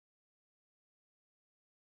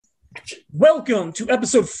Welcome to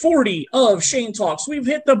episode 40 of Shane Talks. We've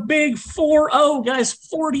hit the big 4-0, guys,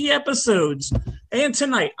 40 episodes. And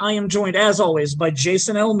tonight, I am joined, as always, by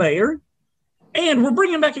Jason L. Mayer. And we're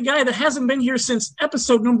bringing back a guy that hasn't been here since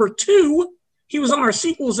episode number 2. He was on our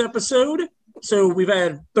sequels episode, so we've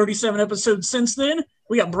had 37 episodes since then.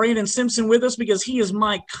 We got Brandon Simpson with us because he is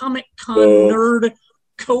my Comic-Con nerd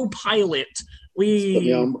co-pilot.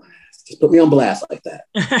 Just put me on blast like that.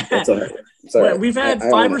 That's all right. Well, we've had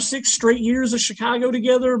 5 or 6 straight years of Chicago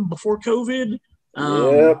together before COVID.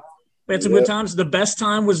 We had some good times. The best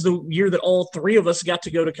time was the year that all 3 of us got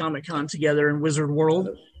to go to Comic-Con together in Wizard World.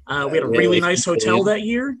 We had a really nice hotel that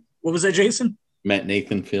year. What was that, Jason? Met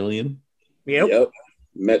Nathan Fillion. Yep.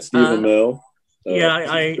 Met Steve Amell.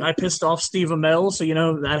 I pissed off Steve Amell, so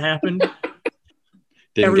that happened.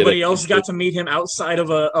 Everybody else got to meet him outside of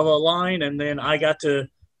a line, and then I got to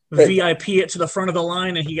VIP it to the front of the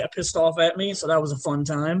line, and he got pissed off at me, so that was a fun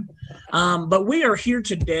time. But we are here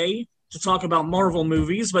today to talk about Marvel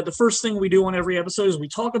movies, but the first thing we do on every episode is we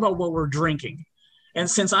talk about what we're drinking. And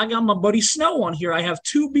since I got my buddy Snow on here, I have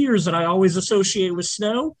 2 beers that I always associate with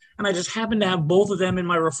Snow, and I just happen to have both of them in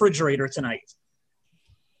my refrigerator tonight.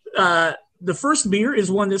 The first beer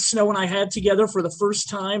is one that Snow and I had together for the first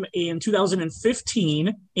time in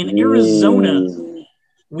 2015 in Arizona.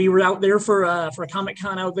 We were out there for a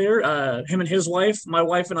Comic-Con out there. Him and his wife, my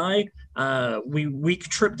wife and I, we week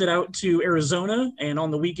tripped it out to Arizona, and on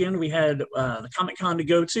the weekend we had the Comic-Con to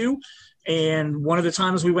go to. And one of the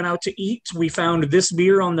times we went out to eat, we found this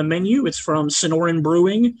beer on the menu. It's from Sonoran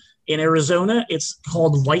Brewing in Arizona. It's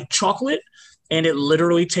called White Chocolate, and it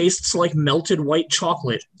literally tastes like melted white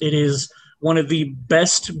chocolate. It is one of the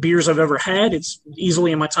best beers I've ever had. It's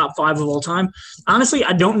easily in my top 5 of all time. Honestly,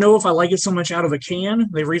 I don't know if I like it so much out of a can.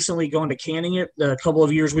 They've recently gone to canning it. The couple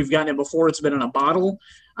of years we've gotten it before, it's been in a bottle.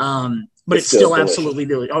 But it's still absolutely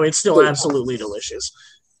delicious. Oh, it's still absolutely delicious.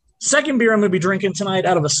 Second beer I'm going to be drinking tonight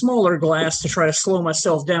out of a smaller glass to try to slow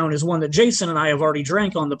myself down is one that Jason and I have already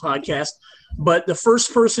drank on the podcast. But the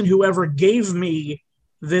first person who ever gave me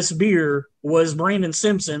this beer was Brandon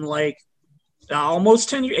Simpson,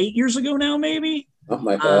 almost 8 years ago now, maybe. Oh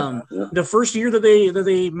my God. The first year that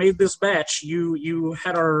they made this batch, you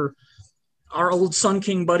had our old Sun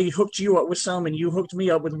King buddy hooked you up with some, and you hooked me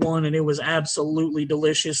up with one, and it was absolutely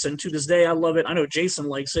delicious. And to this day, I love it. I know Jason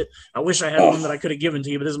likes it. I wish I had one that I could have given to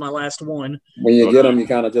you, but this is my last one. When you get them, you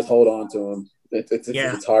kind of just hold on to them.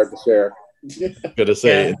 It's hard to share. Gotta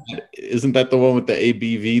say, isn't that the one with the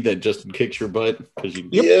ABV that just kicks your butt?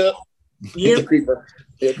 Yep. It's a creeper.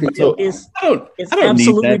 It's I don't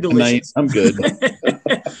absolutely need that delicious. tonight. I'm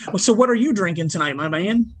good. So what are you drinking tonight, my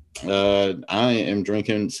man? I am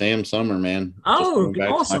drinking Sam Summer, man. Oh,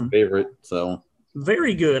 awesome. My favorite. So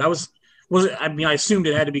very good. I assumed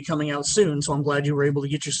it had to be coming out soon, so I'm glad you were able to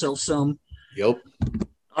get yourself some. Yep.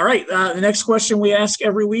 All right. The next question we ask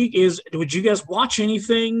every week is, would you guys watch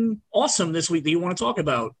anything awesome this week that you want to talk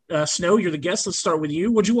about? Snow, you're the guest. Let's start with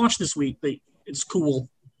you. What'd you watch this week? It's cool.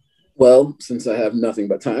 Well, since I have nothing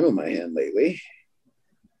but time on my hand lately,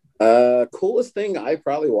 coolest thing I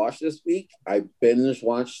probably watched this week, I binge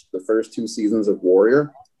watched the first 2 seasons of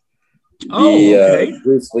Warrior. The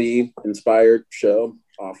Bruce Lee inspired show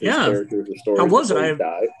off his characters. The story. How was it?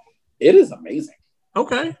 It is amazing.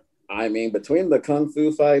 Okay. I mean, between the kung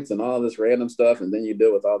fu fights and all this random stuff, and then you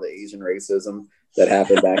deal with all the Asian racism that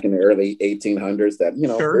happened back in the early 1800s that,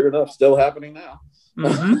 weird enough, still happening now.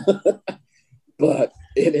 Mm-hmm. But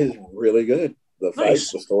it is really good. The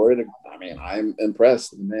fights, the story. I'm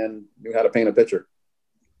impressed. The man knew how to paint a picture.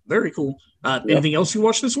 Very cool. Anything else you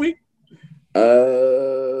watched this week?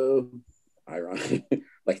 Ironic,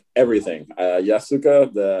 like everything.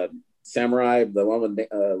 Yasuka, the samurai, the one with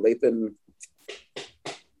Lathan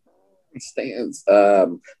Stands,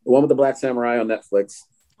 the one with the black samurai on Netflix.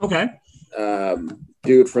 Okay.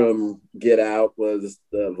 Dude from Get Out was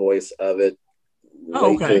the voice of it.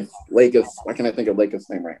 Okay. Laketh. Why can't I think of Laketh's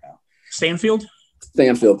name right now? Stanfield,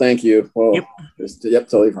 thank you. Well, yep,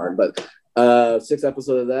 totally hard. But 6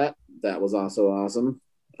 episodes of that was also awesome.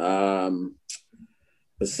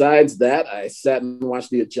 Besides that, I sat and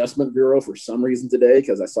watched The Adjustment Bureau for some reason today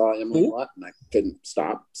because I saw Emily Blunt and I couldn't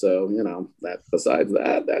stop. So, besides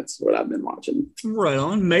that, that's what I've been watching. Right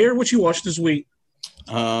on. Mayor, what you watched this week?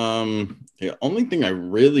 The only thing I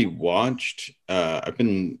really watched, I've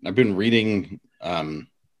been reading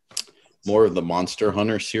more of the Monster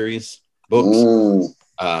Hunter series books.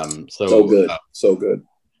 So good. So good.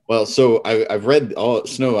 Well, so I've read all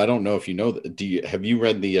Snow. I don't know if you know. Have you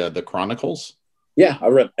read the Chronicles? Yeah, I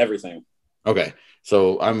read everything. Okay.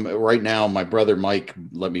 So I'm right now, my brother Mike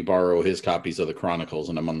let me borrow his copies of the Chronicles,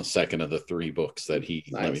 and I'm on the second of the 3 books that he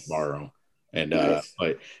let me borrow. And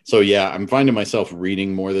but so yeah, I'm finding myself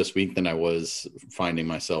reading more this week than I was finding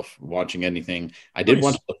myself watching anything. I did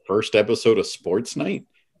watch the first episode of Sports Night.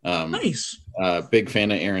 Big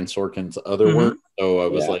fan of Aaron Sorkin's other work. So I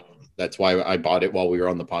was like, that's why I bought it while we were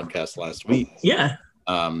on the podcast last week. Yeah.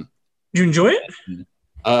 Did you enjoy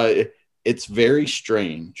it? It's very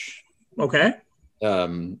strange. Okay.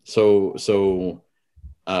 So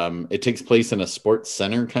it takes place in a sports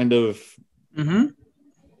center kind of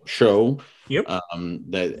show. Yep. But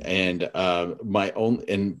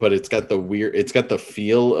it's got the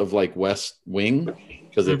feel of like West Wing,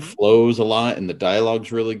 because it flows a lot and the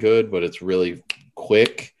dialogue's really good, but it's really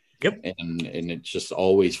quick. Yep. And it's just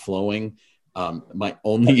always flowing. My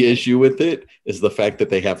only issue with it is the fact that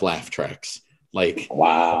they have laugh tracks. Like,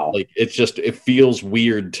 wow. Like it feels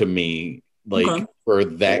weird to me, like for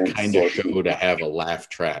that kind of show to have a laugh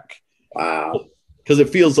track. Wow. Because it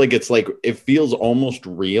feels almost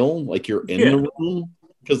real, like you're in the room.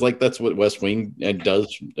 Because like that's what West Wing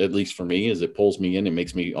does, at least for me, is it pulls me in. It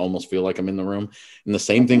makes me almost feel like I'm in the room. And the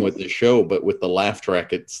same thing with the show, but with the laugh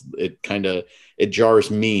track, it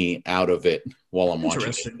jars me out of it while I'm watching.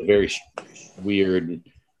 It's a very weird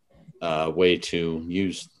way to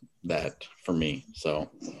use that for me.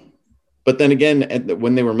 So, but then again,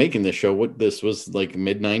 when they were making this show, this was like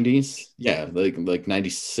mid 90s, like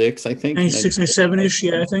 96, I think, 96, 97-ish,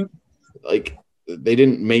 I think. Like they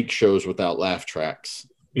didn't make shows without laugh tracks.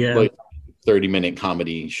 Yeah, like 30-minute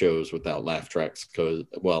comedy shows without laugh tracks.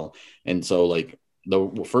 And so like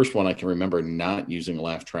the first one I can remember not using a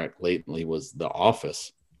laugh track lately was The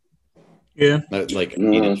Office. Yeah,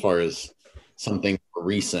 as far as something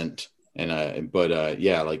recent. And I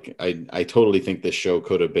totally think this show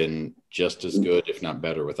could have been just as good, if not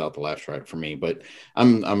better, without the laugh track for me. But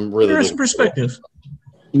I'm really there's perspective.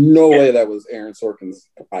 No way that was Aaron Sorkin's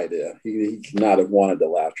idea. He could not have wanted the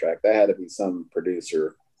laugh track. That had to be some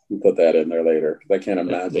producer who put that in there later. I can't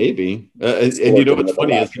imagine. Maybe. And you know what's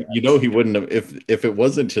funny is, he wouldn't have, if it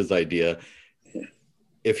wasn't his idea.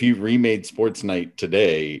 If he remade Sports Night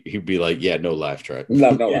today, he'd be like, "Yeah, no laugh track."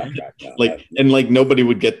 No laugh track. No, nobody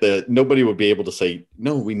would be able to say,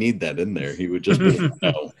 "No, we need that in there." He would just be like,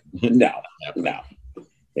 "No, no."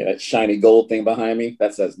 Yeah, that shiny gold thing behind me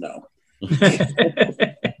that says no.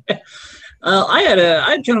 I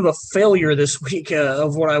had kind of a failure this week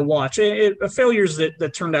of what I watched. Failures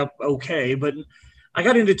that turned out okay, but I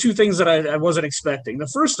got into 2 things that I wasn't expecting. The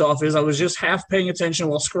first off is I was just half paying attention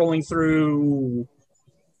while scrolling through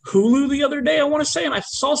Hulu the other day, I want to say, and I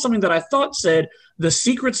saw something that I thought said The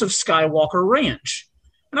Secrets of Skywalker Ranch.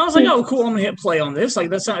 And I was like, oh, cool, I'm going to hit play on this.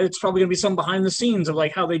 Like, it's probably going to be some behind the scenes of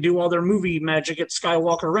like how they do all their movie magic at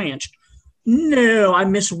Skywalker Ranch. No, I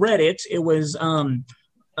misread it. It was behind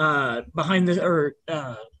the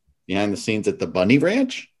scenes at the Bunny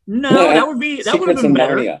Ranch? No, that would have been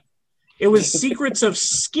better. Narnia. It was Secrets of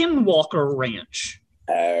Skinwalker Ranch.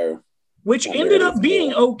 Oh. Which ended up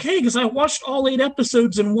being okay because I watched all 8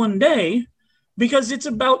 episodes in one day, because it's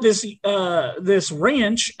about this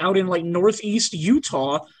ranch out in like northeast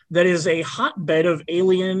Utah that is a hotbed of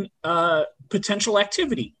alien potential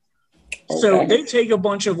activity. Okay. So they take a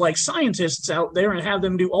bunch of like scientists out there and have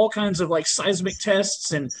them do all kinds of like seismic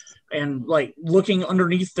tests and like looking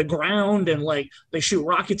underneath the ground, and like they shoot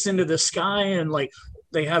rockets into the sky, and like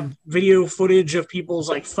they have video footage of people's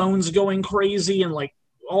like phones going crazy and like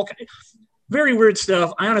all very weird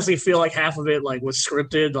stuff. I honestly feel like half of it like was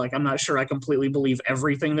scripted. Like I'm not sure I completely believe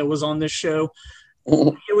everything that was on this show.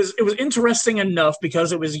 It was interesting enough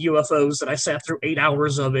because it was UFOs that I sat through 8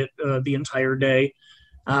 hours of it the entire day.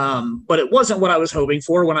 But it wasn't what I was hoping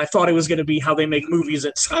for when I thought it was going to be how they make movies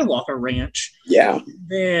at Skywalker Ranch. Yeah.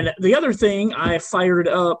 Then the other thing I fired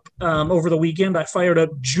up over the weekend, I fired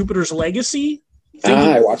up Jupiter's Legacy.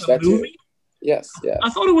 I watched that too. Yes. I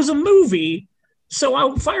thought it was a movie. So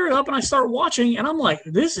I fire it up and I start watching, and I'm like,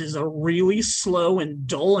 this is a really slow and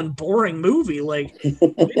dull and boring movie. Like,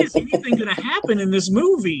 is anything going to happen in this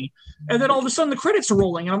movie? And then all of a sudden the credits are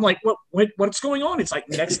rolling, and I'm like, what's going on? It's like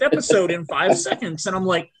next episode in 5 seconds. And I'm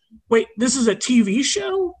like, wait, this is a TV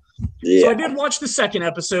show? Yeah. So I did watch the second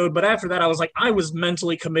episode, but after that I was like, I was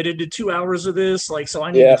mentally committed to 2 hours of this. Like, so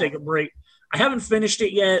I need to take a break. I haven't finished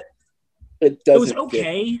it yet. It was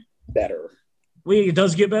okay. Better. Wait, it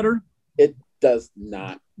does get better? It does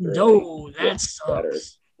not really. No, that sucks. Better.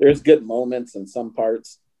 There's good moments in some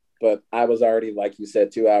parts, but I was already, like you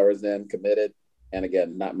said, 2 hours in, committed, and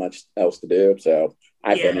again, not much else to do, so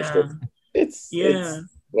I finished it. It's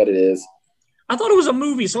what it is. I thought it was a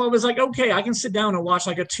movie, so I was like, okay, I can sit down and watch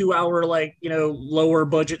like a 2-hour, like, lower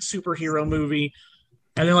budget superhero movie.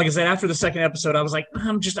 And then, like I said, after the second episode, I was like,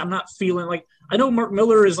 I'm not feeling like, I know Mark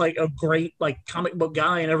Miller is like a great like comic book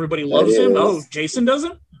guy and everybody loves him. Oh, Jason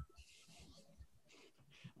doesn't? I'm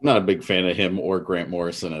not a big fan of him or Grant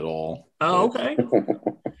Morrison at all. Oh, okay.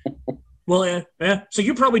 Well, yeah. So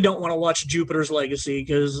you probably don't want to watch Jupiter's Legacy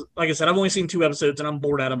because, like I said, I've only seen 2 episodes and I'm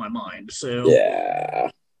bored out of my mind. So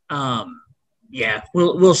yeah,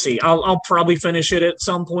 we'll see. I'll probably finish it at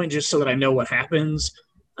some point just so that I know what happens.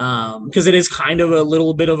 Because it is kind of a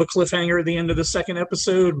little bit of a cliffhanger at the end of the second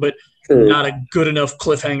episode, but not a good enough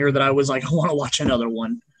cliffhanger that I was like, I want to watch another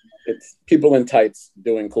one. It's people in tights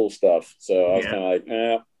doing cool stuff. So I was kind of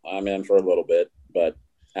like, I'm in for a little bit. But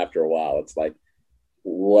after a while, it's like,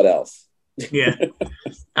 what else? Yeah.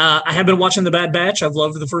 I have been watching The Bad Batch. I've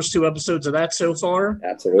loved the first 2 episodes of that so far.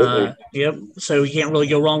 Absolutely. Yep. So you can't really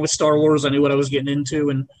go wrong with Star Wars. I knew what I was getting into,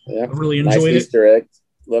 and I really enjoyed it. Easter eggs.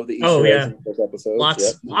 Love the Easter eggs in the first episode.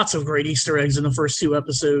 Lots of great Easter eggs in the first 2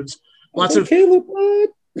 episodes. Lots of Caleb.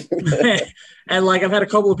 And like I've had a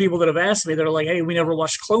couple of people that have asked me, they're like, "Hey, we never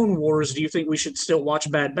watched Clone Wars. Do you think we should still watch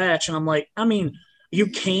Bad Batch?" And I'm like, I mean, you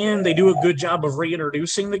can. They do a good job of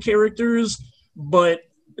reintroducing the characters, but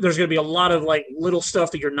there's going to be a lot of like little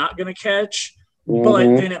stuff that you're not going to catch. But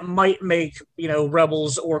then it might make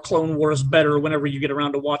Rebels or Clone Wars better whenever you get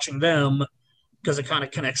around to watching them because it kind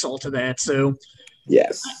of connects all to that. So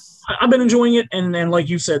yes, I've been enjoying it, and like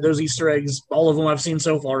you said, those Easter eggs, all of them I've seen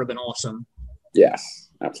so far have been awesome. Yes,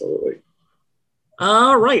 absolutely.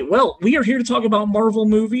 All right. Well, we are here to talk about Marvel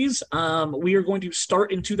movies. We are going to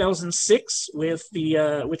start in 2006 with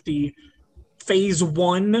the phase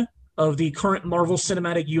 1 of the current Marvel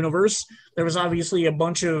Cinematic Universe. There was obviously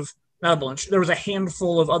there was a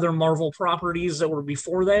handful of other Marvel properties that were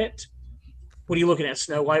before that. What are you looking at,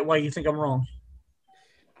 Snow? Why do you think I'm wrong?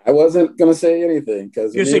 I wasn't going to say anything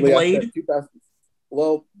because you say Blade?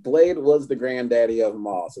 Well, Blade was the granddaddy of them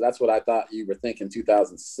all. So that's what I thought you were thinking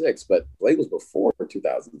 2006, but Blade was before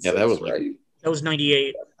 2006. Yeah, that was right. That was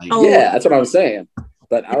 98. Yeah, that's what I was saying.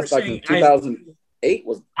 But I was thinking 2008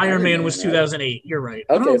 was Iron Man was 2008. You're right.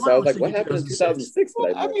 Okay, so I was like, what happened in 2006?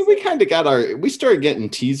 Well, I mean, we kind of we started getting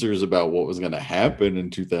teasers about what was going to happen in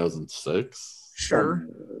 2006. Sure.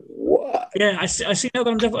 What? Yeah, I see now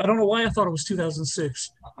that I don't know why I thought it was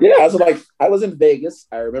 2006. Yeah, I was in Vegas.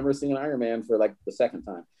 I remember seeing Iron Man for like the second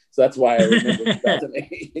time. So that's why I remember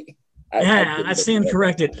 2008. I stand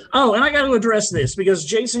corrected. Oh, and I got to address this because,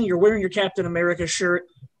 Jason, you're wearing your Captain America shirt.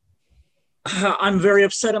 I'm very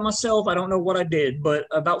upset at myself. I don't know what I did, but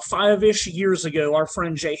about 5-ish years ago, our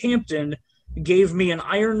friend Jay Hampton gave me an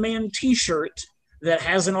Iron Man t-shirt that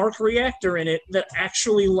has an arc reactor in it that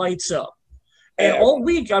actually lights up. And all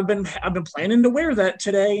week I've been planning to wear that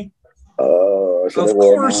today. Of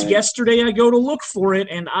course, yesterday I go to look for it,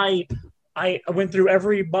 and I went through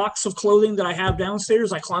every box of clothing that I have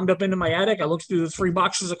downstairs. I climbed up into my attic. I looked through the 3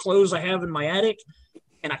 boxes of clothes I have in my attic,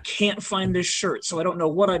 and I can't find this shirt, so I don't know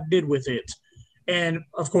what I did with it. And,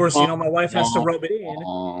 of course, my wife has to rub it in,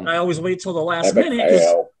 and I always wait till the last minute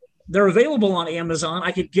because they're available on Amazon.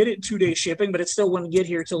 I could get it 2-day shipping, but it still wouldn't get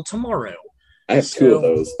here till tomorrow. I have 2 of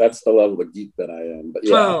those. That's the level of geek that I am. But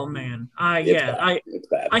yeah. Oh man, it's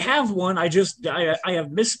bad. I have one. I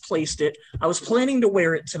have misplaced it. I was planning to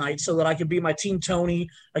wear it tonight so that I could be my Team Tony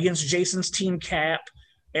against Jason's Team Cap.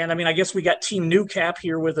 And I mean, I guess we got Team New Cap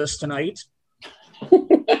here with us tonight. You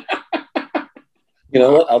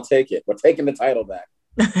know what? I'll take it. We're taking the title back.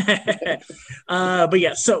 But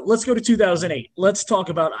yeah, so let's go to 2008. Let's talk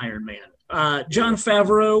about Iron Man. Jon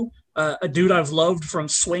Favreau. A dude I've loved from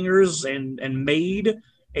Swingers and Made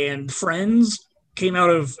and Friends, came out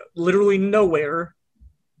of literally nowhere.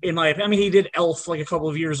 In my opinion, I mean, he did Elf like a couple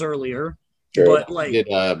of years earlier, but like,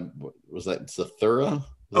 was that Zathura?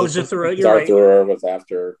 Zathura. You're right. Zathura was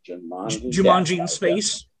after Jumanji. Jumanji in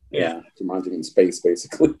space. Yeah, Jumanji in space,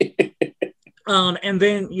 basically. And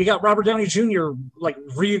then you got Robert Downey Jr. like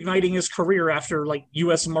reigniting his career after like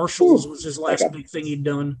U.S. Marshals was his last big thing he'd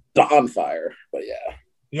done. On fire, but yeah.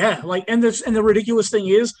 Yeah, like, and the ridiculous thing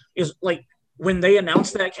is like when they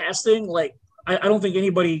announced that casting, like I don't think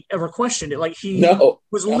anybody ever questioned it. Like he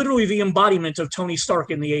was literally the embodiment of Tony Stark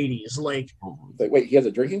in the 80s. Like, wait, he has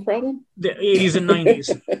a drinking problem? The 80s and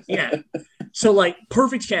 90s. Yeah. So like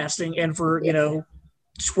perfect casting, and for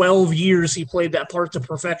 12 years he played that part to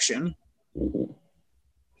perfection. Mm-hmm.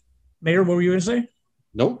 Mayor, what were you going to say?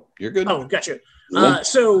 Nope, you're good. Oh, gotcha.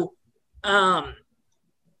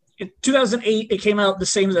 In 2008, it came out the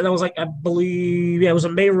same. That was like, I believe, it was a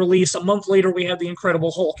May release. A month later, we had The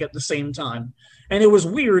Incredible Hulk at the same time. And it was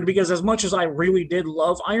weird because as much as I really did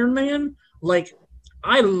love Iron Man, Like,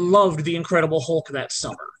 I loved The Incredible Hulk that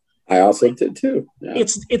summer. I also did too. Yeah.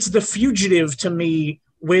 It's The Fugitive to me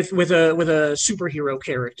with a superhero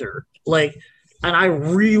character. Like, and I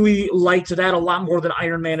really liked that a lot more than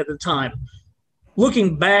Iron Man at the time.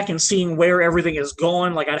 Looking back and seeing where everything is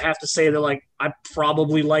going, like, I'd have to say that, like, I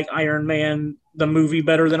probably like Iron Man the movie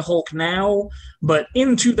better than Hulk now. But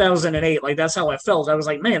in 2008, like, that's how I felt. I was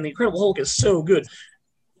like, man, The Incredible Hulk is so good.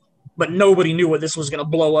 But nobody knew what this was going to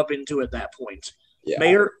blow up into at that point. Yeah.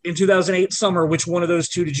 Mayor, in 2008 summer, which one of those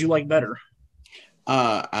two did you like better?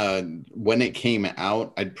 When it came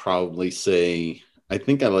out, I'd probably say I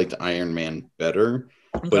think I liked Iron Man better.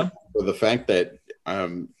 Okay. But for the fact that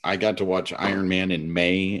I got to watch Iron Man in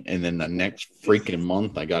May, and then the next freaking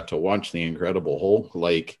month I got to watch The Incredible Hulk.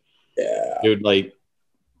 Like, yeah, dude, like,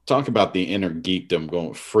 talk about the inner geekdom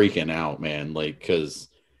going freaking out, man. Like, because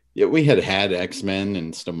we had X-Men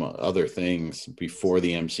and some other things before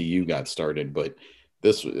the MCU got started, but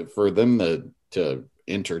this, for them to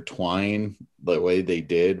intertwine the way they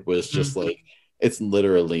did was just like, it's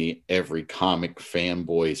literally every comic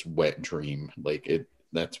fanboy's wet dream. Like,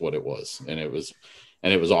 that's what it was. And it was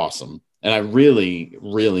awesome. And I really,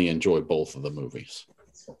 really enjoy both of the movies.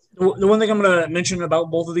 The one thing I'm going to mention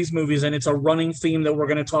about both of these movies, and it's a running theme that we're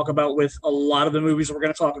going to talk about with a lot of the movies we're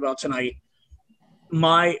going to talk about tonight.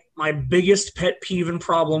 My biggest pet peeve and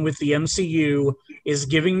problem with the MCU is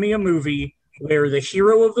giving me a movie where the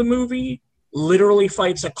hero of the movie literally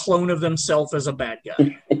fights a clone of themselves as a bad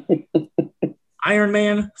guy. Iron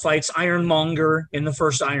Man fights Ironmonger in the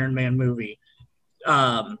first Iron Man movie.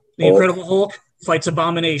 The Incredible Hulk fights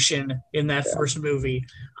Abomination in that first movie.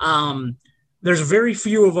 There's very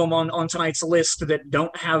few of them on tonight's list that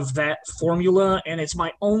don't have that formula, and it's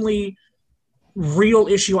my only real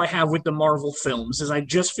issue I have with the Marvel films is I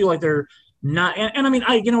just feel like they're not, and I mean,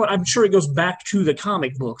 you know what, I'm sure it goes back to the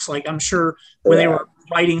comic books. Like, I'm sure when they were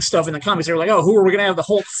writing stuff in the comics, they were like, oh, who are we going to have the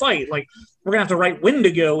Hulk fight? Like, we're going to have to write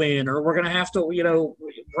Wendigo in, or we're going to have to,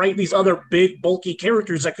 write these other big, bulky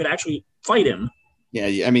characters that could actually fight him.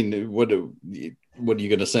 Yeah, I mean, what are you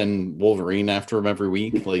going to send Wolverine after him every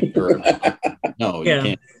week? Like, or, no, you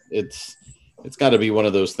can't. It's got to be one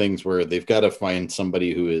of those things where they've got to find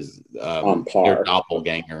somebody who is their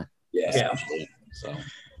doppelganger. Yeah.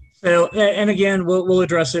 So, and again, we'll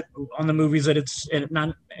address it on the movies that it's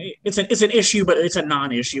an issue, but it's a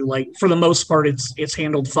non-issue. Like, for the most part, it's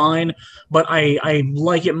handled fine. But I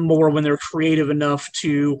like it more when they're creative enough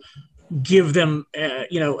to give them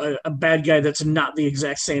a bad guy that's not the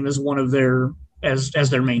exact same as one of their as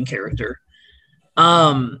their main character.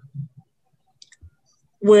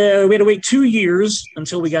 We had to wait 2 years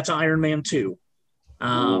until we got to Iron Man 2.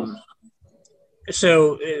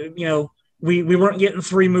 So we weren't getting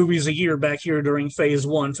 3 movies a year back here during Phase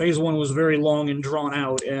 1. Phase 1 was very long and drawn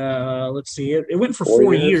out. Let's see, it went for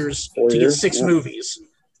 4 years to get 6 movies.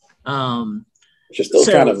 Which is still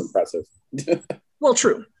kind of impressive. Well,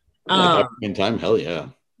 true. In time, hell yeah.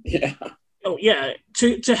 Yeah. Oh yeah,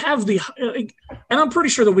 to have the, and I'm pretty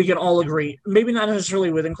sure that we can all agree, maybe not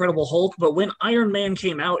necessarily with Incredible Hulk, but when Iron Man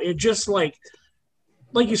came out, it just like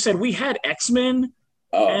you said, we had X-Men.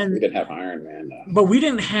 Oh, and we didn't have Iron Man, but we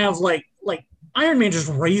didn't have like Iron Man just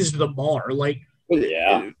raised the bar. Like,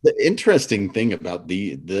 yeah. The interesting thing about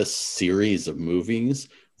this series of movies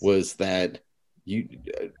was that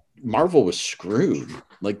Marvel was screwed.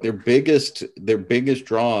 Like, their biggest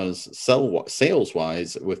draws sales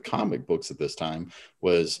wise with comic books at this time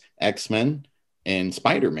was X-Men and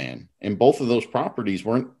Spider-Man, and both of those properties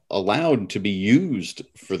weren't allowed to be used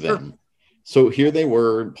for them. Sure. So here they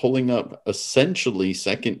were pulling up essentially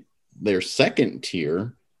their second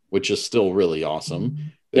tier, which is still really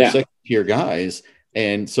awesome. Their second tier guys,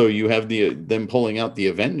 and so you have them pulling out the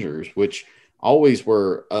Avengers, which always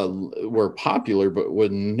were popular, but were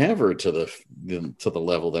never to the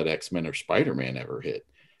level that X-Men or Spider-Man ever hit.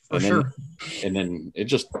 And then it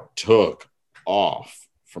just took off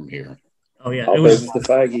from here. Oh yeah, it was the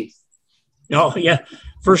Feige. Oh yeah,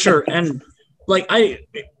 for sure. And like,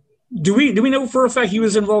 do we know for a fact he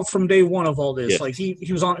was involved from day one of all this? Yes. Like, he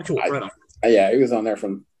was on it. Cool, right on. Yeah, he was on there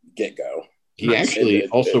from get-go. He actually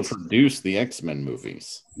also produced the X-Men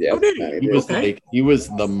movies. Yeah, he was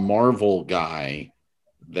the Marvel guy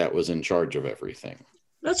that was in charge of everything.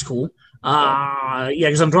 That's cool. Yeah,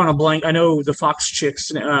 because I'm drawing a blank. I know the Fox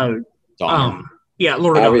chicks. Lord of Donner.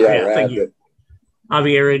 Thank you.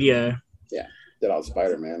 Avi Arad, yeah. Yeah, did all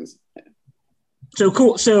Spider-Mans. So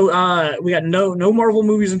cool. So we got no Marvel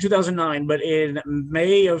movies in 2009, but in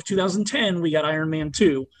May of 2010 we got Iron Man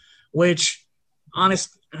 2, which it's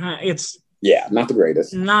not the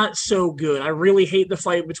greatest. Not so good. I really hate the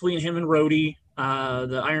fight between him and Rhodey.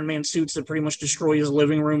 the Iron Man suits that pretty much destroy his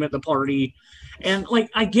living room at the party. And, like,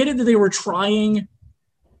 I get it that they were trying.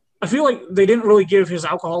 I feel like they didn't really give his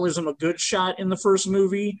alcoholism a good shot in the first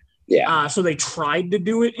movie. Yeah. So they tried to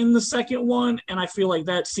do it in the second one, and I feel like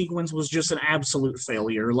that sequence was just an absolute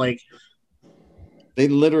failure. Like, they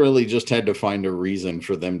literally just had to find a reason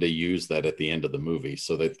for them to use that at the end of the movie,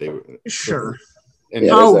 so that they sure. And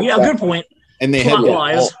good point. And they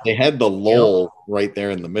had the lull right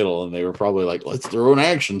there in the middle, and they were probably like, "Let's throw an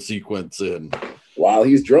action sequence in while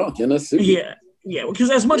he's drunk in a suit." Yeah. Because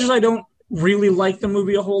as much as I don't really like the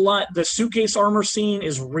movie a whole lot, the suitcase armor scene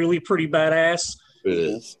is really pretty badass. It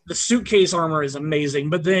is. The suitcase armor is amazing,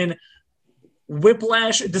 but then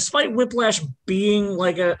Whiplash, despite Whiplash being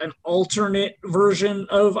like an alternate version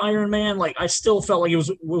of Iron Man, like I still felt like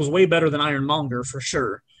it was way better than Ironmonger for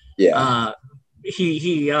sure. Yeah.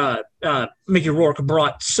 Mickey Rourke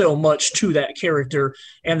brought so much to that character,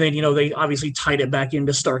 and then they obviously tied it back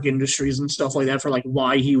into Stark Industries and stuff like that for like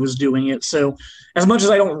why he was doing it. So as much as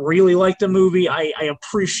I don't really like the movie, I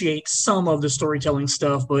appreciate some of the storytelling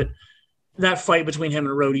stuff, but that fight between him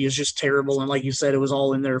and Rhodey is just terrible. And like you said, it was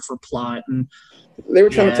all in there for plot. And they were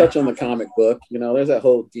trying to touch on the comic book. There's that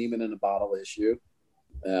whole demon in a bottle issue.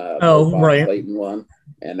 Right. Clayton one.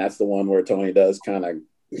 And that's the one where Tony does kind of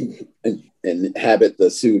inhabit the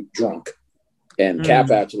suit drunk. And Cap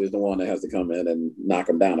actually is the one that has to come in and knock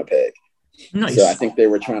him down a peg. Nice. So I think they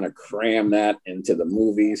were trying to cram that into the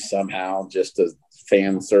movie somehow, just to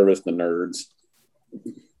fan service the nerds.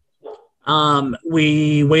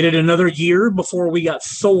 We waited another year before we got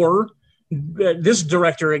Thor. This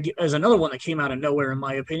director is another one that came out of nowhere, in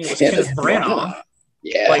my opinion. Was Kenneth Branagh.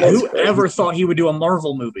 Yeah, like whoever thought he would do a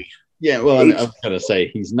Marvel movie? Yeah, well, I was gonna say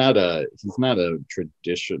he's not a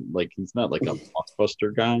tradition, like he's not like a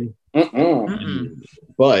blockbuster guy.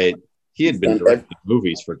 But he had been directing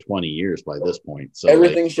movies for 20 years by this point. So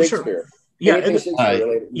everything Shakespeare. Sure. Yeah,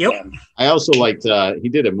 yep. I also liked he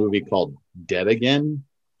did a movie called Dead Again.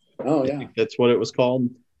 Oh yeah, I think that's what it was called.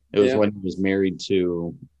 It was when he was married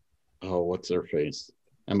to what's her face?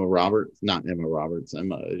 Emma Roberts. Not Emma Roberts.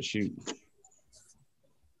 Emma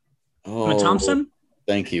Thompson?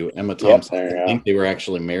 Thank you. Emma Thompson. Yep, I think they were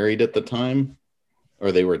actually married at the time,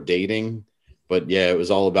 or they were dating. But yeah, it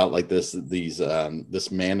was all about like this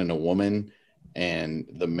man and a woman, and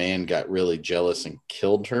the man got really jealous and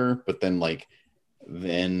killed her. But then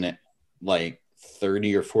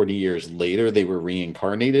 30 or 40 years later, they were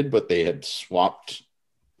reincarnated, but they had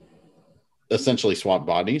essentially swapped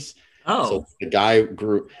bodies. Oh, so the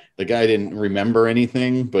guy didn't remember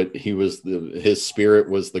anything, but his spirit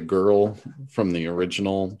was the girl from the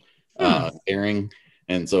original airing.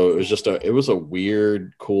 And so it was a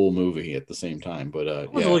weird, cool movie at the same time. But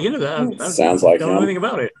I'll have to look into that. Sounds like don't know anything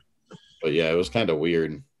about it. But yeah, it was kind of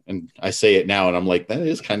weird. And I say it now, and I'm like, that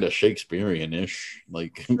is kind of Shakespearean-ish.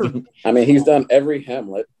 Like, I mean, he's done every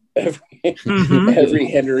Hamlet, every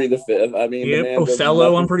Henry V. I mean,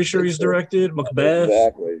 Othello. I'm pretty sure he's directed Macbeth.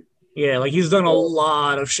 Exactly. Yeah, like he's done a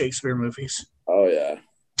lot of Shakespeare movies. Oh yeah.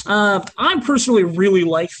 I personally really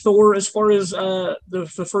like Thor as far as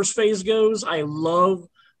the first phase goes. I love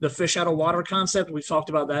the fish out of water concept. We've talked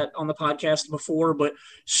about that on the podcast before, but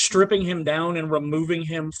stripping him down and removing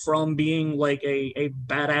him from being like a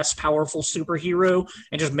badass, powerful superhero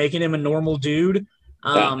and just making him a normal dude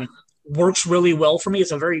works really well for me.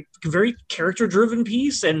 It's a very, very character-driven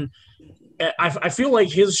piece, and I feel like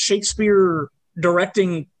his Shakespeare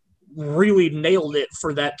directing really nailed it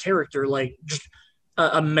for that character. Like, just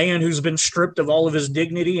a man who's been stripped of all of his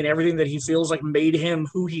dignity and everything that he feels like made him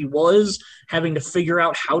who he was, having to figure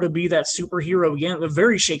out how to be that superhero again. A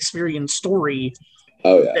very Shakespearean story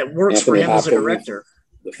that works for him as a director.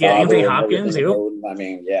 Anthony Hopkins. I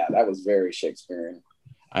mean, that was very Shakespearean.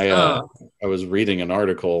 I was reading an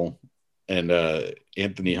article, and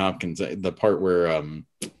Anthony Hopkins, the part where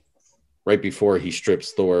right before he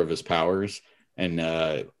strips Thor of his powers,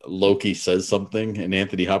 and Loki says something, and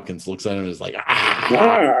Anthony Hopkins looks at him and is like,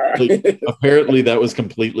 like, apparently that was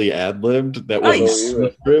completely ad-libbed. That was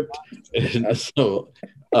a script. And so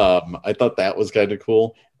I thought that was kind of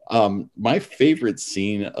cool. My favorite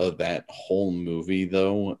scene of that whole movie,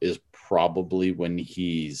 though, is probably when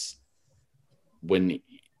he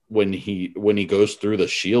goes through the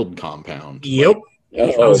SHIELD compound. Yep.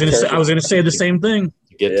 I was gonna say the same thing.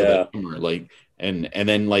 To get to that humor, like. and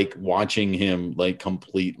then like watching him like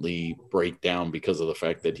completely break down because of the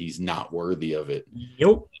fact that he's not worthy of it.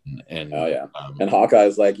 Yep. And oh yeah, and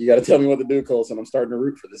Hawkeye's like, you got to tell me what to do, Coulson. I'm starting to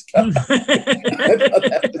root for this guy.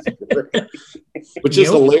 Which is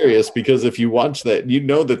hilarious, because if you watch that, you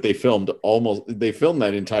know that they filmed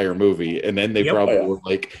that entire movie, and then they probably were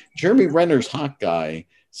like, Jeremy Renner's Hawkeye.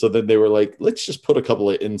 So then they were like, let's just put a couple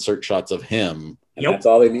of insert shots of him. And that's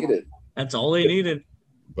all they needed. That's all they needed.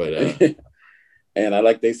 But and I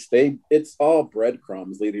like they stayed. It's all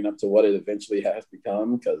breadcrumbs leading up to what it eventually has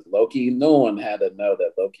become. Because Loki, no one had to know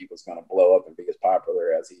that Loki was going to blow up and be as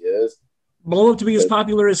popular as he is. Blow up to be as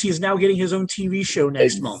popular as he's now getting his own TV show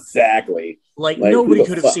next month. Exactly. Like nobody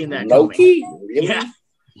could have seen that Loki? coming.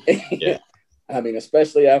 Really? Yeah. I mean,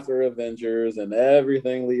 especially after Avengers and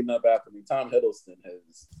everything leading up after me, Tom Hiddleston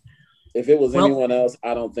has. If it was anyone else,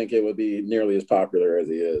 I don't think it would be nearly as popular as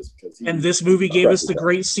he is. And this movie gave us the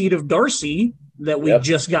great seed of Darcy that we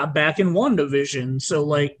just got back in WandaVision. So,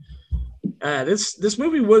 like, this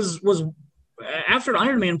movie was after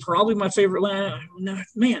Iron Man probably my favorite.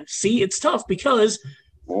 Man, see, it's tough because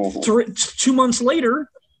 2 months later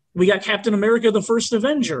we got Captain America: The First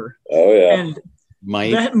Avenger. Oh yeah, and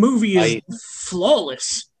that movie is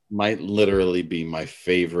flawless. Might literally be my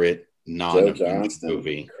favorite non-Avengers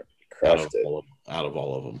movie. Out of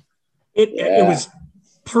all of them. It was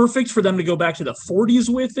perfect for them to go back to the 40s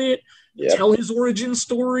with it, tell his origin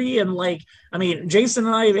story. And like, I mean, Jason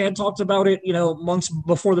and I had talked about it, months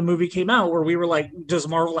before the movie came out, where we were like, does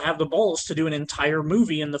Marvel have the balls to do an entire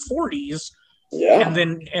movie in the 40s? Yeah. And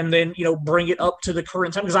then, bring it up to the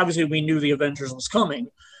current time? Because obviously we knew the Avengers was coming.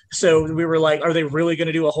 So we were like, are they really going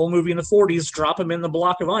to do a whole movie in the 40s, drop him in the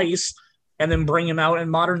block of ice, and then bring him out in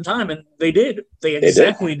modern time? And they did. They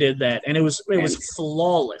exactly did that. And it was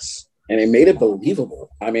flawless. And it made it believable.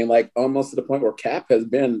 I mean, like almost to the point where Cap has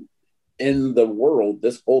been in the world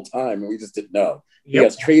this whole time and we just didn't know. He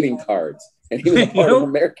has trading cards and he was a part of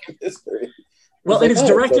American history. Well, and it's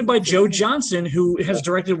directed by Joe Johnston, who has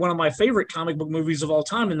directed one of my favorite comic book movies of all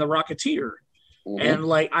time, in The Rocketeer. Mm-hmm. And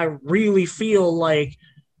like, I really feel like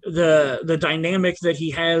the dynamic that he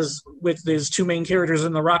has with his two main characters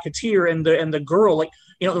in The Rocketeer and the girl, like,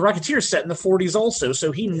 The Rocketeer is set in the 40s also,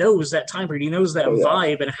 so he knows that time period, he knows that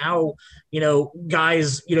vibe and how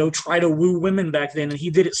guys try to woo women back then, and he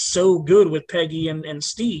did it so good with Peggy and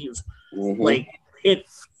Steve. Mm-hmm. Like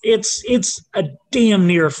it's a damn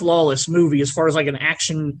near flawless movie as far as like an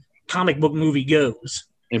action comic book movie goes.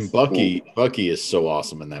 And Bucky is so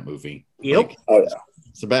awesome in that movie. Yep. Like, oh yeah.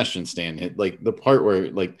 Sebastian Stan hit like the part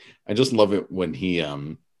where like I just love it when he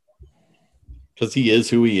because he is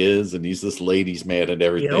who he is and he's this lady's mad at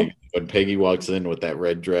everything. Yep. When Peggy walks in with that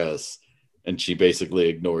red dress and she basically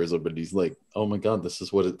ignores him, but he's like, oh my god, this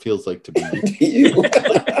is what it feels like to be you.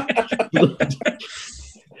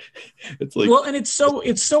 It's like, well, and it's so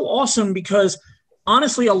awesome because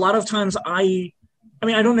honestly a lot of times I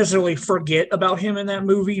don't necessarily forget about him in that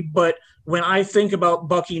movie, but when I think about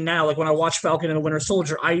Bucky now, like when I watch Falcon and the Winter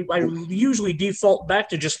Soldier, I usually default back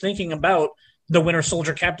to just thinking about the Winter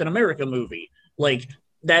Soldier Captain America movie. Like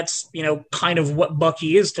that's, kind of what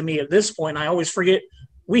Bucky is to me at this point. I always forget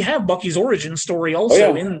we have Bucky's origin story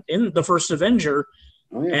also in the first Avenger.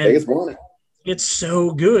 Oh yeah, Vegas won it. It's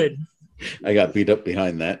so good. I got beat up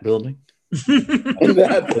behind that building.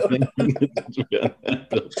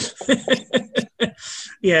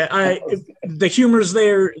 Yeah, the humor's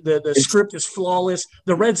there. The script is flawless.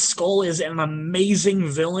 The Red Skull is an amazing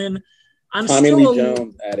villain. Tommy Lee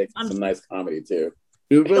Jones added some nice comedy too.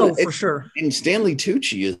 For sure. And Stanley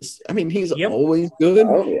Tucci is, he's always good.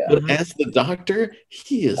 Oh, yeah. But as the Doctor,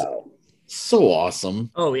 he is so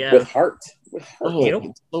awesome. Oh yeah, with heart.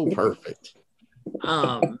 It's so perfect.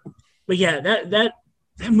 But yeah, that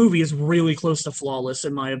movie is really close to flawless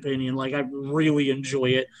in my opinion. Like I really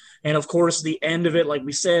enjoy it. And of course the end of it, like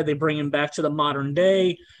we said, they bring him back to the modern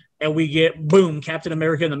day and we get Captain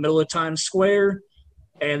America in the middle of Times Square.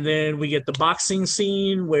 And then we get the boxing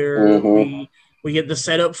scene where we get the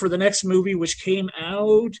setup for the next movie, which came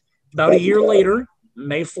out about a year later.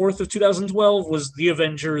 May 4th of 2012 was The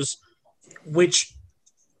Avengers, which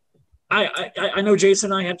I know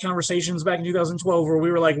Jason and I had conversations back in 2012 where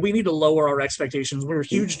we were like, we need to lower our expectations. We were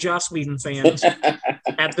huge Joss Whedon fans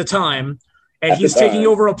at the time, and he's taking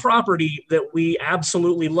over a property that we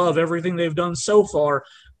absolutely love, everything they've done so far,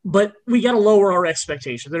 but we got to lower our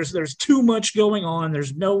expectations. There's too much going on.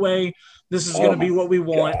 There's no way this is going to be what we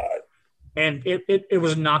want. God. And it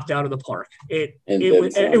was knocked out of the park. It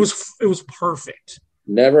was perfect.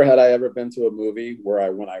 Never had I ever been to a movie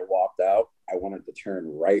where when I walked out, I wanted to turn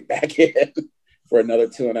right back in for another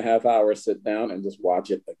 2.5 hours, sit down and just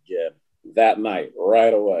watch it again. that night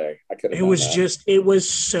right away. It was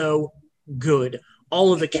so good.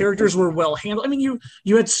 All of the characters were well handled. I mean,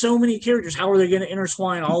 you had so many characters. How are they going to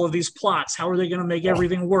intertwine all of these plots? How are they going to make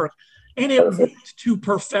everything work? And it went to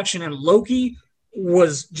perfection. And Loki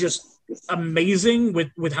was just amazing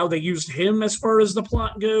with how they used him as far as the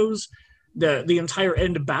plot goes. The entire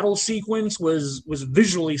end battle sequence was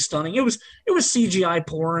visually stunning. It was CGI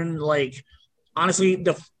porn. Like, honestly,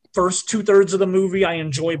 the first 2/3 of the movie I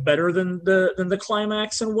enjoy better than the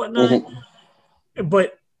climax and whatnot. Mm-hmm.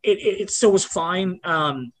 But it still was fine.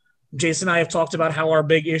 Jason and I have talked about how our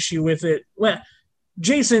big issue with it. Well,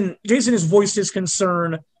 Jason has voiced his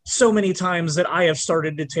concern so many times that I have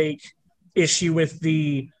started to take issue with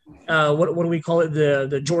the what do we call it,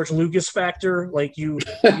 the George Lucas factor. Like you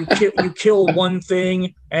kill one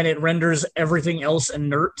thing and it renders everything else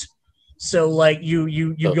inert. So like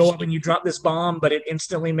you go up and you drop this bomb, but it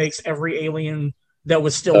instantly makes every alien that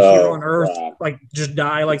was still here on Earth like just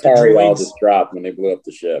die, like the droids all just dropped when they blew up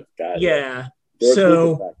the ship. Yeah. George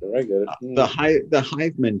So the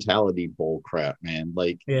hive mentality bull crap, man.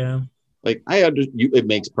 Like, yeah. Like it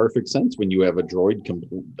makes perfect sense when you have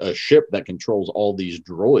a ship that controls all these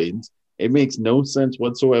droids. It makes no sense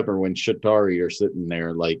whatsoever when Chitauri are sitting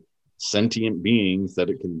there like sentient beings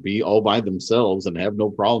that it can be all by themselves and have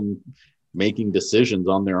no problem making decisions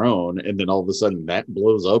on their own. And then all of a sudden that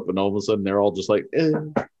blows up and all of a sudden they're all just like, eh.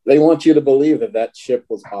 They want you to believe that ship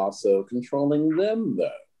was also controlling them,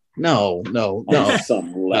 though. No. On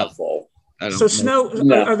some level. So Snow,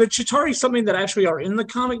 are the Chitauri something that actually are in the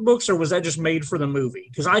comic books, or was that just made for the movie?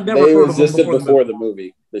 Because I'd never heard of them before the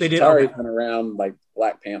movie. The Chitauri went around like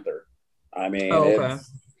Black Panther. I mean,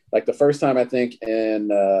 it's like the first time I think in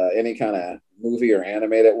any kind of movie or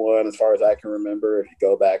animated one, as far as I can remember, if you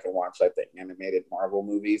go back and watch like the animated Marvel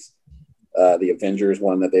movies, the Avengers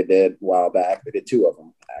one that they did a while back, they did 2 of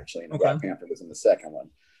them actually, and Black Panther was in the second one.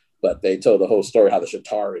 But they told the whole story how the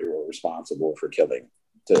Chitauri were responsible for killing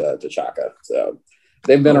T'Chaka. So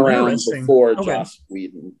they've been around before Joss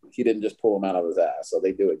Whedon. He didn't just pull them out of his ass, so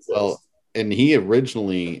they do exist. Well, and he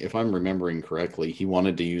originally, if I'm remembering correctly, he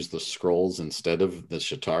wanted to use the Skrulls instead of the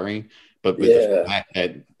Chitauri, but the fact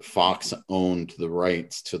that Fox owned the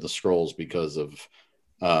rights to the Skrulls because it's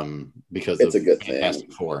a good thing.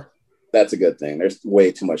 Fantastic Four. That's a good thing. There's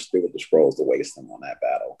way too much to do with the Skrulls to waste them on that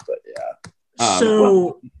battle, but yeah.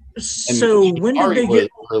 So when did they get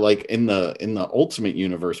like in the Ultimate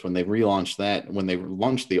Universe when they relaunched that, when they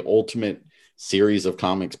launched the Ultimate series of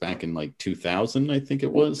comics back in like 2000, I think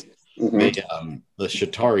it was. Mm-hmm. The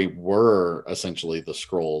Chitauri were essentially the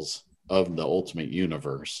Skrulls of the Ultimate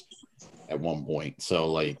Universe at one point.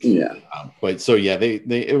 So like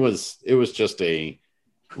it was just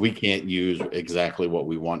we can't use exactly what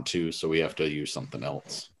we want to, so we have to use something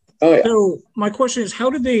else. Oh, yeah. So my question is,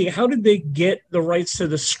 how did they get the rights to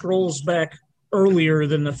the Skrulls back earlier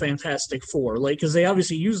than the Fantastic Four? Like, because they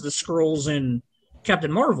obviously used the Skrulls in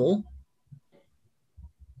Captain Marvel.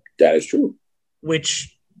 That is true.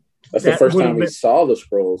 That's the first time we saw the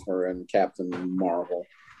Skrulls were in Captain Marvel.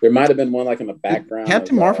 There might have been one like in the background.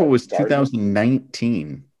 Captain Marvel was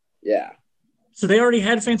 2019. Yeah. So they already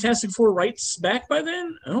had Fantastic Four rights back by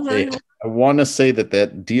then? Okay. I want to say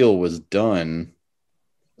that deal was done,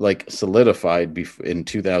 like solidified in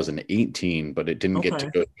 2018, but it didn't get to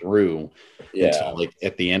go through until like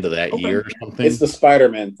at the end of that year or something. It's the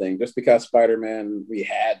Spider-Man thing. Just because Spider-Man, we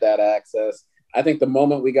had that access. I think the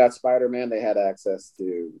moment we got Spider-Man, they had access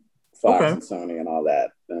to Fox and Sony and all that,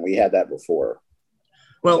 and we had that before.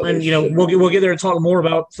 Well, so and we'll get there and talk more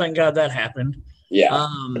about. Thank God that happened. Yeah.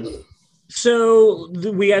 So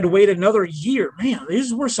we had to wait another year. Man,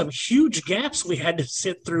 these were some huge gaps we had to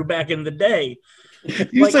sit through back in the day.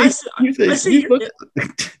 You're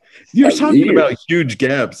talking about huge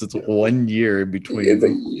gaps. It's 1 year in between.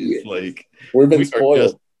 It's like we've been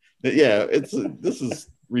spoiled. This is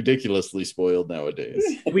ridiculously spoiled nowadays.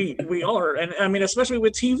 We are, and I mean, especially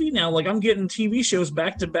with TV now. Like I'm getting TV shows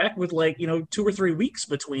back to back with 2 or 3 weeks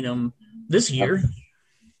between them this year.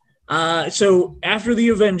 So after the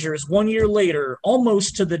Avengers, 1 year later,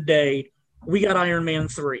 almost to the day, we got Iron Man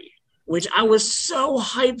 3. Which I was so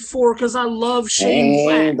hyped for because I love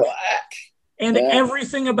Shane Black. And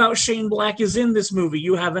everything about Shane Black is in this movie.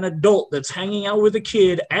 You have an adult that's hanging out with a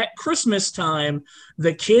kid at Christmas time.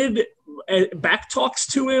 The kid back talks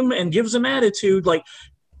to him and gives him attitude. Like,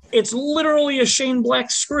 it's literally a Shane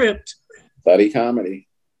Black script. Buddy comedy.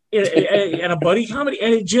 And a buddy comedy.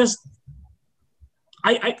 And it just...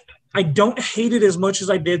 I don't hate it as much as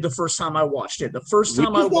I did the first time I watched it. The first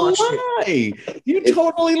time I watched it. You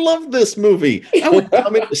totally love this movie. I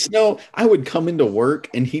would come into work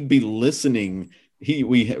and he'd be listening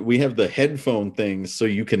we have the headphone things so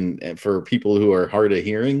you can, for people who are hard of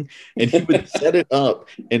hearing, and he would set it up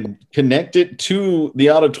and connect it to the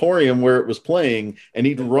auditorium where it was playing, and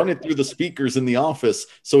he'd run it through the speakers in the office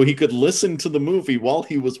so he could listen to the movie while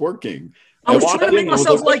he was working. I was trying to make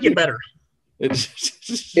myself like it better.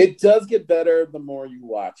 It does get better the more you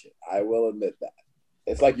watch it. I will admit that.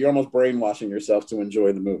 It's like you're almost brainwashing yourself to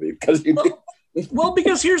enjoy the movie because you. Well,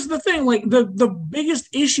 because here's the thing: like the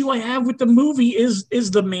biggest issue I have with the movie is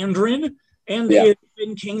the Mandarin and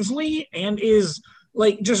Ben Kingsley and is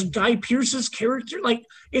like just Guy Pearce's character. Like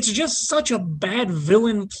it's just such a bad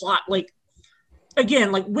villain plot. Like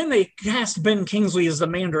again, like when they cast Ben Kingsley as the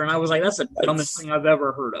Mandarin, I was like, that's the dumbest thing I've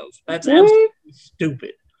ever heard of. That's absolutely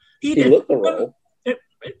stupid. He looked the role.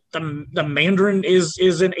 The Mandarin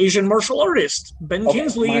is an Asian martial artist. Ben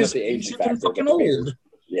Kingsley is ancient and fucking old.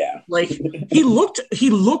 Yeah, like he looked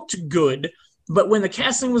good, but when the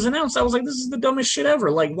casting was announced, I was like, this is the dumbest shit ever.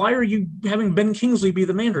 Like, why are you having Ben Kingsley be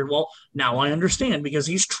the Mandarin? Well, now I understand because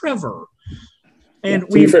he's Trevor. And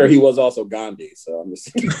to be fair, he was also Gandhi, so I'm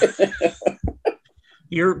just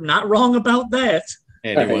You're not wrong about that.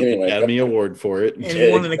 And he won an Academy Award for it. And he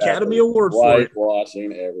won an Academy Award for it.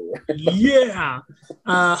 Whitewashing everywhere. Yeah.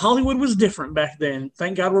 Hollywood was different back then.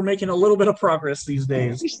 Thank God we're making a little bit of progress these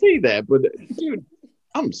days. You say that, but dude,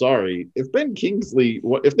 I'm sorry. If Ben Kingsley,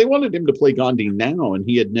 if they wanted him to play Gandhi now and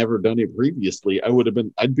he had never done it previously,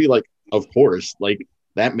 I'd be like, of course, like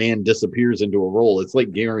that man disappears into a role. It's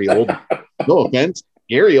like Gary Oldman. No offense.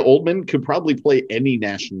 Gary Oldman could probably play any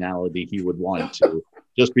nationality he would want to.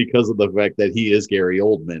 Just because of the fact that he is Gary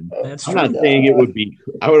Oldman. I'm not saying it would be.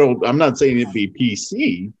 I'm not saying it'd be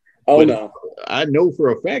PC. Oh no! I know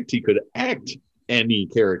for a fact he could act any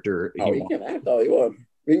character. He can act all he wants.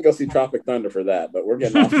 We can go see Tropic Thunder for that, but we're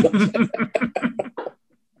getting off.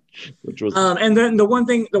 Which was, and then the one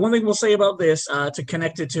thing we'll say about this to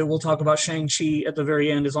connect it to, we'll talk about Shang-Chi at the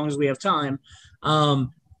very end as long as we have time.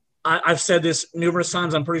 I've said this numerous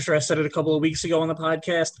times. I'm pretty sure I said it a couple of weeks ago on the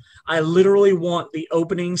podcast. I literally want the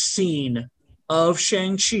opening scene of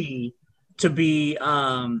Shang-Chi to be,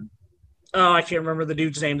 I can't remember the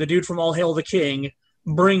dude's name. The dude from All Hail the King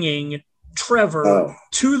bringing Trevor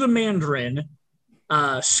to the Mandarin,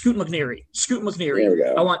 Scoot McNairy. There we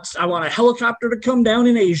go. I want a helicopter to come down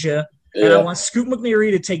in Asia, and I want Scoot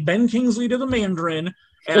McNairy to take Ben Kingsley to the Mandarin.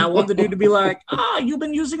 And I want the dude to be like, you've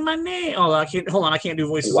been using my name. Oh, I can't do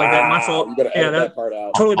voices like that. My fault. You gotta edit that part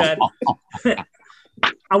out. Totally bad.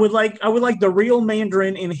 I would like the real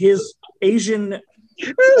Mandarin in his Asian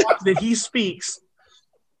that he speaks.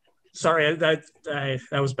 Sorry, that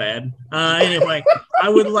was bad. Anyway, I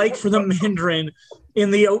would like for the Mandarin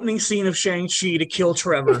in the opening scene of Shang-Chi to kill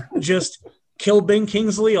Trevor. Just kill Ben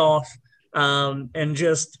Kingsley off, and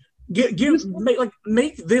just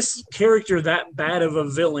make this character that bad of a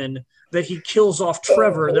villain that he kills off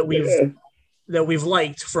Trevor that we've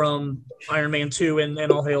liked from Iron Man 2 and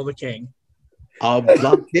All Hail the King. Our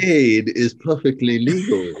blockade is perfectly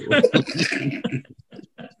legal.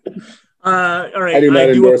 All right,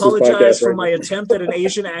 I do apologize for my attempt at an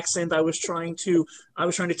Asian accent. I was trying to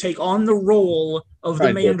take on the role of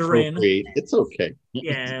the Mandarin. It's okay.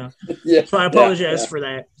 Yeah. So I apologize for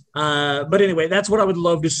that. But anyway, that's what I would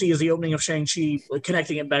love to see is the opening of Shang-Chi,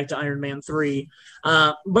 connecting it back to Iron Man 3.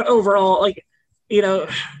 But overall, I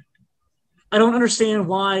don't understand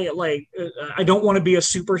why, I don't want to be a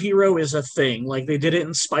superhero is a thing. Like, they did it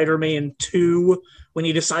in Spider-Man 2 when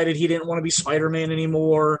he decided he didn't want to be Spider-Man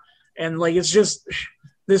anymore. And, it's just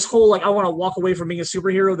this whole, I want to walk away from being a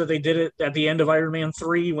superhero that they did it at the end of Iron Man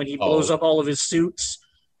 3 when he blows up all of his suits.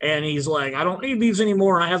 And he's like, I don't need these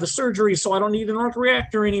anymore. I have the surgery, so I don't need an arc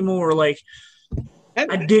reactor anymore.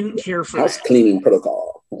 I didn't care for house cleaning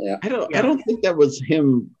protocol. Yeah. I don't think that was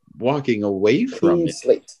him walking away from it.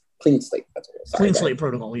 Clean slate. That's what it was. Clean slate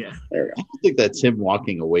protocol. Yeah. There we go. I don't think that's him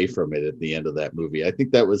walking away from it at the end of that movie. I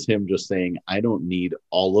think that was him just saying, I don't need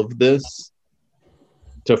all of this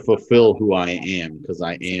to fulfill who I am, because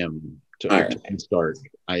I am Tony Stark.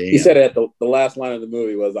 I am. He said it at the last line of the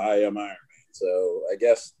movie was, I am Iron Man. So I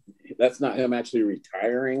guess that's not him actually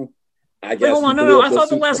retiring. I guess. Hold on, no. I thought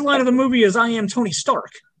the last line of the movie is, I am Tony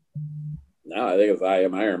Stark. No, I think it's I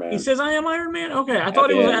am Iron Man. He says I am Iron Man. Okay, I thought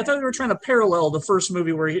we were trying to parallel the first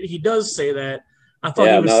movie where he does say that. I thought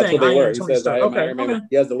he was saying I am Tony Stark. Okay.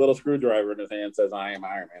 He has the little screwdriver in his hand, says I am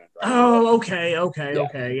Iron Man. Oh, okay.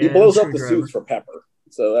 Yeah. He blows up the suits for Pepper.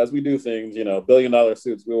 So as we do things, $1 billion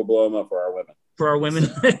suits, we will blow them up for our women.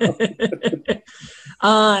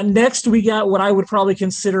 Next, we got what I would probably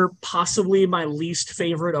consider possibly my least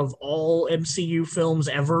favorite of all MCU films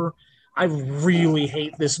ever. I really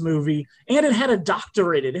hate this movie. And it had a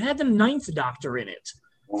doctor in it. It had the 9th Doctor in it.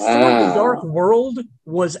 Wow. Thor: The Dark World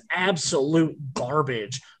was absolute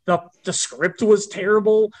garbage. The script was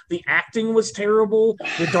terrible. The acting was terrible.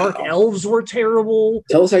 The Dark Elves were terrible.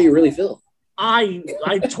 Tell us how you really feel. I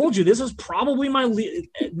told you, this is probably my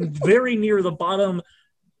very near the bottom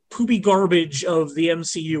poopy garbage of the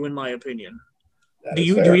MCU, in my opinion. Do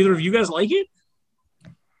either of you guys like it?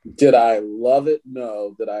 Did I love it?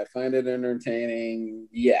 No. Did I find it entertaining?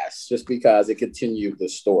 Yes, just because it continued the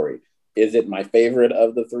story. Is it my favorite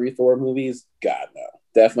of the 3 Thor movies? God, no.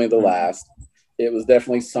 Definitely the last. It was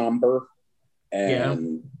definitely somber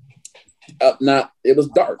and it was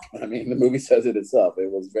dark. I mean, the movie says it itself. It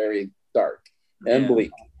was very dark and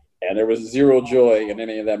bleak. And there was zero joy in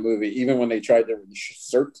any of that movie. Even when they tried to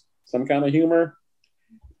insert some kind of humor,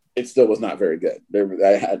 it still was not very good.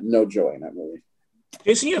 I had no joy in that movie.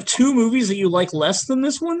 Jason, you have 2 movies that you like less than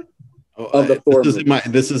this one? Of the Thor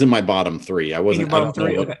this is in my bottom 3. I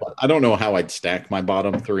don't know how I'd stack my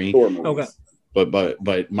bottom 3. Okay.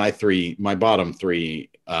 But my bottom 3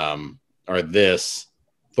 are this,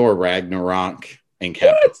 Thor Ragnarok, and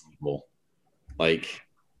Captain Marvel. Like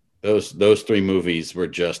those 3 movies were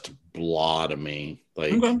just blah to me.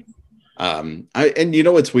 Like and you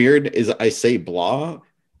know what's weird is I say blah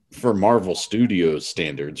for Marvel Studios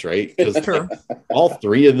standards, right? Because all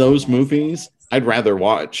 3 of those movies I'd rather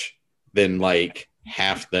watch than like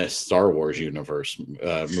half the Star Wars universe movie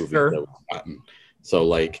that we've gotten. So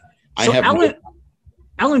like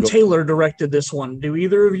Alan Taylor directed this one. Do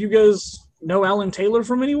either of you guys know Alan Taylor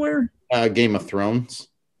from anywhere? Game of Thrones.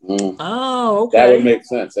 Oh, okay. That would make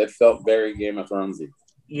sense. It felt very Game of Thronesy.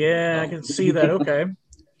 Yeah, I can see that. Okay.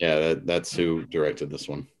 Yeah, that's who directed this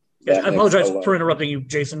one. Yes, I apologize for interrupting you,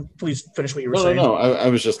 Jason. Please finish what you were saying. No. I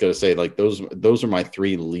was just gonna say, like, those are my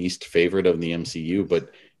 3 least favorite of the MCU, but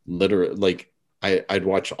literally, like, I'd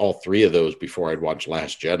watch all 3 of those before I'd watch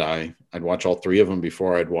Last Jedi. I'd watch all 3 of them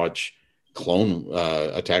before I'd watch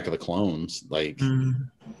Attack of the Clones. Like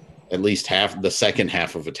at least the second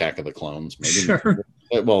half of Attack of the Clones. Maybe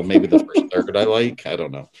maybe the first third I like. I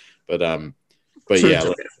don't know. But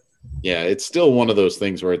yeah, it's still one of those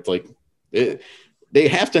things where it's like they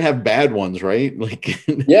have to have bad ones, right? Like,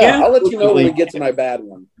 I'll let you know when we get to my bad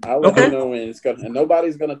one. I'll let you know when it's going to, and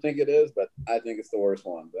nobody's going to think it is, but I think it's the worst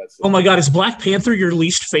one. Oh my God, is Black Panther your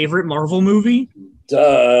least favorite Marvel movie?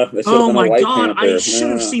 Duh. Oh my God, I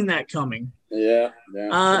should have seen that coming. Yeah.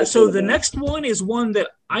 So the next one is one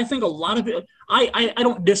that I think a lot of people, I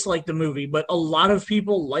don't dislike the movie, but a lot of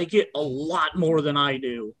people like it a lot more than I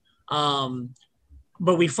do.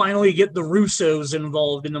 But we finally get the Russos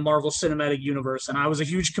involved in the Marvel Cinematic Universe, and I was a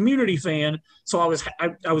huge Community fan, so I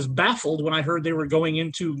was baffled when I heard they were going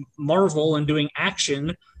into Marvel and doing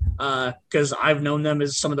action, because I've known them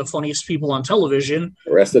as some of the funniest people on television.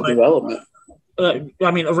 Arrested Development.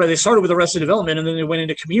 They started with Arrested Development, and then they went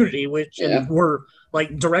into Community, and were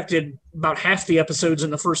like directed about half the episodes in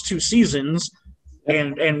the first 2 seasons,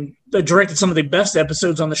 and directed some of the best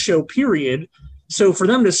episodes on the show, period. So for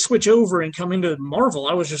them to switch over and come into Marvel,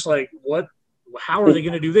 I was just like, what? How are they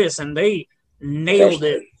going to do this? And they nailed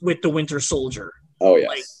it with the Winter Soldier. Oh,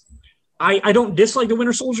 yes. Like, I don't dislike the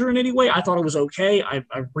Winter Soldier in any way. I thought it was okay. I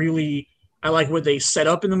like what they set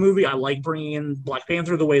up in the movie. I like bringing in Black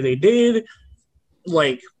Panther the way they did.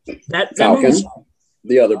 Like, that Falcon,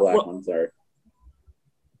 the other black one, sorry.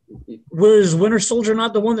 Was Winter Soldier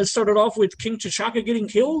not the one that started off with King T'Chaka getting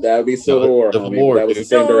killed? That would be Civil War. That was the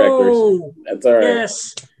same directors. That's all right.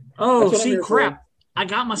 Yes. Oh, see, crap. I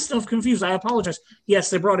got my stuff confused. I apologize. Yes,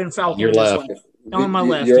 they brought in Falcon. Your left. On my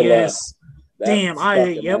left, yes. Damn,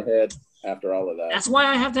 yep. After all of that. That's why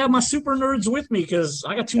I have to have my super nerds with me, because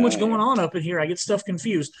I got too much going on up in here. I get stuff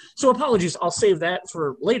confused. So apologies. I'll save that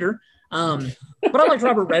for later. But I like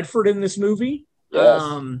Robert Redford in this movie. Yes.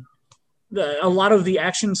 A lot of the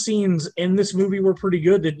action scenes in this movie were pretty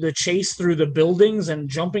good. The chase through the buildings and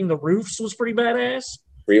jumping the roofs was pretty badass.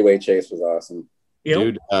 Freeway chase was awesome. Yep.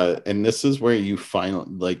 Dude, and this is where you finally,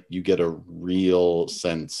 like, you get a real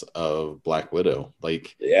sense of Black Widow.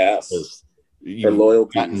 Like, yes, her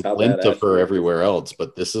loyalty, gotten glint of her everywhere else,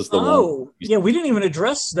 but this is the one. Oh, yeah, we didn't even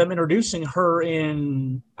address them introducing her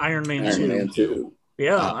in Iron Man 2.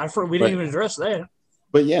 Yeah, we didn't even address that.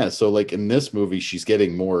 But yeah, so like in this movie, she's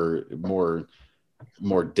getting more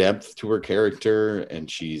depth to her character,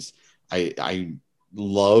 and I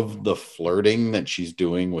love the flirting that she's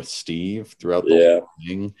doing with Steve throughout the whole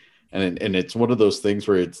thing, and it's one of those things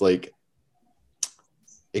where it's like,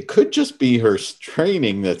 it could just be her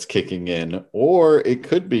training that's kicking in, or it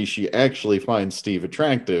could be she actually finds Steve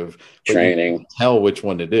attractive. Training. You can't tell which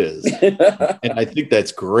one it is. And I think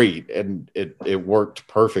that's great. And it worked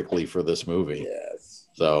perfectly for this movie. Yes.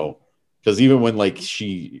 So, because even when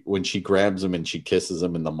she grabs him and she kisses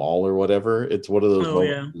him in the mall or whatever, it's one of those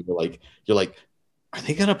moments you're like, are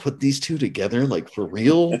they gonna put these two together like for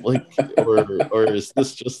real? Like, or is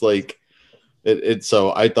this just like it?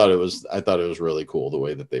 So I thought it was really cool the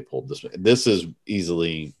way that they pulled this. This is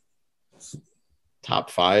easily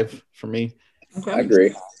top 5 for me. Okay. I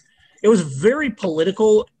agree. It was very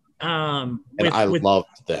political. And I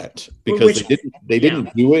loved that because they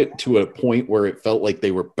didn't do it to a point where it felt like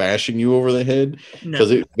they were bashing you over the head,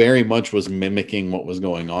 because it very much was mimicking what was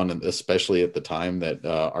going on, and especially at the time that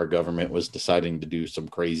our government was deciding to do some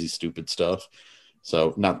crazy, stupid stuff.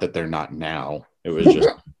 So not that they're not now, it was just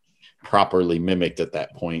properly mimicked at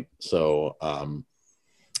that point. So,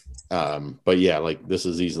 but yeah, like this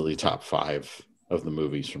is easily top 5 of the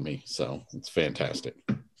movies for me. So it's fantastic.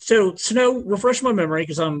 So, Snow, refresh my memory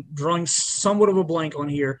because I'm drawing somewhat of a blank on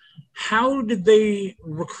here. How did they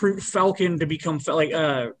recruit Falcon to become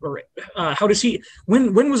how does he?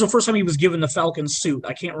 When was the first time he was given the Falcon suit?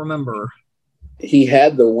 I can't remember. He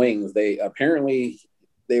had the wings. They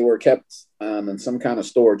were kept in some kind of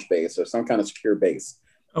storage base or some kind of secure base.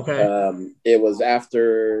 Okay. It was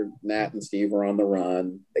after Nat and Steve were on the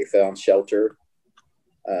run. They found shelter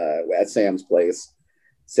at Sam's place.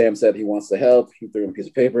 Sam said he wants to help. He threw him a piece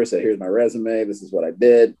of paper, said, "Here's my resume. This is what I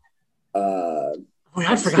did."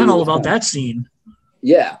 I forgot all about that scene.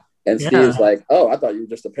 Yeah. And Steve's like, "Oh, I thought you were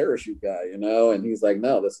just a parachute guy, you know?" And he's like,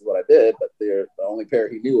 "No, this is what I did." But the only pair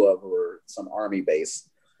he knew of were some army base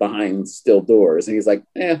behind steel doors. And he's like,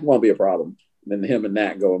 won't be a problem. And then him and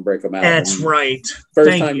Nat go and break them out. That's right.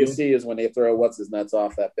 First time you see is when they throw what's-his-nuts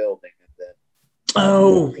off that building. And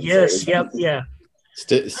then, yes. Yep. Yeah.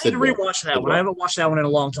 I need to rewatch that one. I haven't watched that one in a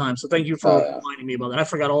long time, so thank you for reminding me about that. I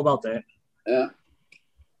forgot all about that.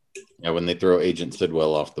 Yeah, when they throw Agent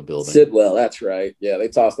Sidwell off the building. Sidwell, that's right. Yeah, they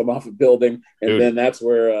tossed him off a building, and then that's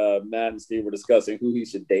where Matt and Steve were discussing who he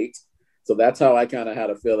should date. So that's how I kind of had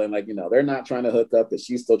a feeling like, they're not trying to hook up, but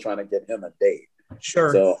she's still trying to get him a date.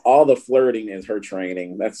 Sure. So all the flirting is her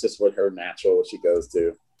training. That's just what her natural she goes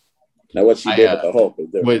to. Now, what she did with the Hulk is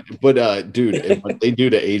different. But dude, what they do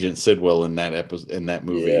to Agent Sidwell in that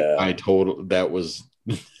movie, that was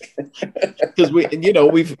because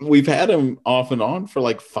we've had him off and on for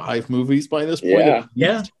like 5 movies by this point.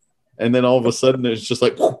 Yeah. And then all of a sudden it's just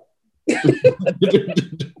like,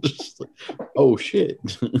 oh shit,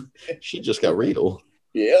 she just got real.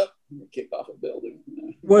 Yeah, kicked off a building.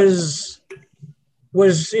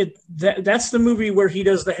 Was it that's the movie where he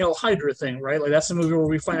does the Hail Hydra thing, right? Like that's the movie where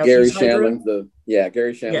we find out Gary Shandling's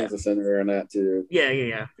the senator in that too. Yeah.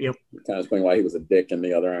 Yep. Kind of explain why he was a dick in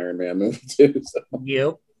the other Iron Man movie too. So.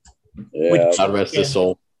 Yep. Yeah. God rest his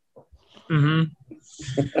soul. Mm-hmm.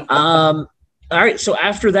 All right. So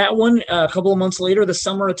after that one, a couple of months later, the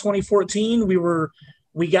summer of 2014,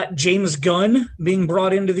 we got James Gunn being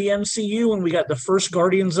brought into the MCU, and we got the first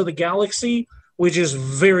Guardians of the Galaxy, which is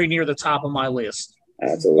very near the top of my list.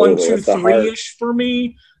 Absolutely. 1, 2, 3-ish for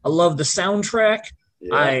me. I love the soundtrack.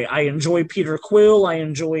 Yeah. I enjoy Peter Quill. I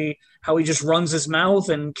enjoy how he just runs his mouth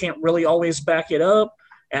and can't really always back it up.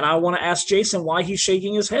 And I want to ask Jason why he's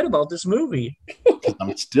shaking his head about this movie.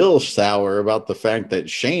 I'm still sour about the fact that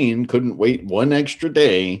Shane couldn't wait 1 extra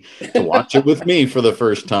day to watch it with me for the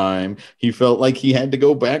first time. He felt like he had to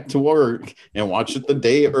go back to work and watch it the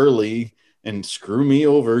day early and screw me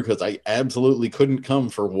over because I absolutely couldn't come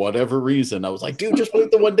for whatever reason. I was like, dude, just wait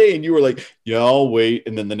the 1 day. And you were like, yeah, I'll wait.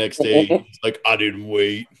 And then the next day, it's like, I didn't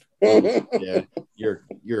wait. Yeah, you're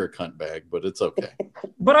a cunt bag, but it's okay.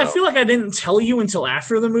 But I feel like I didn't tell you until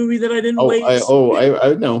after the movie that I didn't wait. I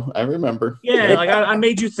know. I remember. Yeah, like I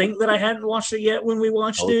made you think that I hadn't watched it yet when we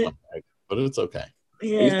watched it. But it's okay.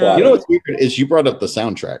 Yeah. You know what's weird is you brought up the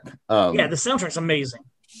soundtrack. Yeah, the soundtrack's amazing.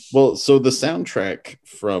 Well, so the soundtrack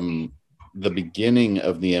from the beginning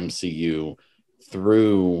of the MCU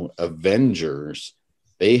through Avengers,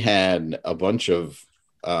 they had a bunch of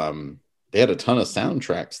they had a ton of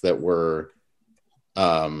soundtracks that were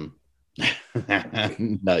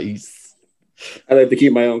nice. I like to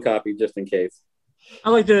keep my own copy just in case. I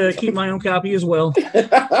like to keep my own copy as well.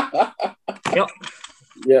 Yep.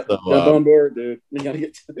 Yep. So, on board, dude. You gotta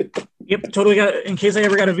get to it. Yep, totally got it. In case I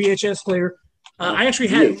ever got a VHS player. I actually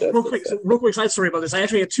had real quick side story about this. I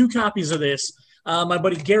actually had 2 copies of this. My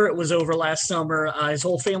buddy Garrett was over last summer. His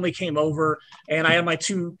whole family came over, and I had my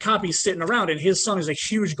 2 copies sitting around, and his son is a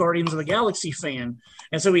huge Guardians of the Galaxy fan.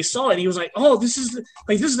 And so he saw it, and he was like, oh, this is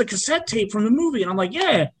the cassette tape from the movie. And I'm like,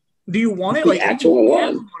 yeah, do you want it? The actual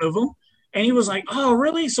one of them. And he was like, oh,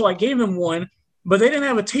 really? So I gave him one, but they didn't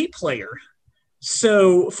have a tape player.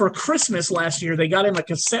 So for Christmas last year, they got him a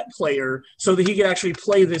cassette player so that he could actually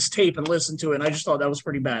play this tape and listen to it. And I just thought that was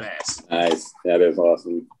pretty badass. Nice. That is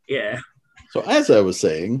awesome. Yeah. So as I was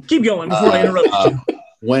saying, keep going before I interrupt you.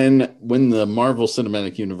 When the Marvel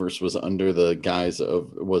Cinematic Universe was under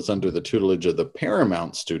the tutelage of the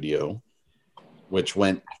Paramount Studio, which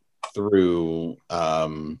went through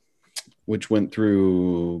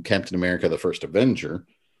Captain America: The First Avenger,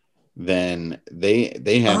 then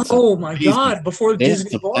they had before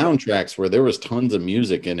Disney soundtracks where there was tons of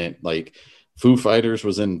music in it. Like Foo Fighters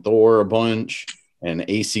was in Thor a bunch, and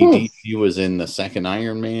AC/DC was in the second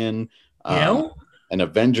Iron Man. And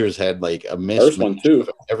Avengers had like a mix of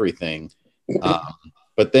everything.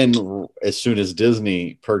 But then as soon as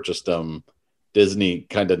Disney purchased them, Disney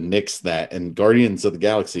kind of nixed that. And Guardians of the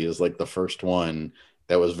Galaxy is like the first one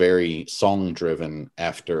that was very song driven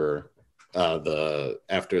after the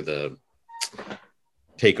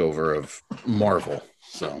takeover of Marvel.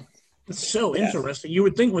 So it's so interesting. You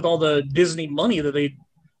would think with all the Disney money that they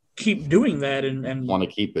keep doing that and want to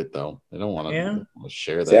keep it though. They don't want to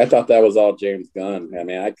share that. See, I thought that was all James Gunn. I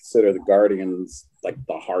mean, I consider the Guardians like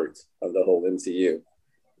the heart of the whole MCU.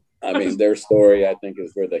 I mean, their story, I think,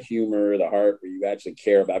 is where the humor, the heart, where you actually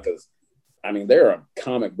care about, because I mean, they're a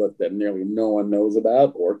comic book that nearly no one knows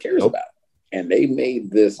about or cares about. And they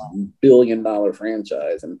made this $1 billion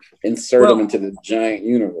franchise and insert them into the giant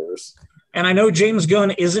universe. And I know James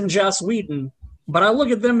Gunn isn't Joss Whedon, but I look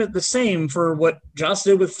at them at the same for what Joss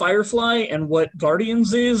did with Firefly and what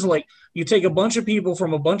Guardians is. Like, you take a bunch of people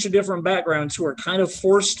from a bunch of different backgrounds who are kind of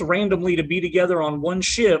forced randomly to be together on one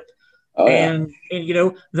ship. And you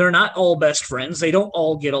know, they're not all best friends. They don't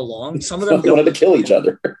all get along. Some of them wanted to kill each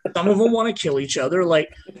other. Some of them want to kill each other.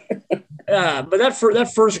 Like, but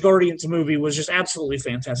that first Guardians movie was just absolutely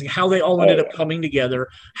fantastic. How they all ended up coming together.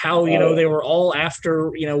 How they were all after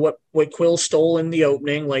what Quill stole in the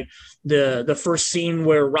opening. Like the first scene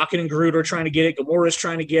where Rocket and Groot are trying to get it. Gamora's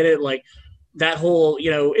trying to get it. Like that whole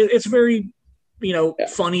it's very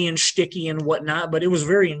funny and sticky and whatnot. But it was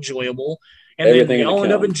very enjoyable. And then they all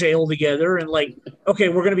end up in jail together and like, okay,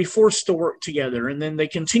 we're going to be forced to work together. And then they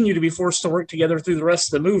continue to be forced to work together through the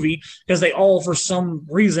rest of the movie because they all, for some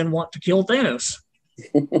reason, want to kill Thanos.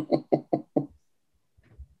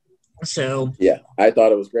 So. Yeah, I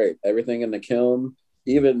thought it was great. Everything in the kiln,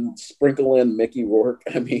 even sprinkle in Mickey Rourke.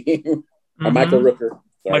 I mean, Michael Rooker.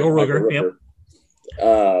 Sorry, Michael Rooker.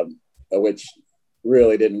 Yep. Which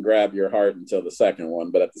really didn't grab your heart until the second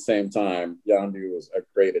one, but at the same time, Yondu was a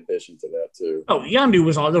great addition to that too. Oh, Yondu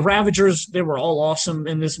was all the Ravagers. They were all awesome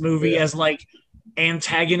in this movie as like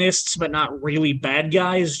antagonists, but not really bad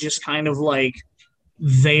guys. Just kind of like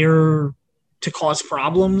there to cause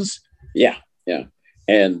problems. Yeah.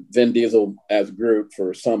 And Vin Diesel as Groot,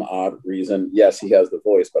 for some odd reason, yes, he has the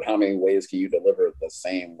voice, but how many ways can you deliver the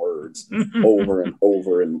same words over and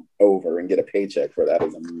over and over and get a paycheck for that?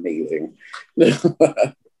 Is amazing.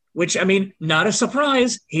 Which, I mean, not a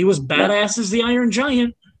surprise. He was badass as the Iron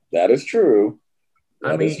Giant. That is true.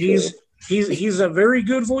 He's a very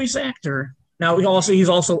good voice actor. Now he's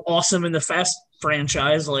also awesome in the Fast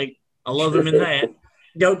franchise. Like, I love him in that.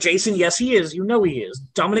 No, Jason, yes, he is. You know he is.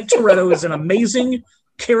 Dominic Toretto is an amazing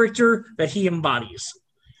character that he embodies.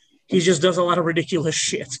 He just does a lot of ridiculous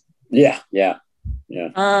shit. Yeah. Next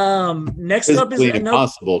up is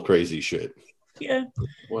impossible crazy shit. Yeah.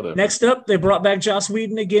 Whatever. Next up, they brought back Joss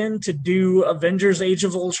Whedon again to do Avengers: Age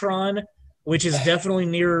of Ultron, which is definitely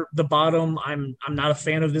near the bottom. I'm not a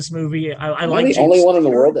fan of this movie. I like the only one in the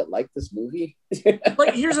world that liked this movie.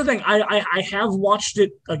 Like, here's the thing. I have watched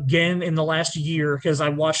it again in the last year because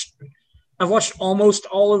I've watched almost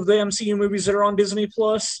all of the MCU movies that are on Disney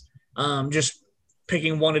Plus. Just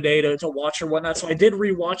picking one a day to watch or whatnot. So I did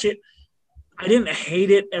rewatch it. I didn't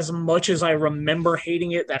hate it as much as I remember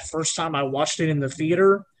hating it that first time I watched it in the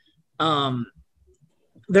theater.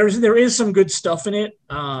 There is some good stuff in it.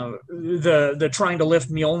 The trying to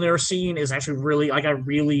lift Mjolnir scene is actually really like I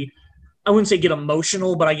wouldn't say get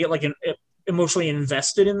emotional, but I get like emotionally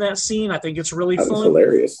invested in that scene. I think it's really fun. It's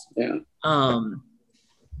hilarious. Yeah.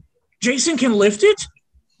 Jason can lift it.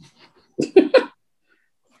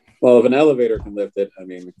 Well, if an elevator can lift it, I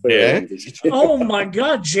mean, clearly. Yeah. Oh my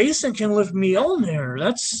God, Jason can lift Mjolnir.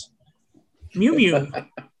 That's Mew Mew.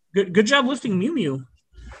 Good job lifting Mew Mew.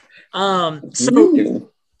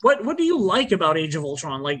 So What do you like about Age of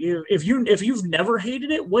Ultron? Like, if you've never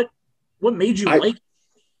hated it, what made you like it?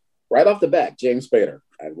 Right off the bat, James Spader.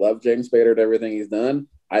 I love James Spader and everything he's done.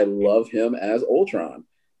 I love him as Ultron.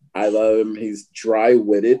 I love him. He's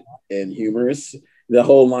dry-witted and humorous. The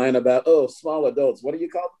whole line about, oh, small adults, what do you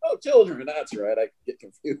call them? Oh, children. That's right. I get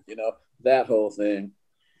confused, that whole thing.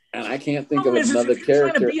 And I can't think of another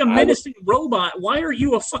character. Trying to be a menacing robot, why are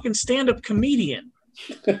you a fucking stand-up comedian?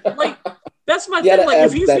 Like, that's my thing. Like,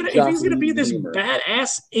 if he's gonna be this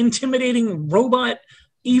badass, intimidating robot,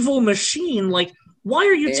 evil machine, like, why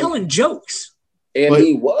are you telling jokes? And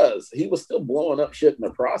he was still blowing up shit in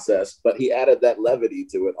the process, but he added that levity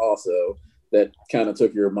to it also that kind of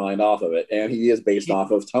took your mind off of it. And he is based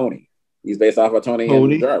off of Tony. He's based off of Tony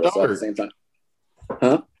and Jarvis at the same time.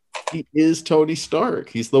 Huh? He is Tony Stark.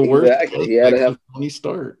 He's the worst. Exactly. He had to have Tony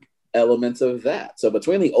Stark elements of that. So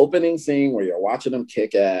between the opening scene where you're watching him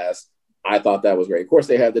kick ass, I thought that was great. Of course,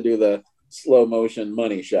 they had to do the slow motion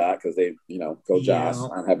money shot because they, go Joss.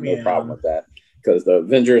 I have no problem with that. Because the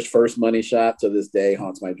Avengers' first money shot to this day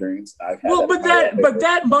haunts my dreams. But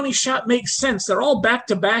that money shot makes sense. They're all back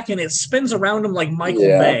to back, and it spins around them like Michael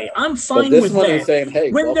Bay. I'm fine with that. Saying,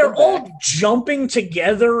 hey, when they're all jumping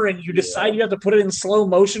together, and you decide you have to put it in slow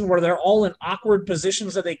motion, where they're all in awkward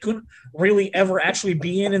positions that they couldn't really ever actually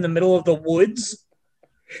be in the middle of the woods.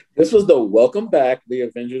 This was the welcome back. The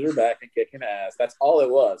Avengers are back and kicking ass. That's all it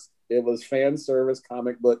was. It was fan service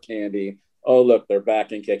comic book candy. Oh, look, they're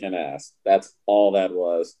back and kicking ass. That's all that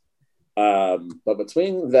was. But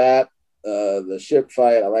between that, the ship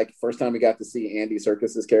fight, I like first time we got to see Andy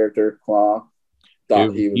Serkis's character, Claw.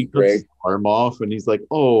 Thought he was great. His arm off and he's like,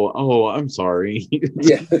 oh, I'm sorry.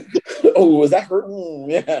 Yeah. Oh, was that hurt?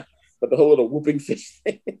 Yeah. But the whole little whooping fish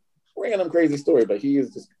thing. Random crazy story, but he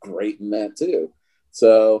is just great in that too.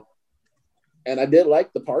 So, and I did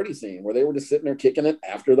like the party scene where they were just sitting there kicking it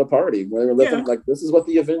after the party, where they were looking like this is what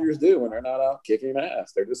the Avengers do when they're not out kicking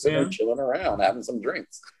ass. They're just sitting there chilling around, having some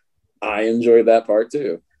drinks. I enjoyed that part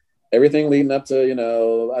too. Everything leading up to,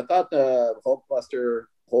 I thought the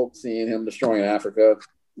Hulk seeing him destroying Africa, a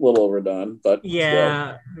little overdone, but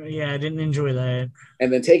I didn't enjoy that.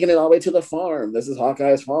 And then taking it all the way to the farm. This is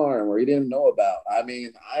Hawkeye's farm where he didn't know about. I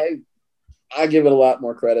mean, I give it a lot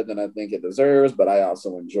more credit than I think it deserves, but I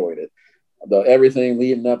also enjoyed it. Everything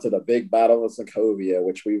leading up to the big battle of Sokovia,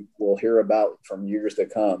 which we will hear about from years to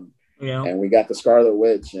come. Yeah. And we got the Scarlet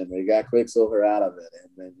Witch and we got Quicksilver out of it. And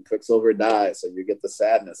then Quicksilver dies, so you get the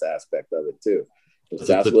sadness aspect of it too.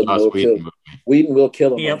 Whedon will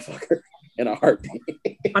kill a motherfucker in a heartbeat.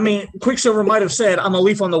 I mean, Quicksilver might have said, I'm a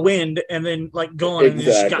leaf on the wind, and then gone.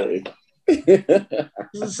 Exactly. And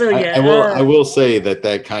just so I will say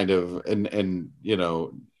that kind of and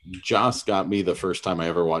Joss got me the first time I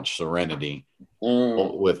ever watched Serenity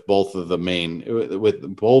with both of the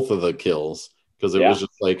kills, because it was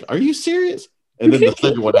just like, are you serious? And then the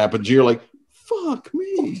second one happens, you're like, fuck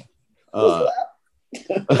me. But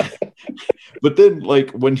then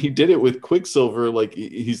when he did it with Quicksilver,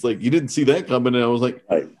 he's like, you didn't see that coming, and I was like,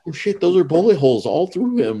 oh shit, those are bullet holes all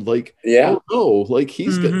through him. He's no,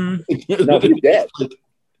 he's dead.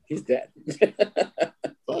 He's dead.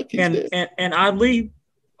 Fuck, he's dead. And oddly,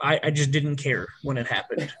 I just didn't care when it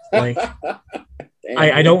happened.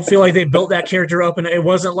 I don't feel like they built that character up, and it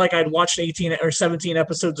wasn't like I'd watched 18 or 17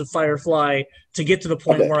 episodes of Firefly to get to the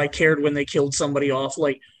point where I cared when they killed somebody off.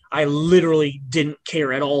 I literally didn't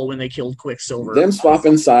care at all when they killed Quicksilver. Them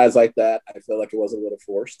swapping sides like that, I feel like it was a little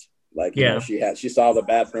forced. She saw the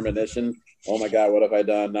bad premonition. Oh my God, what have I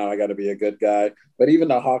done? Now I got to be a good guy. But even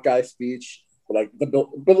the Hawkeye speech, the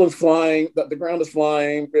building's flying, the ground is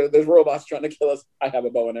flying. There's robots trying to kill us. I have a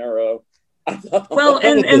bow and arrow. And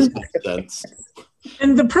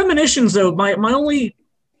the premonitions, though, my only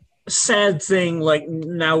sad thing,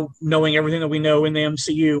 now knowing everything that we know in the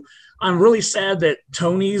MCU, I'm really sad that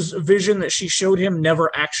Tony's vision that she showed him never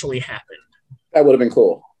actually happened. That would have been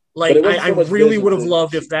cool. I really would have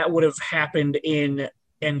loved if that would have happened in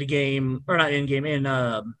Endgame, or not Endgame, in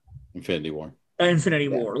Infinity War. Infinity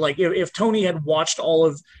War. If Tony had watched all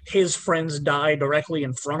of his friends die directly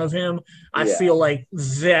in front of him, I feel like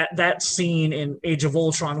that scene in Age of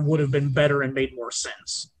Ultron would have been better and made more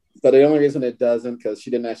sense. But the only reason it doesn't, because she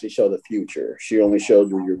didn't actually show the future. She only showed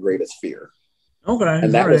you your greatest fear. Okay.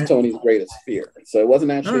 And that was Tony's greatest fear. So it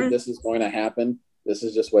wasn't actually this is going to happen. This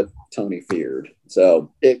is just what Tony feared.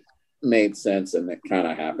 So it made sense, and it kind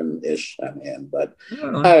of happened-ish at the end. But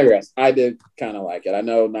I digress. I did kind of like it. I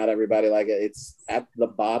know not everybody like it. It's at the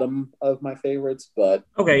bottom of my favorites, but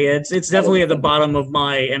it's definitely at the bottom of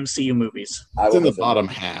my MCU movies. It's in the bottom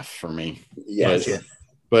half for me. Yes.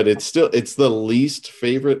 But it's the least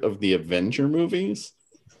favorite of the Avenger movies.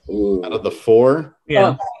 Out of the four,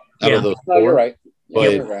 yeah. Out of the four, you're right.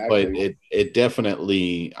 But it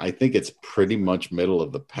definitely, I think it's pretty much middle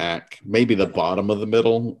of the pack, maybe the bottom of the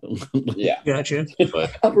middle. Yeah, gotcha.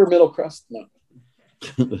 But upper middle crust, no.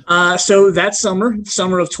 So that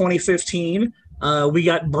summer of 2015, we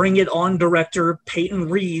got Bring It On director Peyton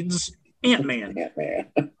Reed's Ant-Man,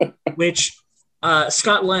 which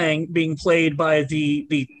Scott Lang being played by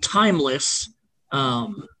the timeless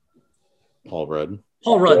Paul Rudd.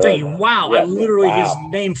 Paul Rudd, thank you. Wow, I literally his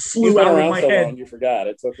name flew out of my head. Long, you forgot.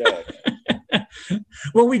 It's okay.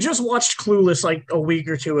 Well, we just watched Clueless like a week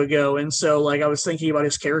or two ago, and so like I was thinking about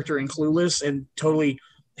his character in Clueless, and totally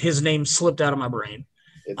his name slipped out of my brain.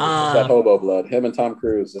 It's that hobo blood. Him and Tom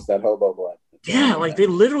Cruise. It's that hobo blood. Yeah, like they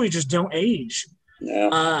literally just don't age.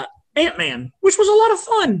 Yeah. Ant-Man, which was a lot of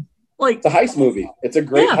fun. Like it's a heist movie. It's a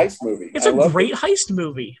great heist movie. It's a great heist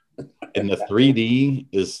movie. And the 3D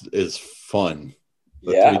is fun.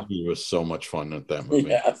 The 3D was so much fun at that movie.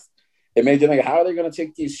 Yes. It made you think, how are they going to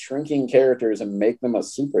take these shrinking characters and make them a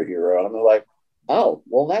superhero? And I'm like, oh,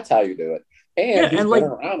 well, that's how you do it. And he's been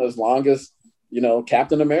around as long as,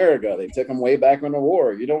 Captain America. They took him way back in the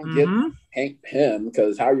war. You don't get Hank Pym,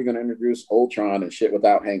 because how are you going to introduce Ultron and shit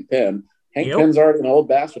without Hank Pym? Hank Pym's already an old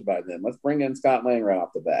bastard by then. Let's bring in Scott Lang right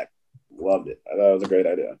off the bat. Loved it. I thought it was a great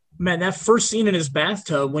idea. Man, that first scene in his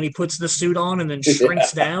bathtub when he puts the suit on and then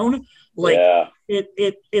shrinks down,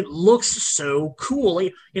 it looks so cool.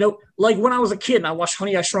 Like when I was a kid and I watched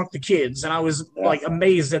Honey, I Shrunk the Kids, and I was like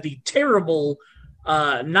amazed at the terrible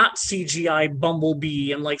not CGI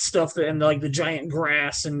Bumblebee and like stuff that, and like the giant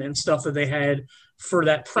grass and stuff that they had for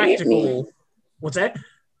that practical. Ant-Me. What's that?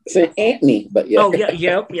 Say Ant-Me, but yeah. Oh yeah,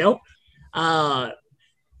 yep.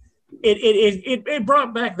 It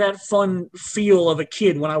brought back that fun feel of a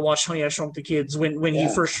kid when I watched Honey, I Shrunk the Kids when he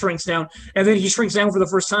first shrinks down, and then he shrinks down for the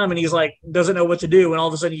first time and he's like doesn't know what to do, and all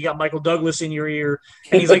of a sudden you got Michael Douglas in your ear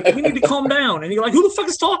and he's like, we need to calm down, and you're like, who the fuck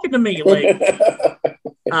is talking to me? Like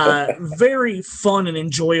very fun and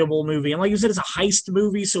enjoyable movie, and like you said, it's a heist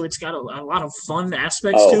movie, so it's got a lot of fun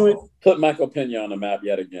aspects to it. Put Michael Pena on the map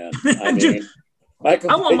yet again. I mean, I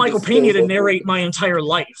want Michael Pena to narrate my entire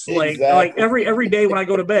life, like every day when I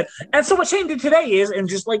go to bed. And so what Shane did today is, and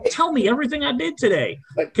just like tell me everything I did today,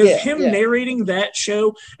 because narrating that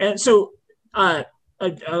show. And so a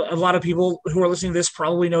lot of people who are listening to this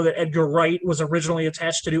probably know that Edgar Wright was originally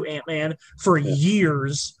attached to do Ant-Man for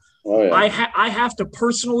years. Oh, yeah. I have to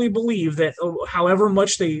personally believe that however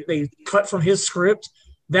much they cut from his script,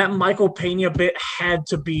 that Michael Pena bit had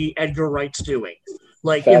to be Edgar Wright's doing.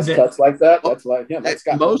 Like fast cuts like that. That's like that's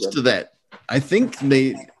got most of that. I think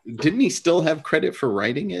didn't he still have credit for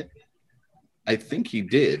writing it? I think he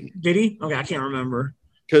did. Did he? Okay, I can't remember.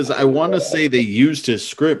 Because I want to say they used his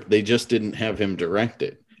script, they just didn't have him direct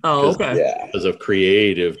it. Oh, okay. Because of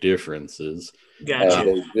creative differences. Gotcha.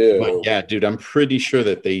 They do. But yeah, dude, I'm pretty sure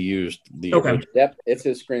that they used the original. Yep, it's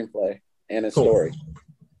his screenplay and his story.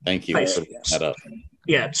 Thank you for that up.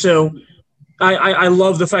 Yeah, so I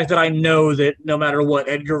love the fact that I know that no matter what,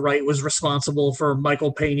 Edgar Wright was responsible for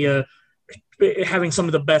Michael Pena having some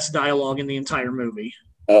of the best dialogue in the entire movie.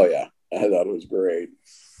 Oh, yeah. I thought it was great.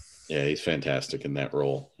 Yeah, he's fantastic in that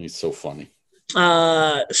role. He's so funny.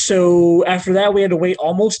 So after that, we had to wait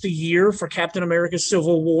almost a year for Captain America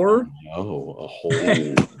Civil War. Oh, a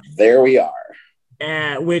whole... There we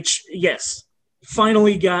are. Which, yes,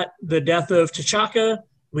 finally got the death of T'Chaka.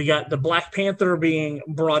 We got the Black Panther being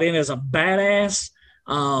brought in as a badass.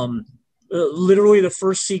 Literally the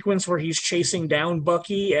first sequence where he's chasing down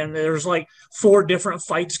Bucky and there's like 4 different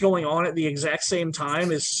fights going on at the exact same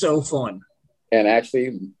time is so fun. And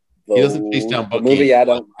actually, he doesn't chase down Bucky. Movie I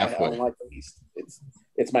don't like the least.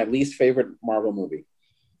 It's my least favorite Marvel movie.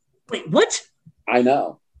 Wait, what? I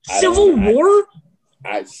know. Civil War?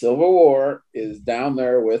 Civil War is down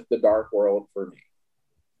there with The Dark World for me.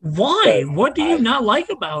 Why? What do you not like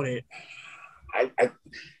about it?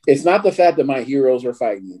 It's not the fact that my heroes are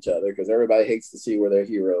fighting each other, because everybody hates to see where their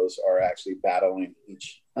heroes are actually battling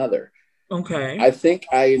each other. Okay. I think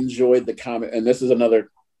I enjoyed the comic, and this is another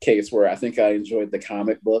case where I think I enjoyed the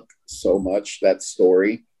comic book so much, that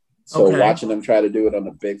story. So watching them try to do it on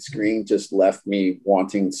the big screen just left me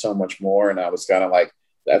wanting so much more, and I was kind of like,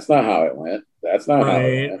 that's not how it went. That's not how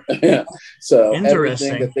it went. So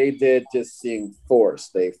everything that they did just seemed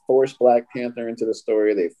forced. They forced Black Panther into the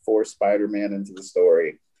story. They forced Spider-Man into the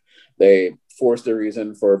story. They forced a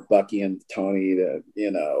reason for Bucky and Tony to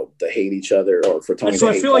hate each other, or for Tony. So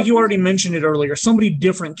I feel like you already mentioned it earlier. Somebody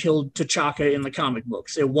different killed T'Chaka in the comic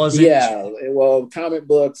books. It wasn't. Yeah, well, comic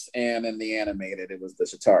books and in the animated, it was the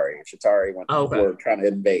Chitauri. Chitauri were trying to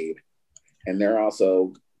invade, and they're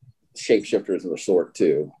also shapeshifters of the sort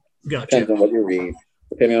too. Gotcha. Depends on what you read,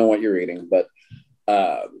 depending on what you're reading. But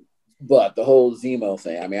the whole Zemo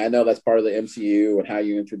thing, I mean, I know that's part of the MCU and how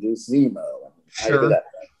you introduce Zemo. How you do that.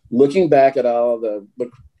 Looking back at all the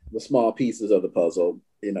small pieces of the puzzle,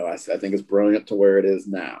 you know, I think it's brilliant to where it is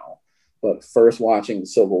now. But first watching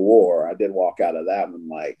Civil War, I did walk out of that one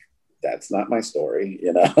like, that's not my story,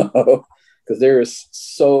 you know, because there is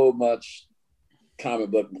so much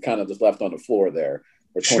comic book kind of just left on the floor there.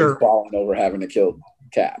 Where Tony's falling over having to kill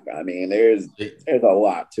Cap. I mean, there's a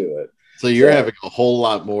lot to it. So you're having a whole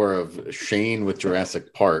lot more of Shane with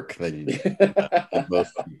Jurassic Park than you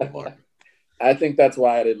most people are. I think that's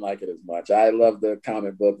why I didn't like it as much. I love the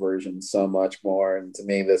comic book version so much more, and to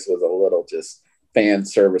me, this was a little just fan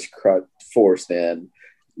service forced in.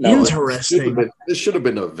 No, interesting. This should have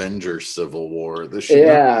been Avengers Civil War. This should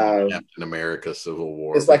have been Captain America Civil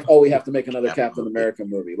War. It's like, we have to make another Captain America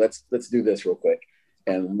movie. Let's do this real quick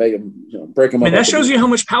and make him, break him up. I mean, that shows you how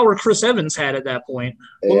much power Chris Evans had at that point.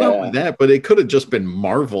 Well, not only that, but it could have just been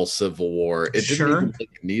Marvel Civil War. It didn't even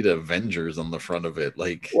need Avengers on the front of it.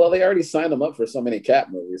 Well, they already signed him up for so many Cap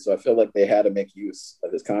movies, so I feel like they had to make use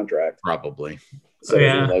of his contract. Probably. So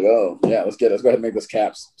let's go ahead and make this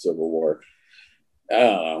Cap's Civil War. I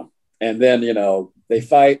don't know. And then, they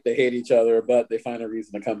fight, they hate each other, but they find a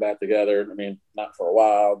reason to come back together. I mean, not for a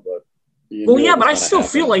while, but but I still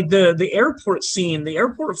feel like the airport scene, the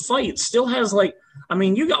airport fight still has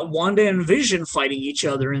you got Wanda and Vision fighting each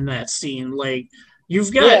other in that scene.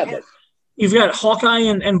 You've got Hawkeye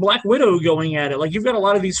and Black Widow going at it. You've got a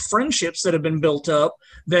lot of these friendships that have been built up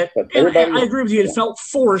that I agree with you. It felt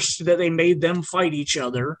forced that they made them fight each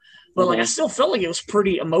other, but I still felt like it was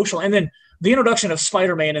pretty emotional. And then the introduction of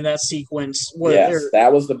Spider-Man in that sequence.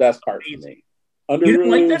 That was the best part for me. You didn't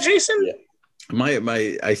like that, Jason? Yeah.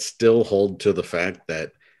 I still hold to the fact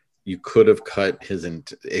that you could have cut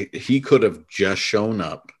he could have just shown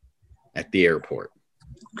up at the airport.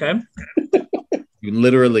 Okay. You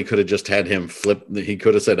literally could have just had him flip. He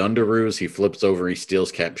could have said under ruse. He flips over. He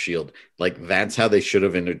steals Cap's shield. That's how they should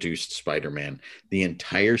have introduced Spider-Man. The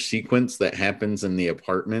entire sequence that happens in the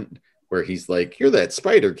apartment where he's like, "You're that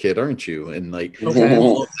Spider Kid, aren't you?" And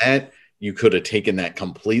all of that. You could have taken that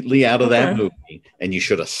completely out of that movie, and you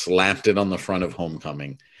should have slapped it on the front of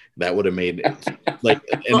Homecoming. That would have made it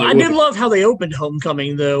I did love how they opened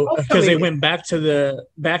Homecoming though, because they went back to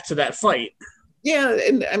that fight. Yeah,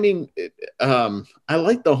 and I mean, I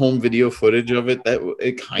like the home video footage of it. That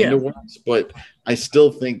it kind of works, but I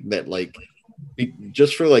still think that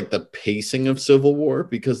just for the pacing of Civil War,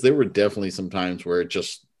 because there were definitely some times where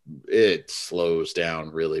it slows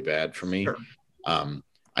down really bad for me. Sure.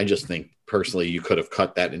 I just think personally you could have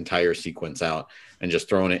cut that entire sequence out and just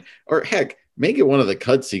thrown it, or heck, make it one of the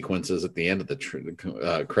cut sequences at the end of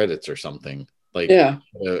the credits or something.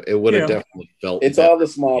 It would have definitely felt. It's all the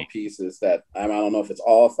small pieces that I don't know if it's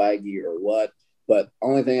all Feige or what, but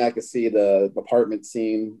only thing I could see the apartment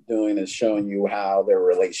scene doing is showing you how their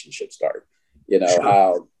relationship started.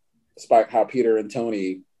 How Peter and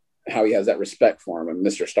Tony, how he has that respect for him and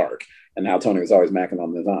Mr. Stark, and how Tony was always macking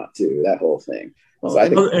on his aunt too. That whole thing. So I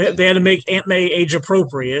think they had to make Aunt May age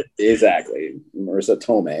appropriate. Exactly. Marissa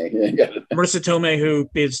Tomei. Marissa Tomei, who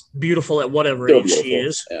is beautiful at whatever age she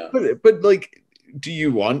is. Yeah. But do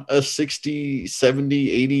you want a 60,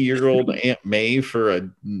 70, 80-year-old Aunt May for a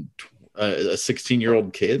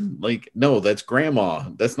 16-year-old kid? No, that's grandma.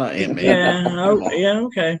 That's not Aunt May.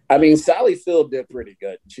 Okay. I mean, Sally Field did pretty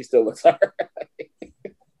good. She still looks all right.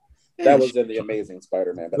 That was in The Amazing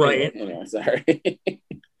Spider-Man. But right. Anyway, sorry.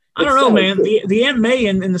 I don't know, man. The Aunt May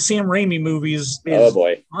in the Sam Raimi movies is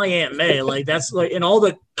my Aunt May. That's in all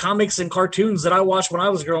the comics and cartoons that I watched when I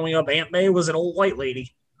was growing up, Aunt May was an old white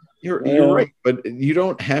lady. You're right, but you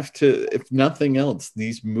don't have to. If nothing else,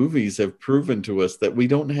 these movies have proven to us that we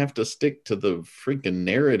don't have to stick to the freaking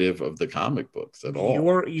narrative of the comic books at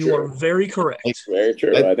all. You are very correct. It's very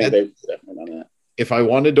true. I think they've definitely done that. If I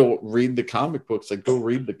wanted to read the comic books, I'd go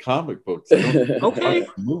read the comic books. I don't okay.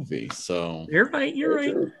 The movie. So you're right. You're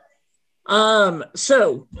right. True.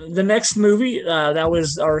 So the next movie, that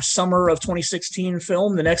was our summer of 2016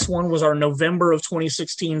 film. The next one was our November of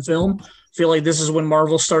 2016 film. I feel like this is when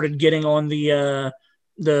Marvel started getting on the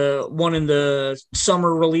one in the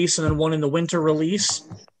summer release and then one in the winter release.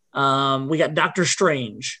 We got Doctor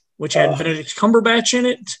Strange, which had Benedict Cumberbatch in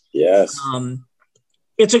it. Yes.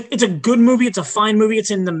 It's a good movie. It's a fine movie.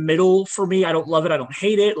 It's in the middle for me. I don't love it. I don't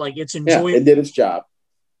hate it. It's enjoyable. Yeah, it did its job.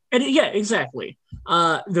 And exactly.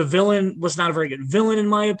 The villain was not a very good villain, in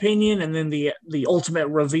my opinion. And then the ultimate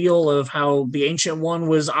reveal of how the Ancient One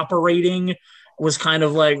was operating was kind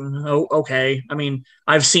of okay. I mean,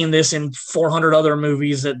 I've seen this in 400 other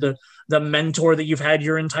movies that the the mentor that you've had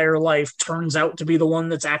your entire life turns out to be the one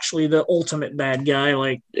that's actually the ultimate bad guy.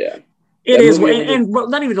 Like, yeah, it is, and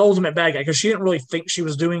not even the ultimate bad guy, because she didn't really think she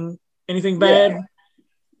was doing anything bad. Yeah.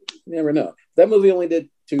 You never know. That movie only did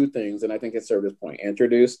two things, and I think it served its point.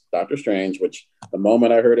 Introduced Doctor Strange, which the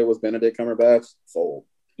moment I heard it was Benedict Cumberbatch, sold.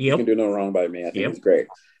 Yep. You can do no wrong by me. I think it's great.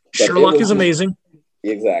 But Sherlock is amazing.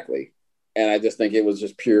 Exactly. And I just think it was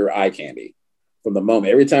just pure eye candy from the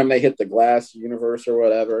moment. Every time they hit the glass universe or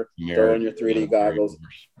whatever, throw in your 3D goggles,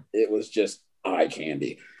 it was just eye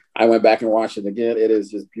candy. I went back and watched it again. It is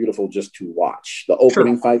just beautiful just to watch. The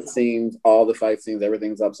opening fight scenes, all the fight scenes,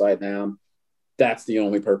 everything's upside down. That's the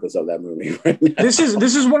only purpose of that movie right now. This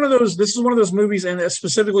is one of those movies, and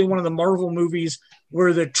specifically one of the Marvel movies,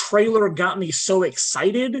 where the trailer got me so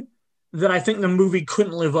excited that I think the movie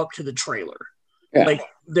couldn't live up to the trailer. Yeah. Like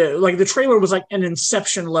the trailer was like an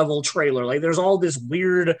Inception level trailer. Like, there's all this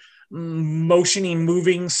weird motiony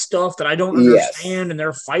moving stuff that I don't understand, and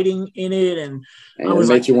they're fighting in it, and I was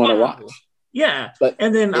like, you want to watch. Yeah.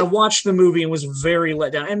 And then I watched the movie and was very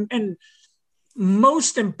let down. And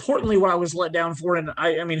most importantly, what I was let down for, and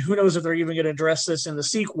I mean, who knows if they're even going to address this in the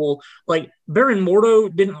sequel, like, Baron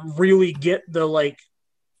Mordo didn't really get the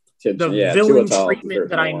villain treatment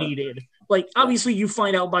that I needed. Like, obviously you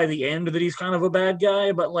find out by the end that he's kind of a bad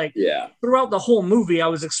guy, but like, throughout the whole movie, I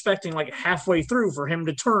was expecting, like, halfway through for him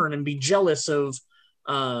to turn and be jealous of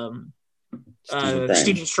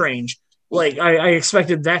Stephen Strange. Like, I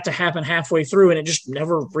expected that to happen halfway through, and it just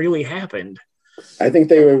never really happened. I think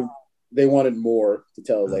they wanted more to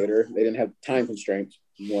tell later. They didn't have time constraints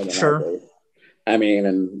more than I mean,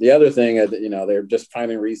 and the other thing, they're just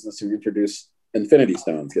finding reasons to introduce Infinity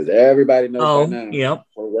Stones, because everybody knows by now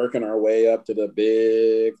we're working our way up to the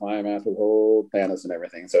big climax with whole Thanos and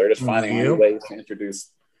everything. So they're just finding new ways to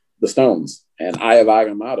introduce the stones. And Eye of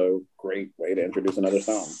Agamotto, great way to introduce another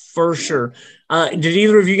stone. For sure. Did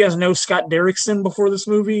either of you guys know Scott Derrickson before this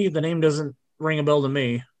movie? The name doesn't ring a bell to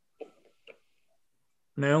me.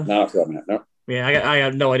 No? No. Yeah, I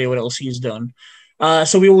have no idea what else he's done.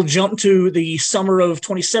 So we will jump to the summer of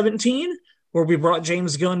 2017, where we brought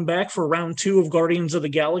James Gunn back for round 2 of Guardians of the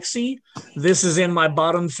Galaxy. This is in my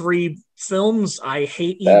bottom 3 films. I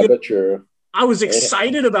hate Ego. I was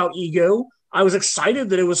excited about Ego. I was excited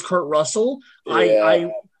that it was Kurt Russell. Yeah.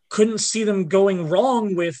 I couldn't see them going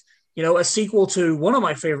wrong with, a sequel to one of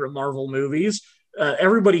my favorite Marvel movies.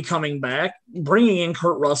 Everybody coming back, bringing in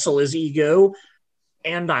Kurt Russell as Ego.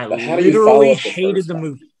 And I literally hated the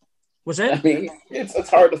movie. Was that? I mean, it's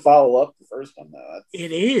hard to follow up the first one, though.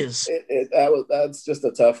 It is. That's just a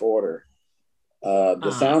tough order.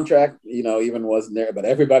 The soundtrack, even wasn't there, but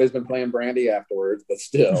everybody's been playing Brandy afterwards, but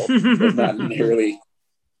still, it's not nearly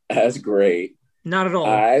as great. Not at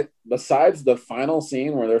all. Besides the final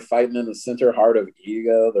scene where they're fighting in the center heart of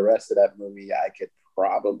Ego, the rest of that movie I could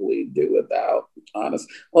probably do without, honest.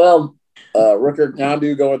 Well, Rutger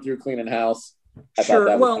Yondu going through cleaning house. I thought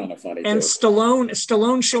that was kind of funny. And too.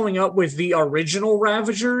 Stallone showing up with the original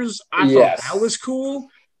Ravagers, I thought that was cool.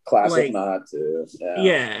 Classic nod too.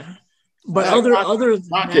 Yeah. But other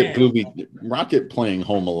Rocket playing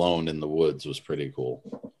Home Alone in the woods was pretty cool.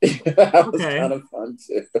 That was kind of fun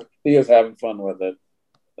too. He was having fun with it.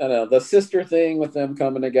 I know the sister thing with them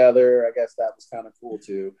coming together. I guess that was kind of cool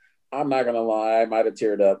too. I'm not gonna lie, I might have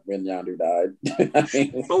teared up when Yondu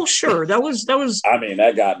died. Sure. That was. I mean,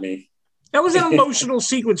 that got me. That was an emotional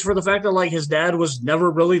sequence for the fact that, like, his dad was never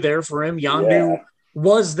really there for him. Yondu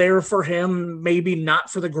was there for him, maybe not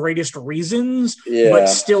for the greatest reasons, but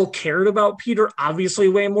still cared about Peter, obviously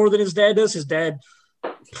way more than his dad does. His dad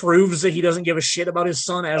proves that he doesn't give a shit about his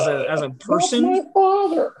son as a person. That's my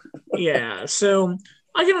father. Yeah, so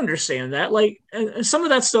I can understand that. Like, some of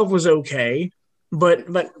that stuff was okay. But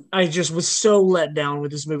I just was so let down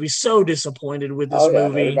with this movie, so disappointed with this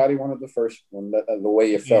movie. Everybody wanted the first one, the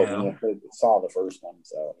way you felt when you saw the first one.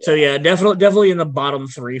 So definitely in the bottom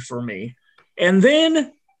 3 for me. And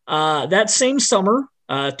then that same summer,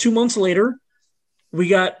 2 months later, we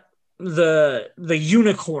got the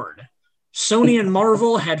unicorn. Sony and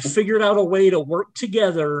Marvel had figured out a way to work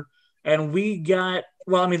together, and we got.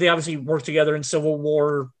 Well, I mean, they obviously worked together in Civil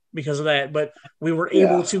War because of that, but we were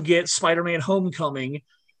able to get Spider-Man Homecoming,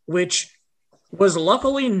 which was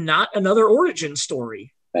luckily not another origin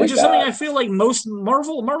story, which is something I feel like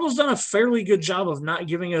Marvel's done a fairly good job of not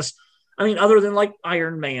giving us, I mean, other than like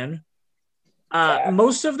Iron Man,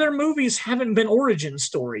 most of their movies haven't been origin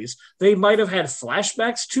stories. They might have had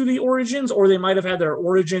flashbacks to the origins, or they might have had their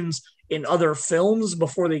origins in other films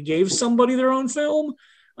before they gave somebody their own film.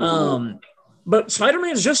 But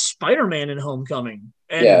Spider-Man is just Spider-Man in Homecoming.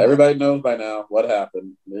 And, yeah, everybody knows by now what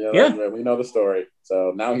happened. You know, we know the story.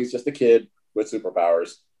 So now he's just a kid with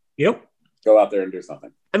superpowers. Yep. Go out there and do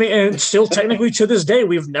something. I mean, and still technically to this day,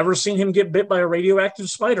 we've never seen him get bit by a radioactive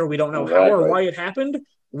spider. We don't know how or why it happened.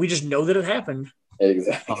 We just know that it happened.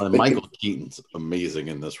 Exactly. And Michael Keaton's amazing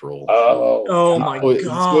in this role. Oh my God. He's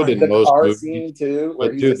good in most car movies. Scene too,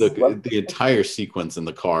 but dude, the entire sequence in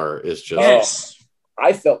the car is just... Yes.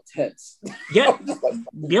 I felt tense. Yeah.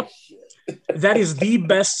 Yep. That is the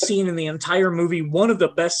best scene in the entire movie. One of the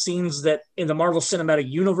best scenes that in the Marvel Cinematic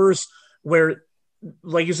Universe where,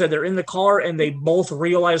 like you said, they're in the car and they both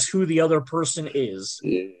realize who the other person is.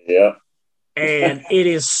 Yeah. And it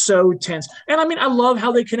is so tense. And I mean, I love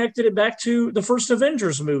how they connected it back to the first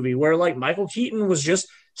Avengers movie where like Michael Keaton was just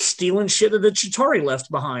stealing shit that the Chitauri left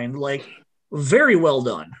behind. Like, very well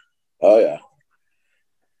done. Oh, yeah.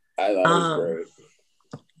 I thought it was great.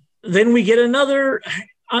 Then we get another...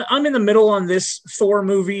 I'm in the middle on this Thor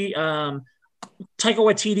movie. Taika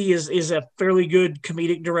Waititi is a fairly good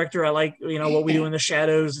comedic director. I like, What We Do in the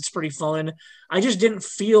Shadows. It's pretty fun. I just didn't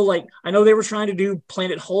feel like, I know they were trying to do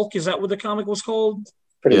Planet Hulk. Is that what the comic was called?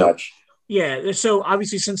 Pretty much. Yeah. So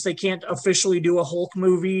obviously, since they can't officially do a Hulk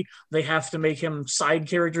movie, they have to make him side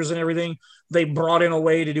characters and everything. They brought in a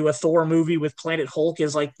way to do a Thor movie with Planet Hulk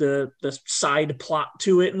as like the side plot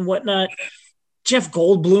to it and whatnot. Jeff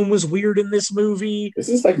Goldblum was weird in this movie. This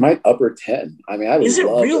is like my upper 10. I mean, is it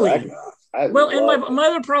really? Ragnarok. And my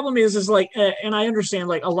other problem is like, and I understand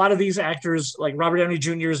like a lot of these actors, like Robert Downey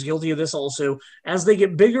Jr. is guilty of this also. As they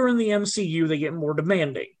get bigger in the MCU, they get more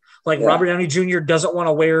demanding. Like Robert Downey Jr. doesn't want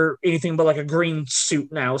to wear anything but like a green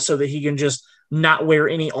suit now so that he can just not wear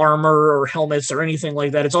any armor or helmets or anything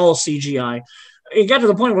like that. It's all CGI. It got to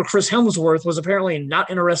the point where Chris Hemsworth was apparently not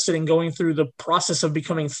interested in going through the process of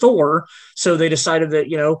becoming Thor. So they decided that,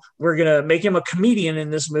 we're going to make him a comedian in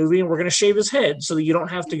this movie and we're going to shave his head so that you don't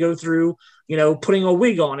have to go through, putting a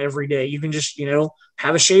wig on every day. You can just,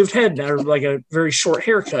 have a shaved head now, or like a very short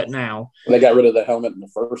haircut now. They got rid of the helmet in the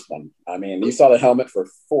first one. I mean, you saw the helmet for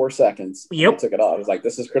 4 seconds. Yep. Took it off. It was like,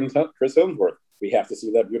 this is Chris Hemsworth. We have to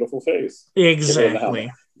see that beautiful face.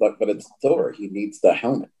 Exactly. But it's Thor. He needs the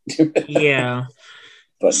helmet. Yeah.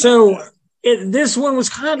 But so this one was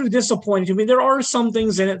kind of disappointing to me. There are some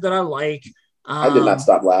things in it that I like. I did not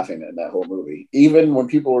stop laughing in that whole movie. Even when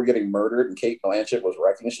people were getting murdered and Cate Blanchett was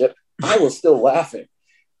wrecking shit, I was still laughing.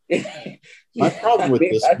 My problem with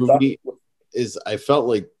this movie is I felt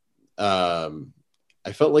like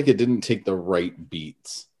it didn't take the right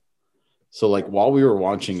beats. So like while we were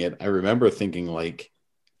watching it, I remember thinking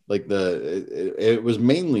it was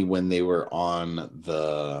mainly when they were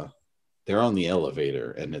they're on the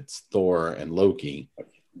elevator and it's Thor and Loki.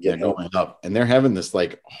 They're going up and they're having this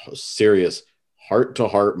like serious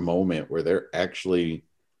heart-to-heart moment where they're actually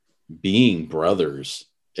being brothers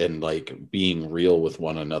and like being real with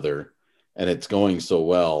one another, and it's going so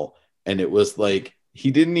well. And it was like he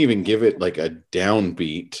didn't even give it like a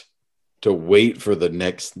downbeat to wait for the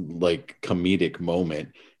next like comedic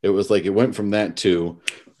moment. It was like it went from that to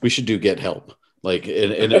we should do Get Help, like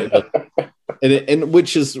and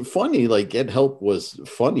which is funny. Like Get Help was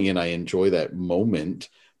funny and I enjoy that moment,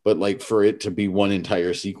 but like for it to be one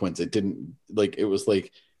entire sequence, it didn't like it was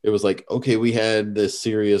like okay, we had this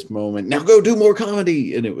serious moment, now go do more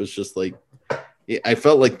comedy. And it was just like I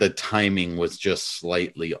felt like the timing was just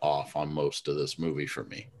slightly off on most of this movie for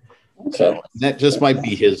me. Okay. So that just might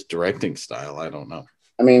be his directing style. I don't know.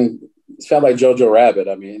 I mean, it felt like Jojo Rabbit.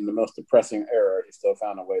 I mean, in the most depressing era, he still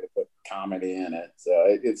found a way to put comedy in it. So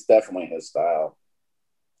it's definitely his style.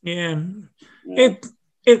 Yeah. It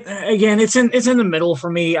again, it's in the middle for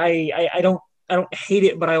me. I don't hate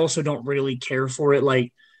it, but I also don't really care for it.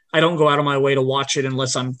 Like I don't go out of my way to watch it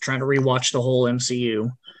unless I'm trying to rewatch the whole MCU.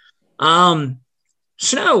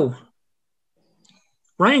 Snow.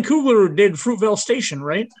 Ryan Coogler did Fruitvale Station,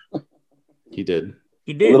 right? He did.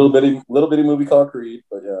 He did. A little bitty movie called Creed,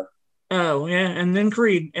 but yeah. Oh, yeah, and then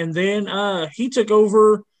Creed. And then he took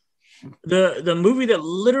over the movie that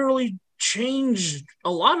literally changed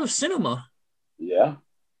a lot of cinema. Yeah.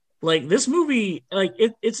 Like this movie, like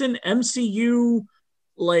it's an MCU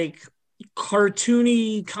like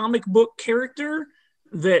cartoony comic book character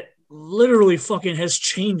that literally fucking has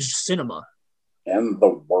changed cinema. And the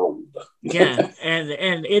world. Yeah,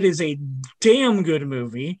 and it is a damn good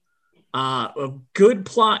movie. A good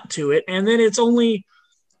plot to it, and then it's only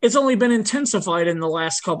been intensified in the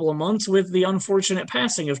last couple of months with the unfortunate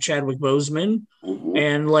passing of Chadwick Boseman. Mm-hmm.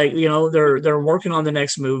 And like they're working on the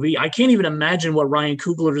next movie. I can't even imagine what Ryan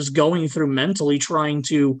Coogler is going through mentally trying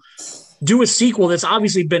to do a sequel that's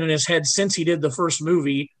obviously been in his head since he did the first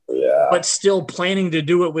movie, but still planning to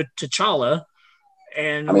do it with T'Challa.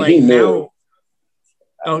 And I mean, like he knew.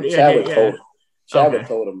 now, Chadwick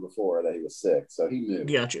told him before that he was sick, so he knew.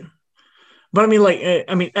 Gotcha. But I mean, like,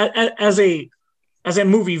 as a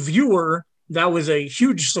movie viewer, that was a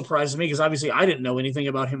huge surprise to me because obviously I didn't know anything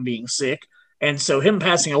about him being sick, and so him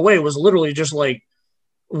passing away was literally just like,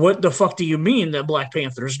 what the fuck do you mean that Black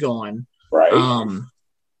Panther's gone? Right.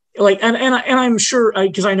 Like, and I'm sure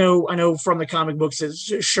because I know from the comic books that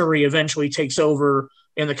Shuri eventually takes over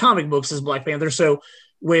in the comic books as Black Panther. So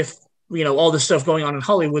with all this stuff going on in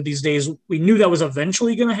Hollywood these days, we knew that was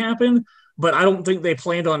eventually going to happen, but I don't think they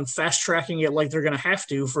planned on fast tracking it like they're going to have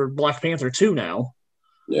to for Black Panther 2 now.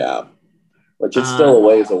 Yeah, which it's still a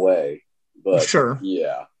ways away, but sure.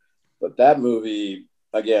 Yeah, but that movie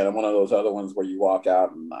again, one of those other ones where you walk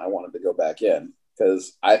out and I wanted to go back in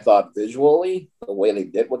because I thought visually the way they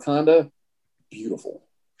did Wakanda, beautiful.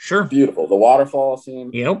 Sure, beautiful. The waterfall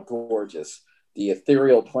scene, yep, gorgeous. The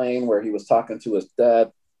ethereal plane where he was talking to his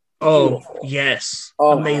dad. Beautiful. Oh, yes.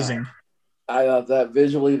 Amazing. I thought that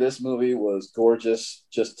visually this movie was gorgeous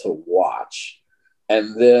just to watch.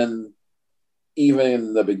 And then even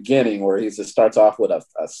in the beginning where he just starts off with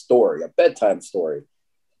a story, a bedtime story,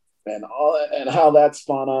 and how that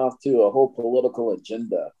spawned off to a whole political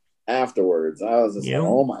agenda afterwards. I was just like,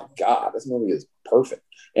 oh my God, this movie is perfect.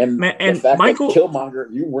 And the fact Michael, that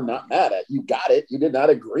Killmonger, you were not mad at. You got it. You did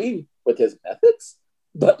not agree with his methods,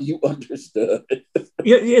 but you understood.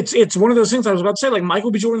 Yeah, it's one of those things I was about to say, like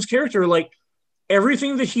Michael B. Jordan's character, like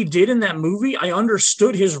everything that he did in that movie, I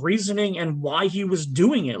understood his reasoning and why he was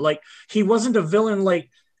doing it. Like he wasn't a villain. Like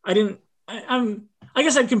I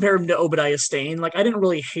guess I'd compare him to Obadiah Stane. Like I didn't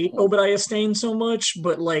really hate Obadiah Stane so much,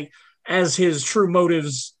 but like as his true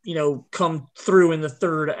motives, come through in the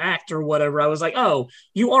third act or whatever, I was like, oh,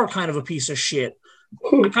 you are kind of a piece of shit.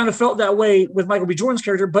 I kind of felt that way with Michael B. Jordan's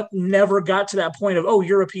character, but never got to that point of, oh,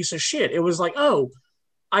 you're a piece of shit. It was like, oh,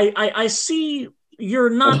 I see you're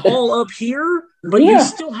not all up here, but you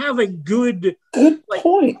still have a good like,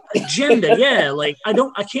 point agenda. Yeah, like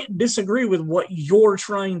I can't disagree with what you're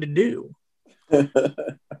trying to do.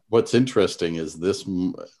 What's interesting is this.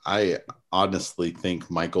 I honestly think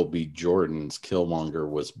Michael B. Jordan's Killmonger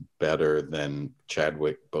was better than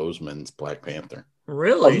Chadwick Boseman's Black Panther.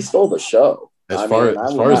 Really? Well, he stole the show. As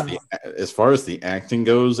far as the acting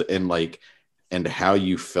goes, and how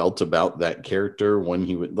you felt about that character when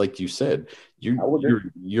he would, like you said,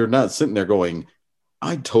 you're not sitting there going,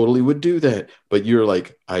 I totally would do that, but you're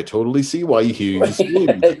like, I totally see why he's doing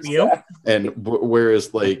exactly. And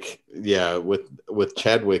whereas with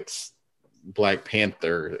Chadwick's Black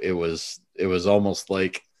Panther, it was almost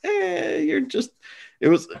like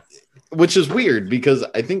which is weird because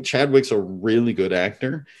I think Chadwick's a really good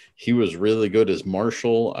actor. He was really good as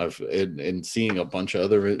Marshall. In seeing a bunch of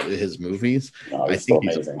his movies, I think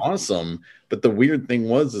he's awesome. But the weird thing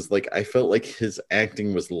is like I felt like his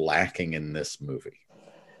acting was lacking in this movie.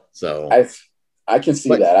 So I can see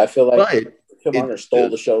that. I feel like Killmonger stole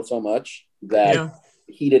the show so much that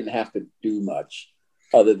he didn't have to do much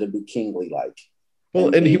other than be kingly like.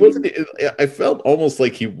 Well, and he wasn't. I felt almost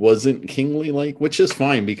like he wasn't kingly like, which is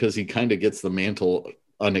fine because he kind of gets the mantle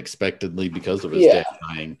unexpectedly because of his dad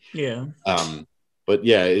dying. Yeah. But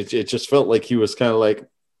yeah, it just felt like he was kind of like,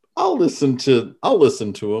 I'll listen to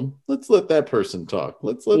him. Let's let that person talk.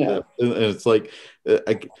 Let's let that. And it's like,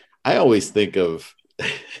 I always think of.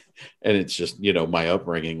 And it's just, my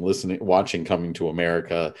upbringing, watching Coming to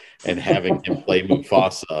America and having him play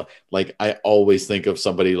Mufasa. Like, I always think of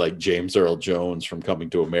somebody like James Earl Jones from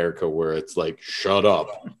Coming to America, where it's like, shut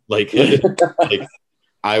up. Like, he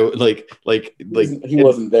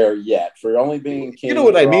wasn't there yet for only being king. You know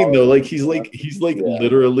what I mean, though? Like, he's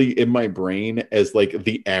literally in my brain as like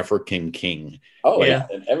the African king. Oh, yeah.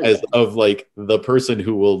 As of like the person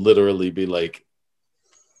who will literally be like,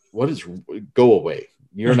 go away.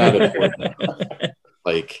 You're not important.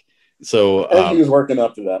 Like, so and he was working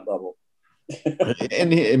up to that level.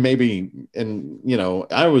 and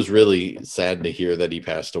I was really sad to hear that he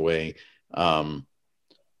passed away. And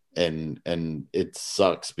it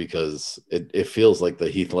sucks because it feels like the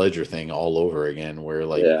Heath Ledger thing all over again, where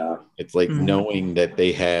it's like knowing that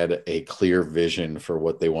they had a clear vision for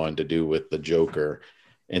what they wanted to do with the Joker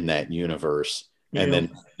in that universe. And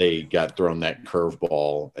then they got thrown that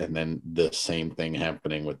curveball, and then the same thing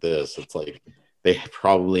happening with this. It's like they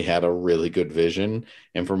probably had a really good vision.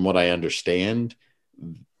 And from what I understand,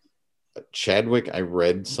 Chadwick, I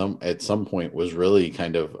read at some point, was really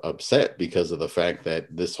kind of upset because of the fact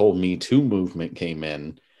that this whole Me Too movement came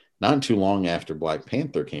in not too long after Black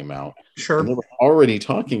Panther came out. Sure. And they were already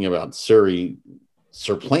talking about Shuri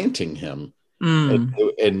supplanting him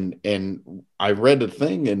And I read a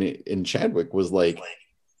thing, and Chadwick was like,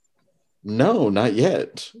 no, not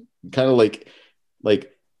yet. Kind of like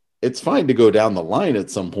it's fine to go down the line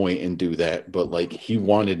at some point and do that, but like he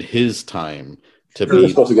wanted his time to be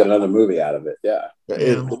supposed to get another movie out of it. Yeah.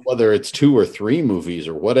 Whether it's 2 or 3 movies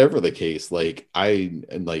or whatever the case,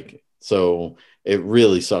 so it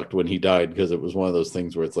really sucked when he died, because it was one of those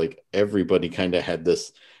things where it's like everybody kind of had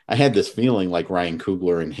this. I had this feeling like Ryan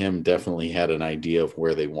Coogler and him definitely had an idea of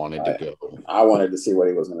where they wanted to go. I wanted to see what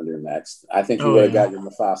he was going to do next. I think he would have got your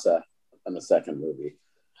Mufasa in the second movie.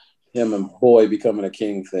 Him and Boy becoming a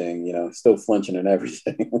king thing, still flinching and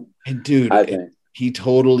everything. And dude, I think he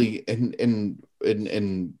totally and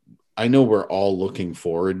I know we're all looking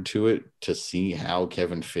forward to it, to see how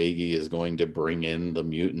Kevin Feige is going to bring in the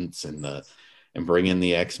mutants and bring in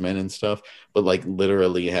the X-Men and stuff. But like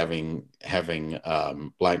literally having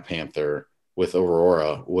Black Panther with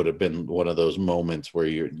Aurora would have been one of those moments where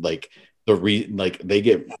you're like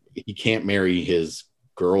he can't marry his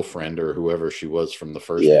girlfriend or whoever she was from the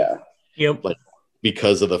first yep, like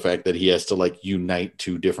because of the fact that he has to like unite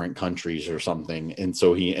 2 different countries or something, and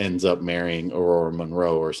so he ends up marrying Aurora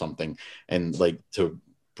Monroe or something, and like to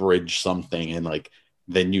bridge something, and like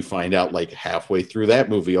then you find out like halfway through that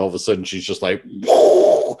movie, all of a sudden she's just like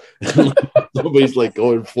somebody's like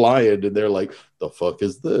going flying, and they're like, the fuck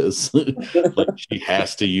is this? Like she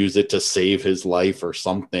has to use it to save his life or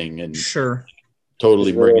something, and sure,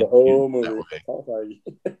 totally bring it that way.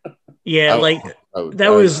 Yeah,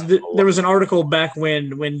 there was an article back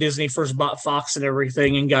when Disney first bought Fox and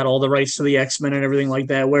everything and got all the rights to the X-Men and everything like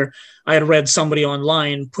that, where I had read somebody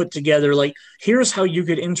online put together like, here's how you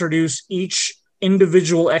could introduce each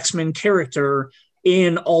individual X-Men character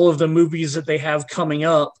in all of the movies that they have coming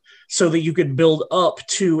up, so that you could build up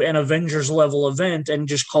to an Avengers level event and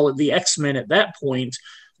just call it the X-Men at that point.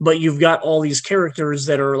 But you've got all these characters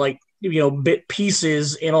that are like, bit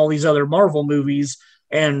pieces in all these other Marvel movies,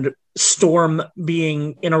 and Storm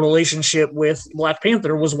being in a relationship with Black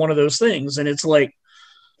Panther was one of those things. And it's like,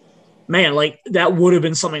 man, like that would have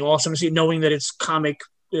been something awesome to see, knowing that it's comic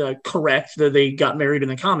correct that they got married in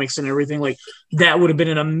the comics and everything. Like that would have been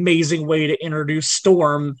an amazing way to introduce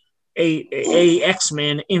Storm, a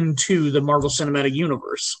X-Men, into the Marvel Cinematic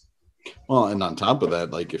Universe. Well, and on top of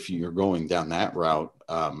that, like if you're going down that route,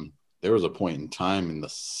 there was a point in time in the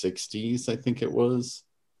 60s, I think it was.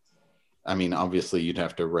 I mean, obviously you'd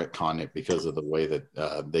have to retcon it because of the way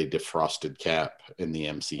that they defrosted Cap in the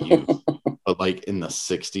MCU. But like in the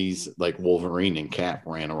 60s, like Wolverine and Cap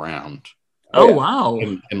ran around. Oh, wow.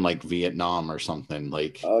 In like Vietnam or something,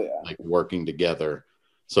 like working together.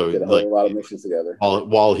 So did a whole lot of missions together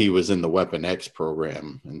while he was in the Weapon X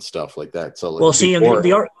program and stuff like that. So like, well, see,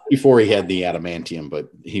 before he had the adamantium, but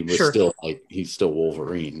he was still like he's still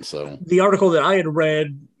Wolverine. So the article that I had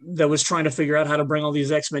read that was trying to figure out how to bring all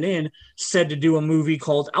these X-Men in said to do a movie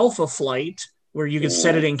called Alpha Flight, where you could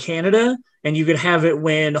set it in Canada and you could have it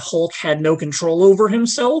when Hulk had no control over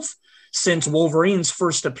himself. Since Wolverine's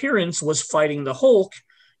first appearance was fighting the Hulk,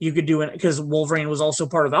 you could do it because Wolverine was also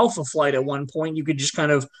part of Alpha Flight at one point. You could just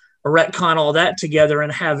kind of retcon all that together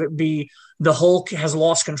and have it be the Hulk has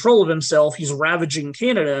lost control of himself. He's ravaging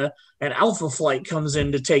Canada, and Alpha Flight comes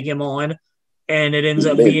in to take him on. And it ends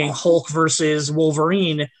up being Hulk versus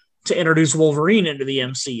Wolverine to introduce Wolverine into the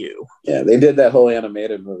MCU. Yeah, they did that whole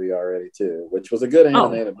animated movie already too, which was a good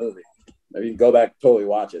animated movie. Maybe you can go back, totally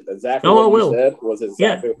watch it. Exactly what you said was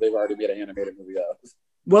exactly what they've already made an animated movie of.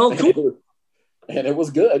 Well, cool. And it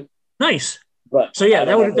was good. Nice. But so yeah,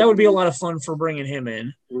 that would be a lot of fun for bringing him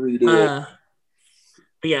in. But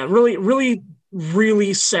yeah, really, really,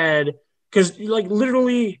 really sad. Because, like,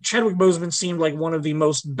 literally, Chadwick Boseman seemed like one of the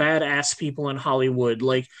most badass people in Hollywood.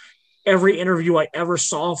 Like, every interview I ever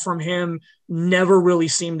saw from him never really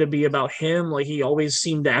seemed to be about him. Like, he always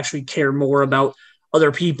seemed to actually care more about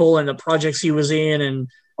other people and the projects he was in. And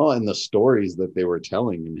the stories that they were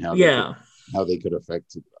telling and how they could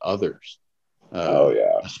affect others.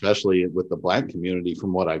 Especially with the Black community,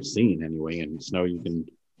 from what I've seen anyway. And Snow, you can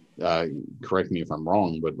correct me if I'm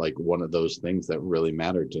wrong, but like one of those things that really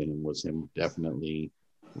mattered to him was him definitely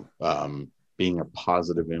being a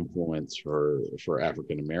positive influence for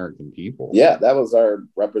African American people. Yeah, that was our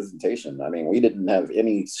representation. I mean, we didn't have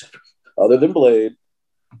any other than Blade.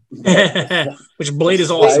 Which Blade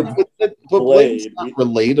is awesome. But Blade's not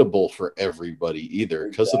relatable for everybody either,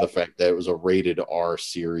 because of the fact that it was a rated R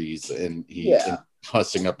series and he's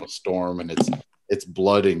cussing up a storm and it's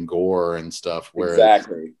blood and gore and stuff. Where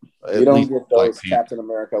you don't get those Captain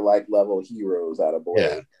America like level heroes out of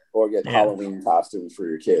Blade, or get Halloween costumes for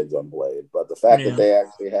your kids on Blade. But the fact that they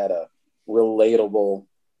actually had a relatable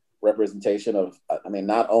representation of, I mean,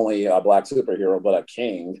 not only a black superhero, but a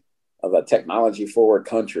king of a technology forward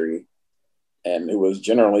country, and who was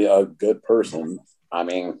generally a good person. I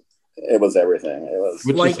mean, it was everything. It was,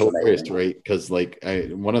 which is hilarious, right? Because like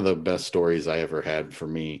one of the best stories I ever had for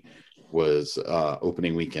me was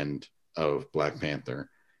opening weekend of Black Panther,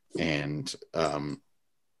 and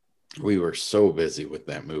we were so busy with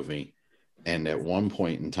that movie, and at one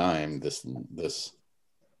point in time, this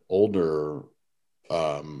older,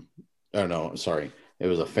 oh no, sorry, it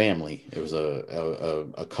was a family. It was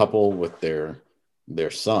a couple with their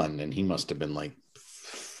son, and he must have been like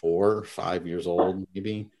 4 or 5 years old,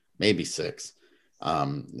 maybe 6.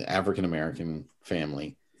 African American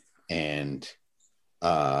family, and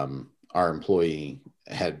our employee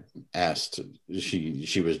had asked,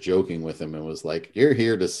 she was joking with him and was like, "You're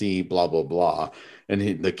here to see blah blah blah,"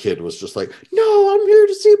 and the kid was just like, "No, I'm here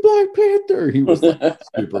to see Black Panther." He was like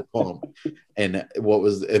super pumped. And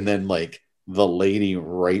then like the lady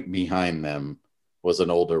right behind them was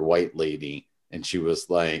an older white lady, and she was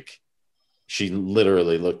like, she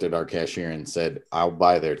literally looked at our cashier and said, "I'll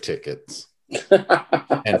buy their tickets."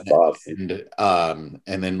 That's awesome.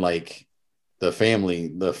 And then like the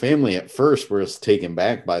family at first was taken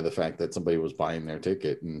back by the fact that somebody was buying their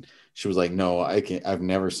ticket, and she was like, "No, I've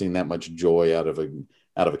never seen that much joy out of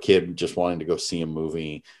a kid just wanting to go see a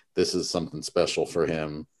movie. This is something special for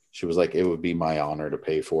him." She was like, "It would be my honor to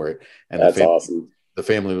pay for it." And that's awesome. The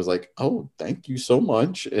family was like, "Oh, thank you so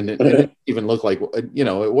much." And it even looked like, you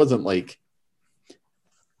know, it wasn't like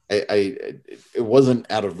it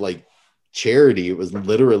wasn't out of like charity. It was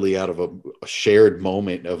literally out of a shared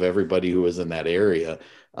moment of everybody who was in that area,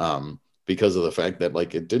 because of the fact that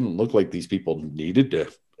like it didn't look like these people needed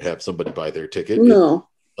to have somebody buy their ticket,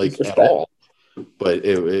 like at all. But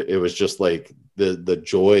it was just like the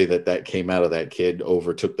joy that came out of that kid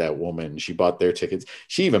overtook that woman. She bought their tickets.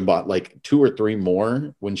 She even bought like 2 or 3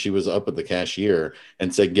 more when she was up at the cashier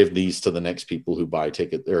and said, "Give these to the next people who buy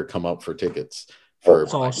tickets or come up for tickets for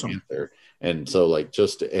Black Panther." And so like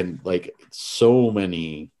like so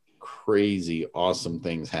many crazy awesome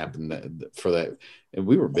things happened for that, and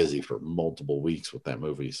we were busy for multiple weeks with that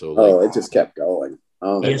movie. So like, it just kept going.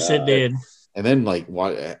 Oh yes, it did. And then like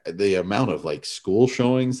the amount of like school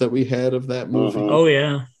showings that we had of that movie. Mm-hmm. Oh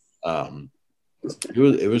yeah.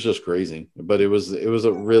 It was just crazy, but it was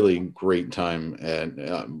a really great time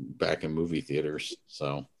at back in movie theaters.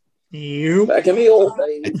 So back in the old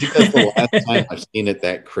days. I think that's the last time I've seen it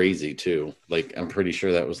that crazy too. Like I'm pretty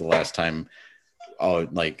sure that was the last time.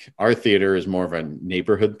 Like our theater is more of a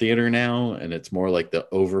neighborhood theater now, and it's more like the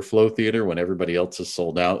overflow theater. When everybody else is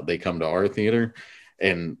sold out, they come to our theater.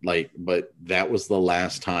 And like, but that was the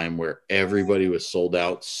last time where everybody was sold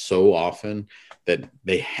out so often that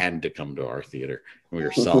they had to come to our theater. We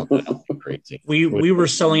were selling it out like crazy. We were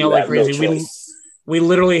selling out like crazy. We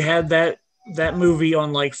literally had that movie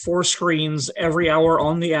on like 4 screens every hour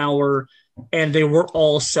on the hour, and they were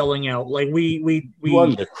all selling out. Like we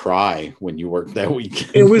wanted to cry when you worked that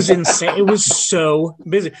weekend. It was insane. It was so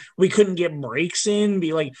busy. We couldn't get breaks in.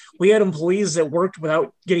 We had employees that worked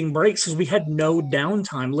without getting breaks because we had no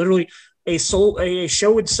downtime. Literally, a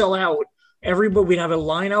show would sell out. We'd have a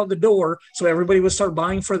line out the door, so everybody would start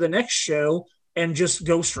buying for the next show and just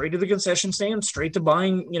go straight to the concession stand, straight to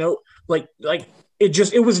buying. You know, like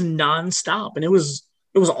it was nonstop, and it was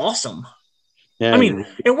awesome. Yeah. I mean,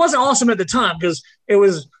 it wasn't awesome at the time because I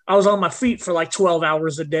was on my feet for like 12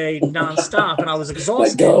 hours a day nonstop, and I was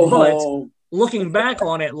exhausted. But looking back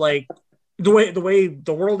on it, like the way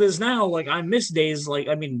the world is now, like I miss days. Like,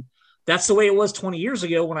 I mean, that's the way it was 20 years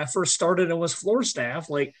ago when I first started and was floor staff.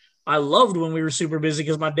 Like, I loved when we were super busy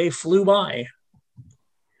because my day flew by.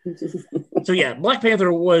 So yeah, Black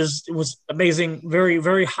Panther was amazing. Very,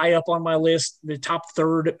 very high up on my list, the top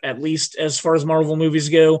 3rd at least as far as Marvel movies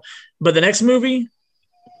go. But the next movie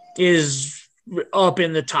is up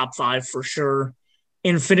in the top 5 for sure.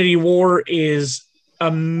 Infinity War is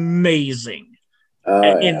amazing.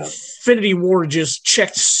 Infinity War just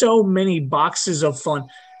checked so many boxes of fun.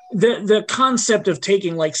 The concept of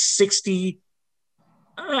taking like 60,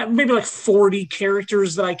 maybe like 40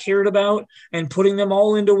 characters that I cared about and putting them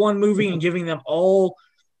all into one movie and giving them all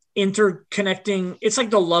interconnecting. It's like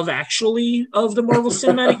the Love Actually of the Marvel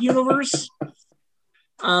Cinematic Universe.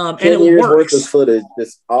 10 years worth of footage,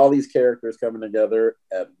 just all these characters coming together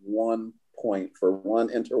at one point for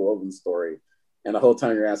one interwoven story. And the whole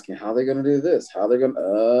time you're asking, how are they going to do this? How are they going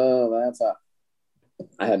to, that's how.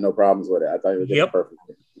 I had no problems with it. I thought it was perfect.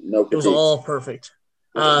 No critiques. It was all perfect.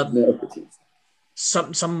 No critiques.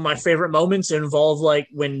 some of my favorite moments involve like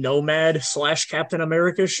when Nomad / Captain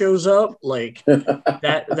America shows up. Like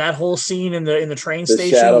that whole scene in the train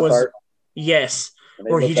station was part. Yes,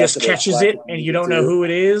 where he just catches it and you don't know who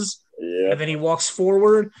it is, and then he walks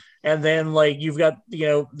forward, and then like you've got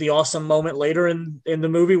the awesome moment later in the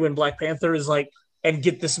movie when Black Panther is like, and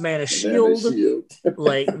get this man a shield.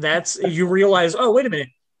 Like that's, you realize, oh wait a minute,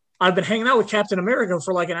 I've been hanging out with Captain America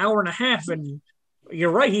for like an hour and a half, and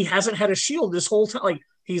you're right, he hasn't had a shield this whole time. Like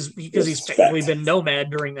he's technically been Nomad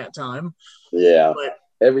during that time. Yeah, but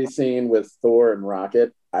every scene with Thor and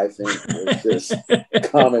Rocket, I think, was just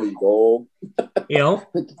comedy gold.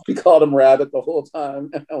 We called him Rabbit the whole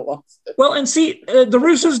time, and I lost it. Well, and see, the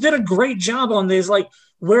Russos did a great job on this. Like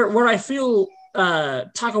where I feel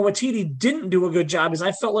Taika Waititi didn't do a good job is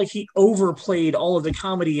I felt like he overplayed all of the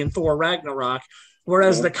comedy in Thor Ragnarok,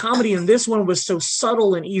 whereas the comedy in this one was so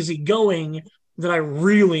subtle and easygoing that I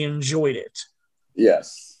really enjoyed it.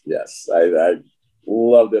 Yes, I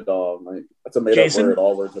loved it all. That's a made-up word.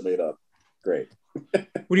 All words are made up. Great. What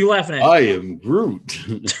are you laughing at? I am Groot.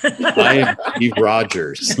 I am Steve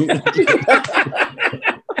Rogers.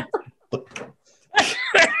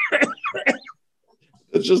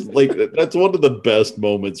 It's just like, that's one of the best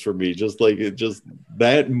moments for me. Just like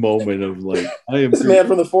that moment of like, I am this man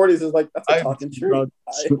from the 40s is like, that's a talking true.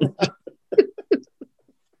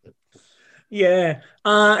 Yeah.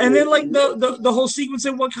 And then like the whole sequence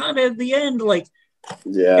in Wakanda at the end, like,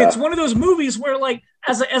 it's one of those movies where like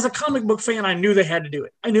as a comic book fan, I knew they had to do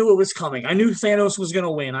it. I knew it was coming. I knew Thanos was going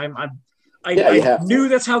to win. I knew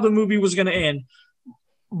that's how the movie was going to end.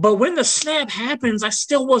 But when the snap happens, I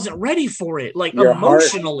still wasn't ready for it. Like your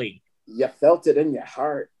emotionally, you felt it in your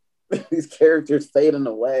heart. These characters fading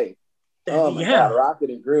away. Oh my God, Rocket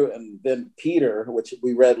and Groot, and then Peter, which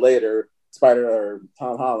we read later, Tom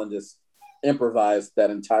Holland just improvised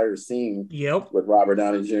that entire scene with Robert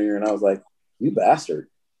Downey Jr. And I was like, you bastard.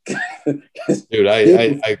 Dude,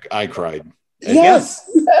 I cried. Yes,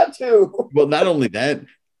 you had to. Well, not only that,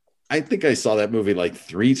 I think I saw that movie like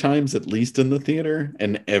 3 times at least in the theater,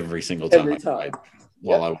 and every single time I cried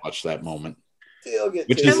while I watched that moment.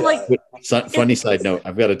 Which is like funny side note.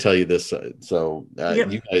 I've got to tell you this.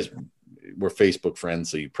 You guys were Facebook friends,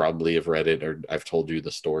 so you probably have read it, or I've told you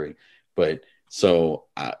the story. But so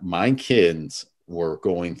my kids were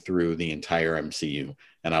going through the entire MCU,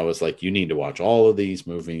 and I was like, you need to watch all of these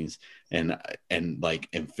movies. And like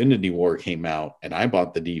Infinity War came out, and I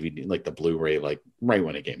bought the DVD, like the Blu-ray, like right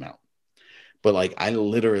when it came out. But like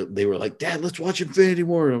they were like, Dad, let's watch Infinity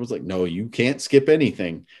War. And I was like, no, you can't skip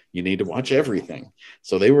anything. You need to watch everything.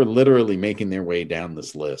 So they were literally making their way down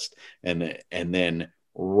this list. And then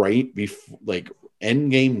right before like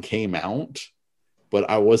Endgame came out, but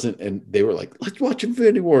I wasn't, and they were like, let's watch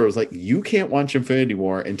Infinity War. I was like, you can't watch Infinity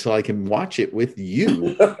War until I can watch it with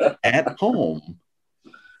you at home,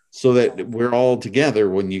 so that we're all together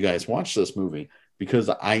when you guys watch this movie,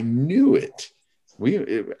 because I knew it.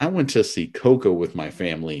 I went to see Coco with my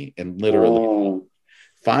family, and literally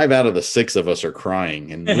 5 out of the 6 of us are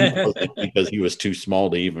crying, and because he was too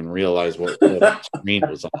small to even realize what the screen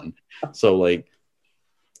was on. So like,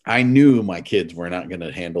 I knew my kids were not going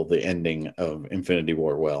to handle the ending of Infinity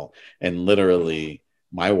War well. And literally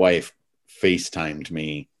my wife FaceTimed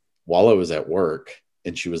me while I was at work,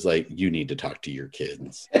 and she was like, you need to talk to your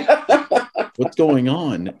kids. What's going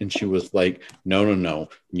on? And she was like, no,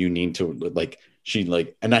 you need to, like,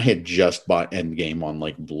 and I had just bought Endgame on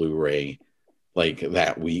like Blu-ray like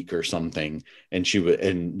that week or something, and she would,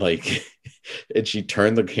 and like, and she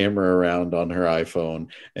turned the camera around on her iPhone,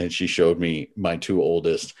 and she showed me my 2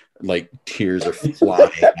 oldest, like tears are flying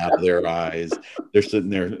out of their eyes. They're sitting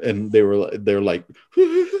there, and they're like,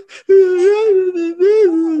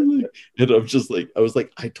 and I'm just like, I was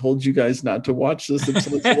like, I told you guys not to watch this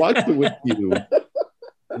until let's watch it with you.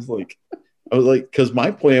 I was like, because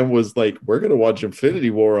my plan was like, we're going to watch Infinity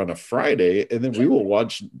War on a Friday, and then we will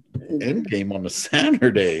watch Endgame on a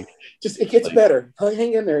Saturday. It gets better.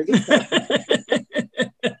 Hang in there. It gets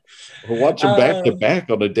better. We'll watch them back to back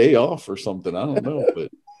on a day off or something. I don't know,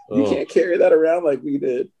 but you can't carry that around like we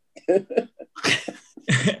did.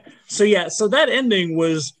 So that ending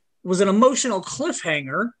was an emotional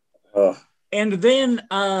cliffhanger. And then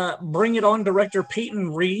Bring It On director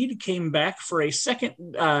Peyton Reed came back for a second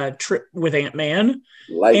trip with Ant-Man.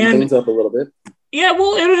 Lighten things up a little bit. Yeah,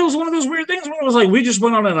 well, it was one of those weird things where it was like, we just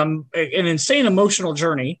went on an insane emotional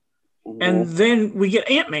journey. Mm-hmm. And then we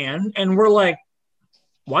get Ant-Man, and we're like,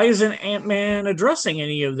 why isn't Ant-Man addressing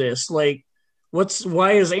any of this? Like,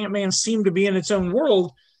 why does Ant-Man seem to be in its own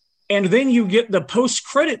world? And then you get the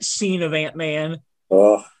post-credits scene of Ant-Man.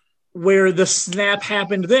 where the snap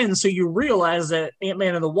happened then. So you realize that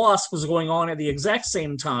Ant-Man and the Wasp was going on at the exact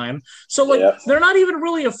same time. So like they're not even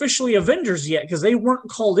really officially Avengers yet because they weren't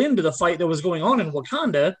called into the fight that was going on in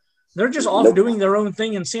Wakanda. They're just off doing their own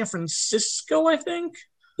thing in San Francisco, I think.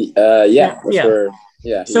 Yeah.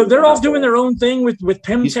 So they're off doing their own thing with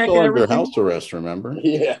Pym Tech and everything. Under house arrest, remember?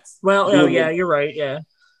 Yes. Well, you're right. Yeah.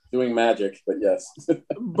 Doing magic, but yes.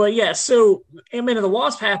 But yeah, so Ant-Man and the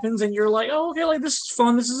Wasp happens, and you're like, oh, okay, like this is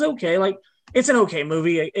fun. This is okay. Like it's an okay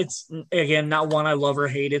movie. It's again not one I love or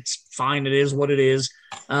hate. It's fine. It is what it is.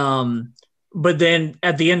 But then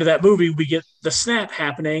at the end of that movie, we get the snap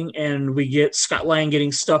happening, and we get Scott Lang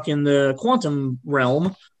getting stuck in the quantum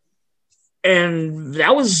realm, and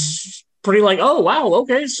that was pretty like, oh wow,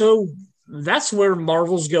 okay, so that's where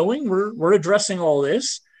Marvel's going. We're addressing all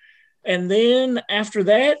this. And then after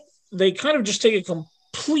that, they kind of just take a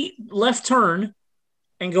complete left turn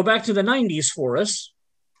and go back to the 90s for us.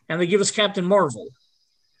 And they give us Captain Marvel,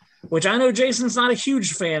 which I know Jason's not a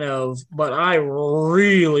huge fan of, but I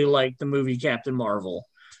really like the movie Captain Marvel.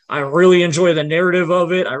 I really enjoy the narrative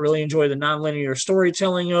of it. I really enjoy the nonlinear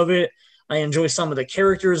storytelling of it. I enjoy some of the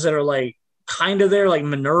characters that are like kind of there, like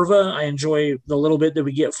Minerva. I enjoy the little bit that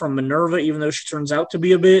we get from Minerva, even though she turns out to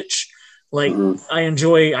be a bitch. Like I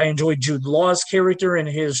enjoy Jude Law's character and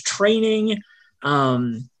his training.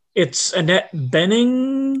 It's Annette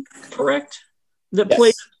Bening, correct? That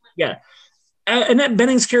plays, yeah. Annette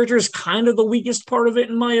Bening's character is kind of the weakest part of it,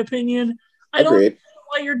 in my opinion. I don't know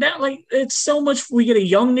why you're down. Like it's so much. We get a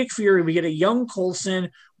young Nick Fury, we get a young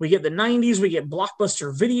Coulson, we get the '90s, we get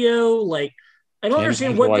Blockbuster Video. Like I don't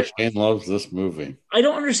understand why Shane loves this movie. I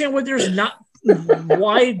don't understand what there's not.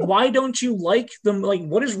 Why don't you like them? Like,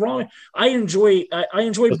 what is wrong? I enjoy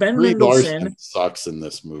Ben Mendelsohn. Sucks in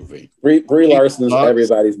this movie. Brie Larson is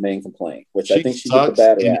everybody's main complaint, which I think she gets a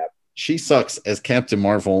bad rap. She sucks as Captain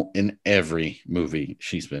Marvel in every movie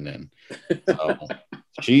she's been in. So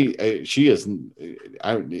she is.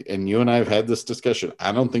 And you and I have had this discussion.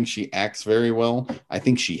 I don't think she acts very well. I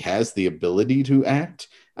think she has the ability to act.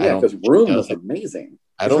 Yeah, because Room was amazing.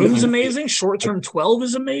 Room's amazing. Short Term 12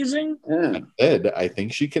 is amazing. Yeah. I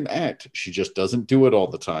think she can act. She just doesn't do it all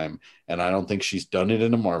the time. And I don't think she's done it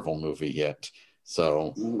in a Marvel movie yet.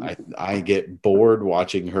 So I get bored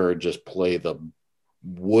watching her just play the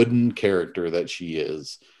wooden character that she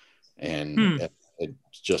is. And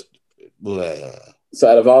it's just... bleh. So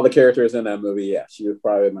out of all the characters in that movie, yeah, she was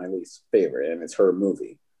probably my least favorite. And it's her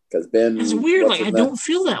movie. Because Ben... It's weird. Like, I don't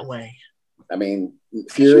feel that way. I mean,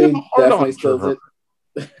 Fury definitely still did.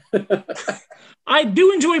 I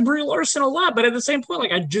do enjoy Brie Larson a lot, but at the same point,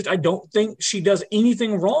 like I don't think she does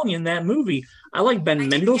anything wrong in that movie. I like Ben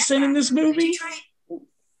Mendelsohn in this movie.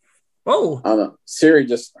 Oh, I don't know. Siri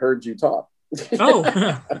just heard you talk. Oh,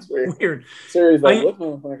 that's weird. Siri's like, what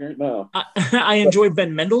motherfucker? No. I enjoy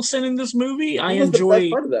Ben Mendelsohn in this movie. I enjoy the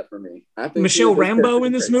best part of that for me. I think Michelle Rambeau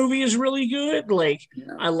in this movie is really good. Like,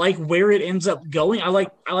 I like where it ends up going. I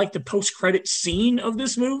like the post-credit scene of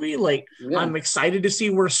this movie. Like, I'm excited to see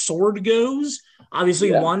where Sword goes. Obviously,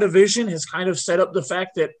 WandaVision has kind of set up the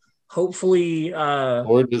fact that hopefully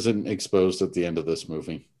Sword isn't exposed at the end of this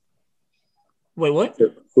movie. Wait, what?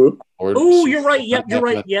 Oh, you're right. Yep, you're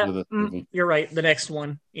right. Yeah, you're right. The next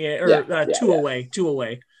one, two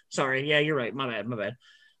away. Sorry, yeah, you're right. My bad.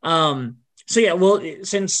 So yeah, well,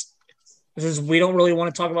 since we don't really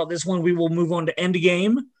want to talk about this one, we will move on to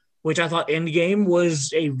Endgame, which I thought Endgame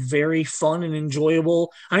was a very fun and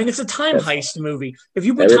enjoyable. I mean, it's a time heist movie. If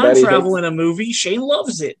you put time travel in a movie, Shane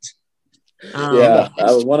loves it.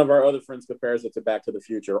 One of our other friends compares it to Back to the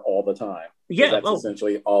Future all the time. Yeah, that's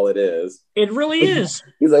essentially all it is. It really is.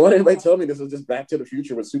 He's like, why didn't anybody tell me this was just Back to the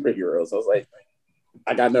Future with superheroes? I was like,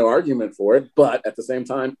 I got no argument for it, but at the same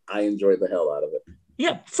time, I enjoyed the hell out of it.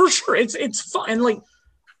 Yeah, for sure. It's fun. And like,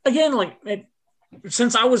 again,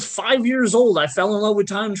 since I was 5 years old, I fell in love with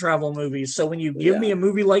time travel movies. So when you give me a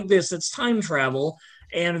movie like this, it's time travel.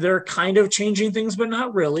 And they're kind of changing things, but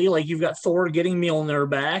not really. Like you've got Thor getting Mjolnir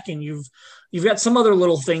back, and you've got some other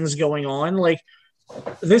little things going on. Like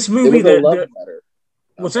this movie,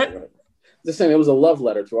 what's that? Just saying, it was a love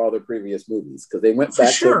letter to all their previous movies because they went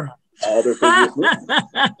back to all their previous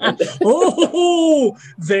movies. Oh,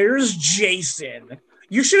 there's Jason.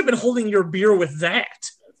 You should have been holding your beer with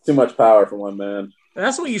that. Too much power for one man.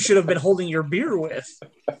 That's what you should have been holding your beer with.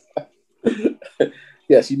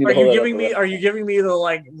 Yes, you need. Are you giving me the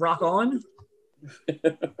like rock on?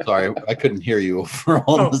 Sorry, I couldn't hear you for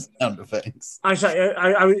all the sound effects. I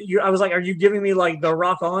was like, are you giving me like the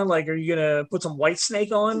rock on? Like, are you gonna put some White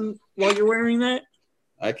Snake on while you're wearing that?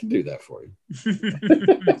 I can do that for you.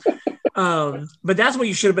 But that's what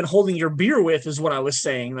you should have been holding your beer with, is what I was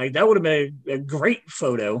saying. Like, that would have been a great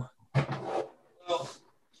photo. Well,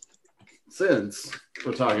 since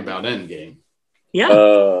we're talking about Endgame. Yeah.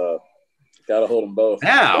 Gotta hold them both.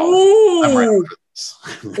 Now. Ooh,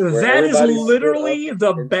 that is literally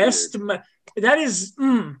the best. That is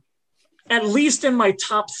at least in my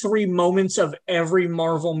top 3 moments of every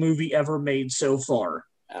Marvel movie ever made so far.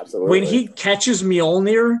 Absolutely. When he catches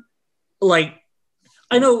Mjolnir, like,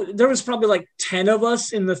 I know there was probably like 10 of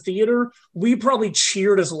us in the theater. We probably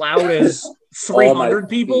cheered as loud as 300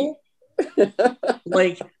 people.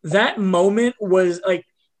 Like, that moment was like,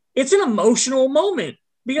 it's an emotional moment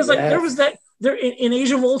because like there was that there in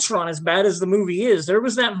Age of Ultron, as bad as the movie is, there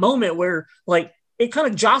was that moment where like it kind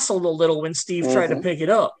of jostled a little when Steve tried to pick it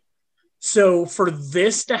up. So for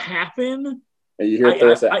this to happen, and you hear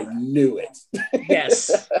Thor say, I knew it.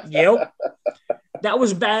 Yes. Yep. That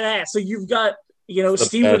was badass. So you've got,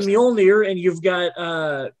 Steve with Mjolnir, and you've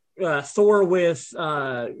got Thor with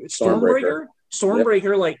Stormbreaker.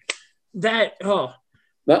 Yep. Like that. Oh.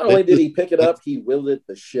 Not only did he pick it up, he wielded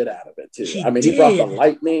the shit out of it too. He brought the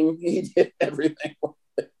lightning. He did everything.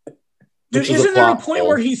 Dude, isn't there a point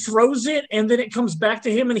where he throws it and then it comes back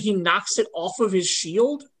to him and he knocks it off of his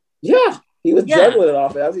shield? Yeah. He was juggling it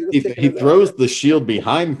off as he was he throws the shield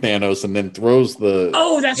behind Thanos and then throws the.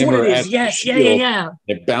 Oh, that's what it is. Yes. Yeah.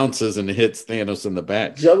 It bounces and hits Thanos in the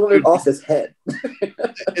back. Juggling it off his head.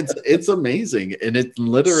 It's amazing. And it's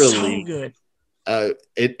literally so good.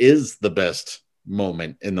 It is the best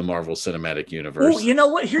moment in the Marvel Cinematic Universe. Oh, you know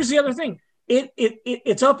what? Here's the other thing.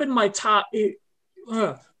 It's up in my top in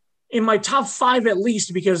my top 5 at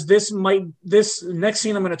least, because this next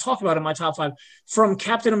scene I'm going to talk about in my top 5 from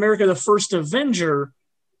Captain America: The First Avenger,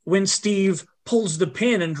 when Steve pulls the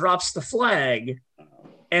pin and drops the flag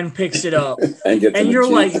and picks it up, and you're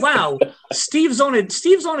like, wow, Steve's on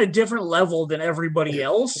a different level than everybody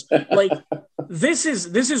else. Like, this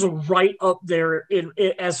is right up there in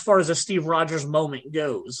as far as a Steve Rogers moment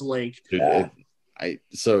goes. Like, this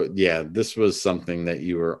was something that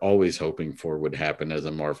you were always hoping for would happen as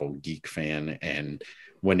a Marvel geek fan, and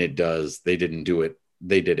when it does, they didn't do it.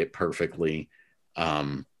 They did it perfectly.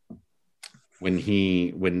 And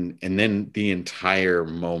then the entire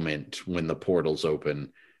moment when the portals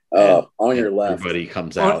open. On your left. Everybody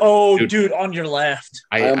comes out. Dude, on your left.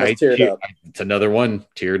 I almost teared up. It's another one.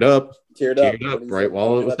 Teared up right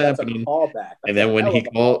while it was happening. And then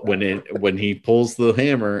when he pulls the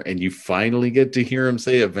hammer and you finally get to hear him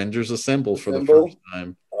say "Avengers Assemble" for the first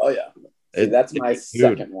time. Oh yeah. That's my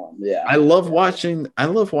second one. Yeah. I love watching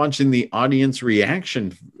the audience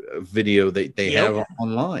reaction video that they have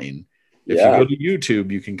online. If you go to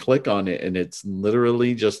YouTube, you can click on it, and it's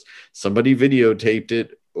literally just somebody videotaped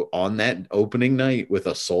it on that opening night with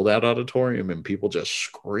a sold-out auditorium, and people just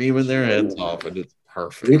screaming their heads off, and it's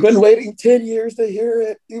perfect. We've been waiting 10 years to hear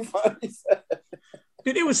it. You finally said it.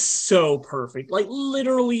 Dude, it was so perfect, like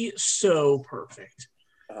literally so perfect.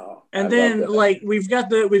 And then like we've got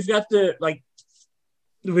the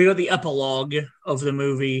epilogue of the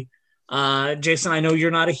movie. Jason, I know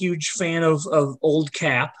you're not a huge fan of old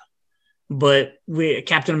Cap, but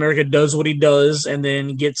Captain America does what he does and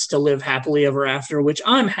then gets to live happily ever after, which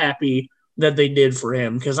I'm happy that they did for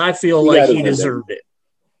him, because I feel like he deserved it.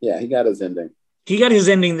 Yeah, he got his ending. He got his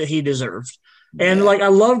ending that he deserved. And like I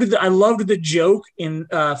loved the joke in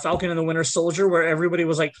Falcon and the Winter Soldier where everybody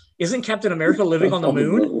was like, "Isn't Captain America living on the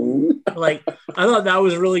moon?" Like, I thought that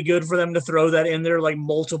was really good for them to throw that in there like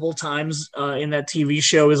multiple times in that TV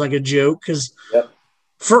show as like a joke, because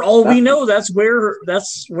for all we know, that's where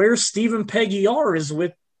Steve and Peggy are, is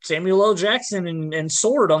with Samuel L. Jackson and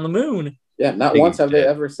Sword on the moon. Yeah, not once have they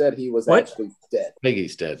ever said he was actually dead.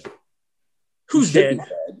 Peggy's dead. Who's dead?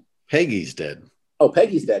 Peggy's dead. Oh,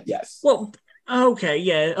 Peggy's dead, yes. Well, okay,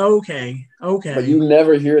 yeah, okay. But you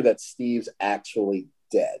never hear that Steve's actually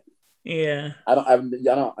dead. Yeah. I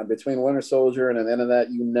don't. Between Winter Soldier and the end of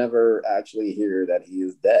that, you never actually hear that he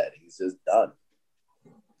is dead. He's just done.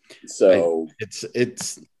 So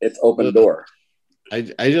it's open door.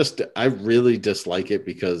 I really dislike it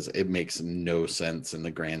because it makes no sense in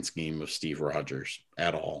the grand scheme of Steve Rogers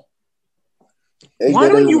at all. Why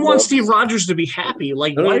don't you want Steve Rogers to be happy?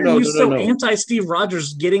 Like, why are you so anti-Steve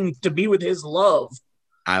Rogers getting to be with his love?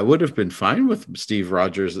 I would have been fine with Steve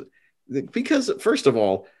Rogers because, first of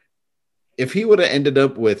all, if he would have ended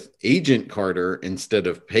up with Agent Carter instead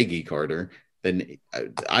of Peggy Carter, then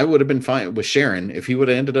I would have been fine with Sharon. If he would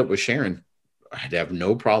have ended up with Sharon, I'd have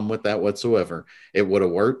no problem with that whatsoever. It would have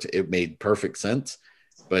worked. It made perfect sense.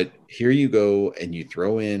 But here you go, and you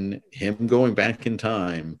throw in him going back in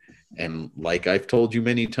time. And like I've told you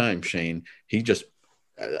many times, Shane, he just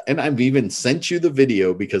and I've even sent you the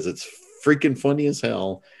video because it's freaking funny as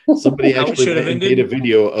hell. Somebody actually made a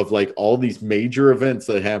video of like all these major events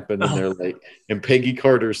that happened, and they're like, and Peggy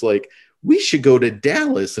Carter's like, we should go to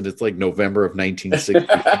Dallas, and it's like November of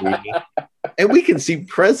 1963, and we can see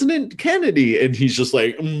President Kennedy, and he's just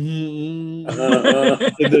like, and then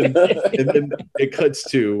it cuts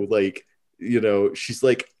to like, she's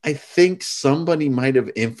like, I think somebody might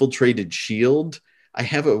have infiltrated SHIELD. I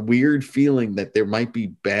have a weird feeling that there might be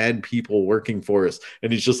bad people working for us. And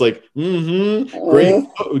he's just like,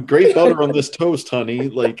 great butter on this toast, honey.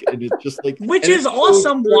 Like, and it's just like, which is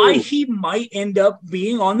awesome. Why he might end up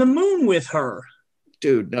being on the moon with her.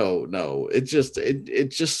 Dude, no. It's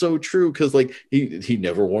just so true. Cause like he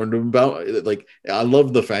never warned him about it. Like, I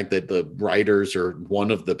love the fact that the writers or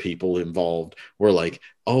one of the people involved were like,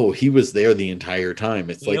 oh, he was there the entire time.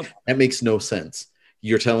 It's like, that makes no sense.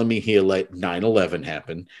 You're telling me he let 9/11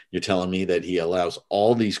 happen. You're telling me that he allows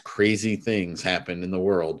all these crazy things happen in the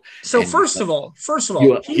world. So first of all,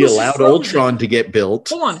 he allowed frozen. Ultron to get built.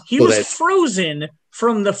 Hold on, he was frozen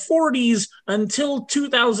from the 40s until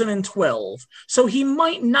 2012. So he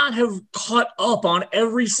might not have caught up on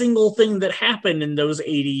every single thing that happened in those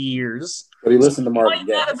 80 years. But he listened to Marvin Gaye.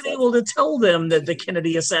 He might not have been able to tell them that the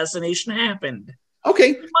Kennedy assassination happened. Okay,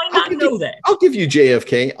 you might not know that. I'll give you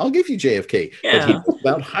JFK. Yeah. But he knows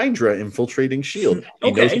about Hydra infiltrating SHIELD.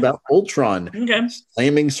 He knows about Ultron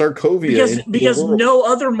slamming Sokovia. Because no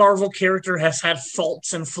other Marvel character has had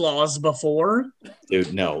faults and flaws before.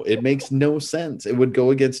 Dude, no. It makes no sense. It would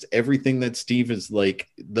go against everything that Steve is like,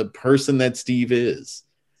 the person that Steve is.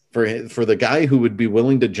 For the guy who would be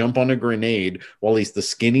willing to jump on a grenade while he's the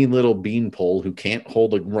skinny little beanpole who can't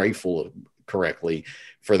hold a rifle correctly,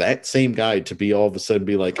 for that same guy to be all of a sudden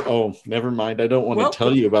be like, oh, never mind, I don't want to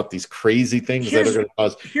tell you about these crazy things that are going to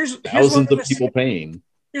cause thousands of people pain.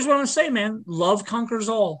 Here's what I'm going to say, man. Love conquers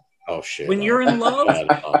all. Oh, shit. When you're in love,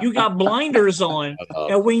 you got blinders on.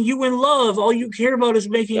 And when you in love, all you care about is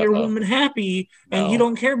making your woman happy, and you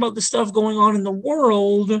don't care about the stuff going on in the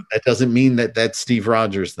world. That doesn't mean that that's Steve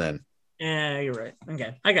Rogers then. Yeah, you're right.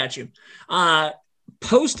 Okay, I got you.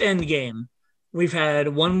 Post Endgame, we've had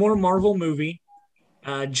one more Marvel movie.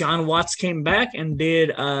 John Watts came back and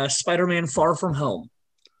did Spider-Man Far From Home,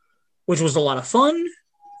 which was a lot of fun.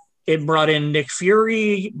 It brought in Nick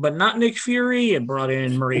Fury, but not Nick Fury. It brought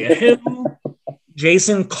in Maria Hill.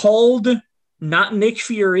 Jason called, not Nick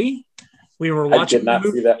Fury. We were watching. I did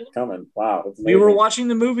not see that coming. Wow. We were watching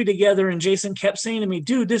the movie together, and Jason kept saying to me,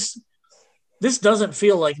 dude, this doesn't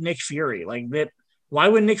feel like Nick Fury. Like that. Why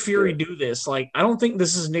would Nick Fury do this? Like, I don't think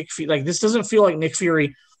this is Nick Fury. Like, this doesn't feel like Nick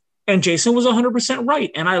Fury. And Jason was 100%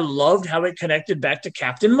 right. And I loved how it connected back to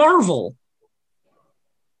Captain Marvel.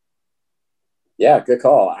 Yeah, good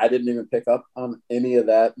call. I didn't even pick up on any of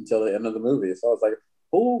that until the end of the movie. So I was like,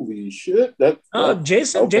 holy shit.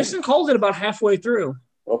 Jason called it about halfway through.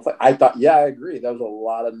 Well, I thought, I agree. That was a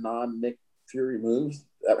lot of non-Nick Fury moves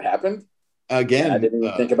that happened. Again, I didn't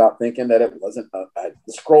even think about thinking that it wasn't. The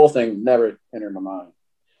scroll thing never entered my mind.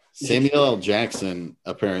 Samuel L. Jackson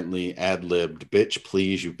apparently ad-libbed, bitch,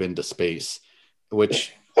 please, you've been to space,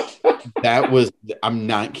 which that was, I'm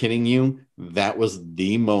not kidding you, that was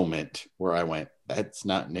the moment where I went, that's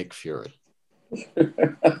not Nick Fury.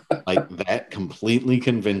 Like, that completely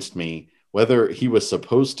convinced me, whether he was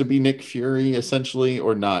supposed to be Nick Fury essentially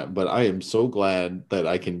or not, but I am so glad that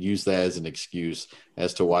I can use that as an excuse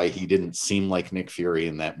as to why he didn't seem like Nick Fury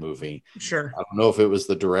in that movie. Sure. I don't know if it was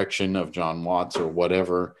the direction of John Watts or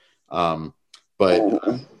whatever, but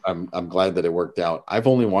I'm glad that it worked out. I've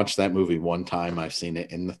only watched that movie one time. I've seen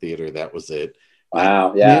it in the theater. That was it.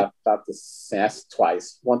 Wow. Yeah. About to ask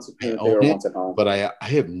twice. Once in the theater, once at home. But I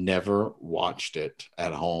have never watched it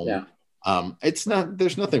at home. Yeah.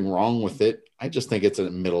 There's nothing wrong with it. I just think it's a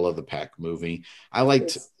middle of the pack movie. I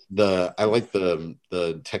liked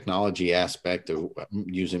the technology aspect of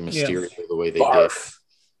using Mysterio the way they did.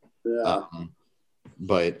 Yeah.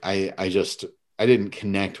 But I didn't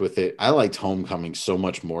connect with it. I liked Homecoming so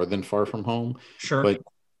much more than Far From Home. Sure. But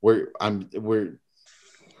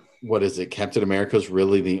what is it? Captain America's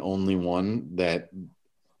really the only one that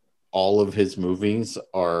all of his movies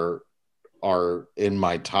are in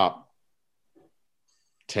my top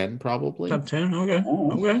 10, probably. Top 10,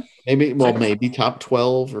 okay. Maybe top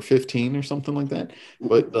 12 or 15 or something like that.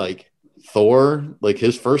 But like Thor, like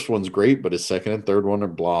his first one's great, but his second and third one are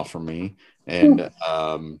blah for me. And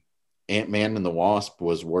Ant-Man and the Wasp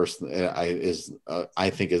was worse. I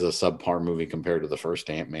think is a subpar movie compared to the first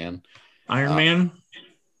Ant-Man. Iron Man.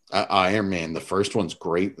 Iron Man. The first one's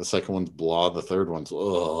great. The second one's blah. The third one's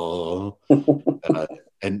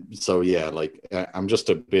and so yeah, like I'm just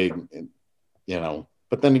a big,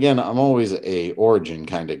 But then again, I'm always a origin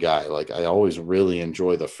kind of guy. Like I always really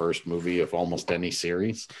enjoy the first movie of almost any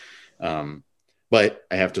series. But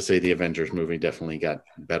I have to say the Avengers movie definitely got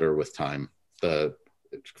better with time.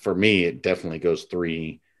 For me, it definitely goes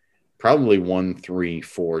 3, probably 1, 3,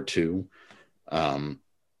 4, 2. I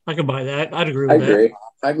could buy that. I'd agree with that.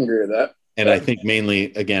 I can agree with that. And I think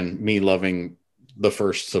mainly, again, me loving the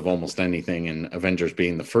firsts of almost anything, and Avengers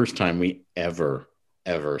being the first time we ever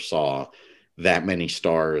saw that many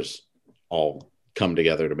stars all come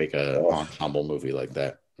together to make an ensemble movie like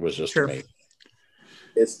that. It was just amazing.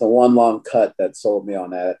 It's the one long cut that sold me on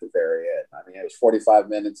that at the very end. I mean, it was 45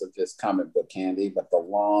 minutes of just comic book candy, but the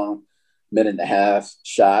long 1.5-minute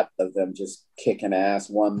shot of them just kicking ass,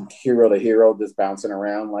 one hero to hero just bouncing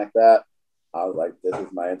around like that. I was like, this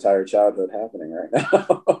is my entire childhood happening right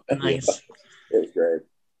now. Nice. It was great.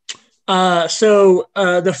 So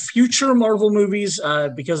the future Marvel movies,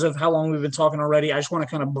 because of how long we've been talking already, I just want to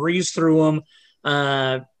kind of breeze through them.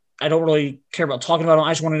 I don't really care about talking about them.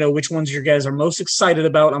 I just want to know which ones you guys are most excited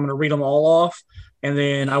about. I'm going to read them all off, and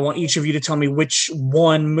then I want each of you to tell me which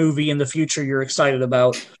one movie in the future you're excited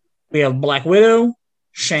about. We have Black Widow,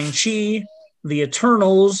 Shang-Chi, The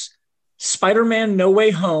Eternals, Spider-Man No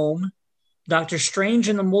Way Home, Doctor Strange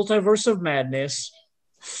in the Multiverse of Madness,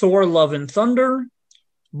 Thor Love and Thunder,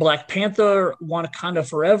 Black Panther Wakanda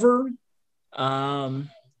Forever,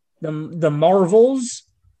 the Marvels,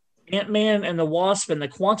 Ant-Man and the Wasp and the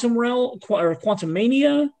Quantum Realm, or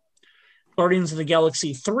Quantumania, Guardians of the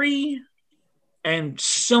Galaxy 3, and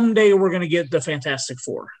someday we're going to get the Fantastic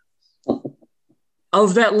Four.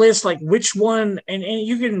 Of that list, like which one, and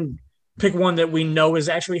you can pick one that we know is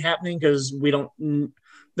actually happening because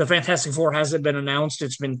the Fantastic Four hasn't been announced.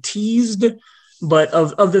 It's been teased. But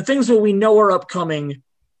of the things that we know are upcoming,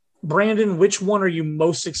 Brandon, which one are you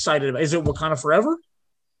most excited about? Is it Wakanda Forever?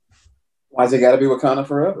 Why's it got to be Wakanda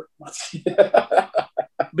Forever?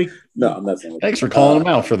 No, I'm not saying. Thanks for calling him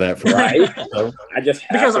out for that. Right?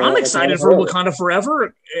 Because I'm excited for Wakanda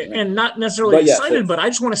Forever, and not necessarily excited, but I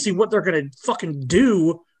just want to see what they're going to fucking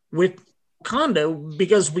do with Wakanda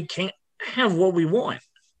because we can't have what we want.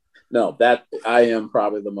 No, that I am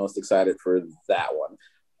probably the most excited for that one.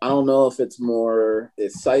 I don't know if it's more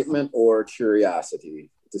excitement or curiosity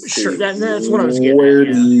to see that's what I was getting. Where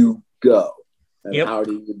do you go, and how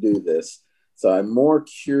do you do this? So I'm more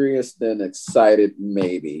curious than excited,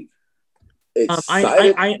 maybe.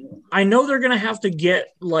 I know they're gonna have to get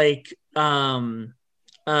like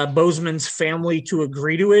Boseman's family to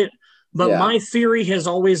agree to it, but my theory has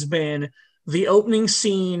always been the opening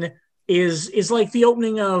scene is like the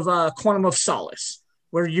opening of Quantum of Solace,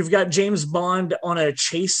 where you've got James Bond on a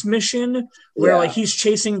chase mission where like he's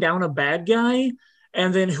chasing down a bad guy.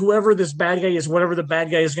 And then whoever this bad guy is, whatever the bad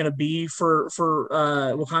guy is going to be for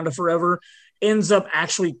Wakanda Forever, ends up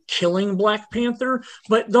actually killing Black Panther.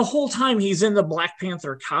 But the whole time he's in the Black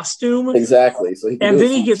Panther costume. Exactly. So and then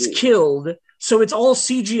he gets killed. So it's all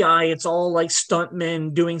CGI. It's all like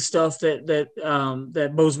stuntmen doing stuff that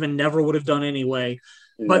Boseman never would have done anyway.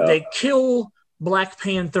 Yeah. But they kill Black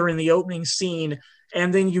Panther in the opening scene.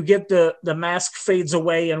 And then you get the mask fades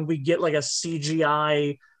away and we get like a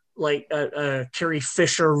CGI, like a Carrie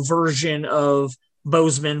Fisher version of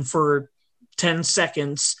Boseman for 10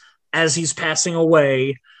 seconds as he's passing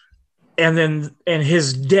away. And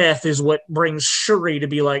his death is what brings Shuri to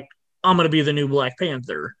be like, I'm going to be the new Black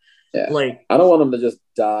Panther. Yeah. Like, I don't want him to just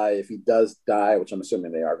die. If he does die, which I'm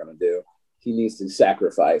assuming they are going to do, he needs to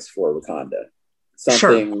sacrifice for Wakanda.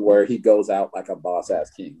 Something where he goes out like a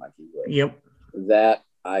boss-ass king, like he would. Yep. That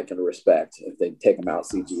I can respect. If they take him out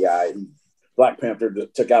CGI, Black Panther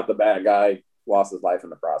just took out the bad guy, lost his life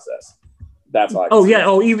in the process. That's all.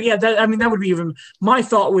 That would be even. My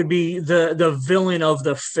thought would be the villain of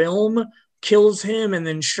the film kills him, and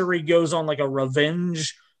then Shuri goes on like a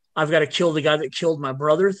revenge. I've got to kill the guy that killed my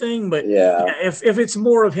brother thing. But if it's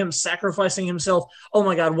more of him sacrificing himself, oh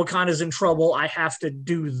my God, Wakanda's in trouble. I have to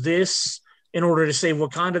do this in order to save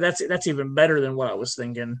Wakanda. That's even better than what I was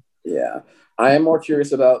thinking. Yeah. I am more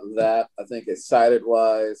curious about that. I think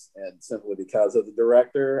excited-wise and simply because of the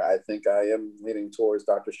director, I think I am leaning towards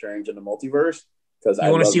Doctor Strange in the Multiverse. Because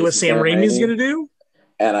I want to see what Sam Raimi's going to do?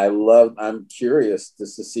 And I'm curious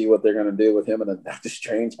just to see what they're going to do with him in a Doctor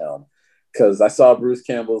Strange helm. Because I saw Bruce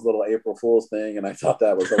Campbell's little April Fool's thing, and I thought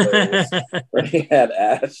that was hilarious. Where he had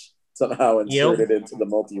Ash somehow inserted into the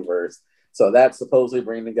multiverse. So that's supposedly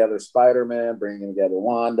bringing together Spider-Man, bringing together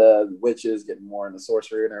Wanda, witches, getting more into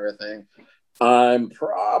sorcery and everything. I'm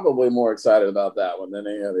probably more excited about that one than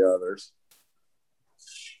any of the others.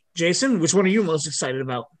 Jason, which one are you most excited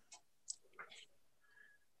about?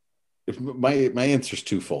 My answer is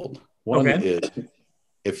twofold. One is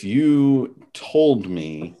if you told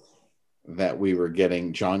me that we were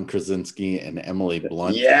getting John Krasinski and Emily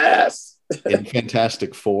Blunt in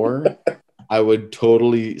Fantastic Four, I would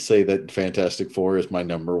totally say that Fantastic Four is my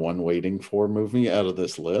number one waiting for movie out of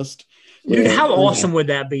this list. Dude, how awesome would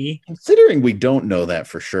that be? Considering we don't know that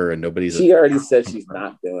for sure, and nobody's. She already said she's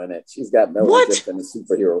not doing it. She's got no interest in a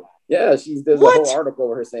superhero. Yeah, there's a whole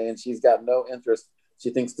article of her saying she's got no interest.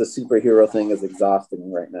 She thinks the superhero thing is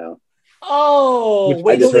exhausting right now. Oh,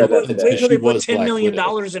 wait till they put $10 million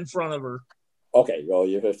in front of her. Okay, well,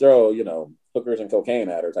 you could throw, hookers and cocaine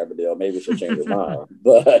at her type of deal. Maybe she'll change her mind.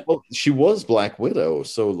 But she was Black Widow,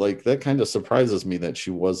 so like that kind of surprises me that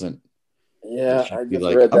she wasn't. Yeah, I just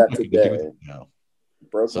read that today.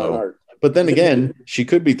 Broke my heart. But then again, she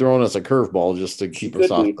could be throwing us a curveball just to keep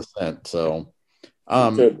us off the scent. So,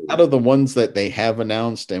 out of the ones that they have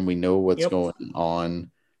announced and we know what's going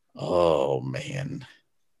on, oh man,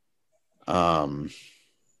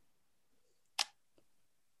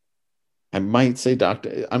 I might say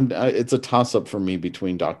it's a toss up for me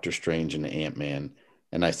between Doctor Strange and Ant-Man,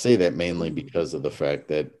 and I say that mainly because of the fact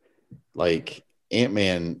that, like,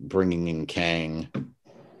 Ant-Man bringing in Kang.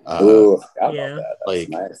 That's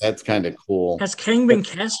kind of cool. Has Kang been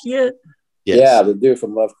cast yet? Yes. Yeah, the dude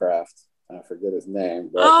from Lovecraft. I forget his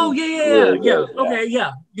name. Oh, yeah. Okay,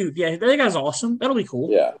 yeah. Dude, yeah, that guy's awesome. That'll be cool.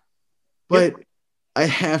 Yeah. But I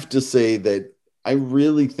have to say that I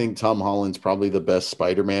really think Tom Holland's probably the best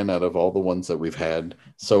Spider-Man out of all the ones that we've had.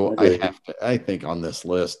 So I think on this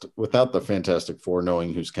list, without the Fantastic Four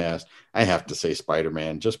knowing who's cast, I have to say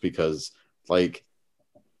Spider-Man just because, like,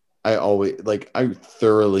 I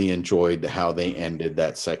thoroughly enjoyed how they ended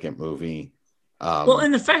that second movie.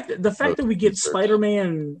 And the fact that we get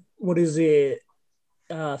Spider-Man, what is it,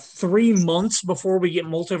 3 months before we get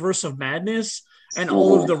Multiverse of Madness, and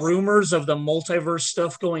all of the rumors of the multiverse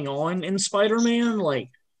stuff going on in Spider-Man,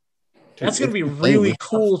 that's going to be really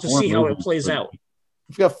cool to see how it plays out.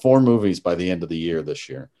 We've got 4 movies by the end of the year this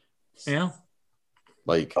year. Yeah.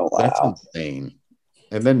 That's insane.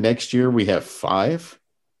 And then next year we have 5.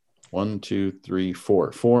 1, 2, 3,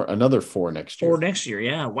 4. Another 4 next year. 4 next year,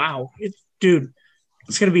 yeah. Wow. It's going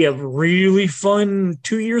to be a really fun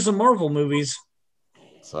 2 years of Marvel movies.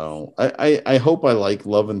 So I hope I like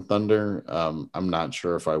Love and Thunder. I'm not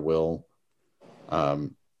sure if I will.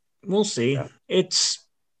 We'll see. Yeah. It's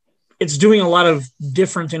doing a lot of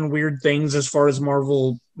different and weird things as far as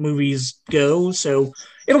Marvel movies go. So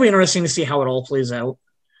it'll be interesting to see how it all plays out.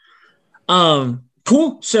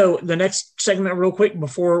 Cool. So the next segment, real quick,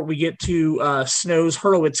 before we get to Snow's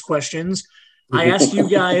Hurwitz questions, I asked you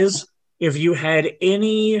guys if you had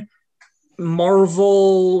any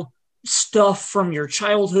Marvel stuff from your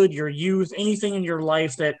childhood, your youth, anything in your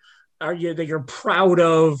life that you're proud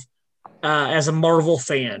of as a Marvel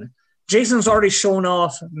fan. Jason's already shown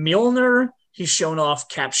off Mjolnir. He's shown off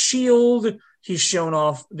Cap Shield. He's shown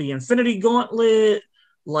off the Infinity Gauntlet.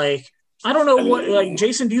 I don't know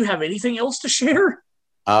Jason, do you have anything else to share?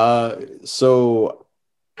 So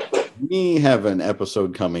we have an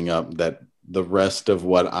episode coming up that the rest of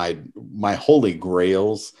my holy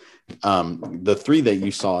grails, the 3 that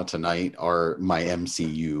you saw tonight are my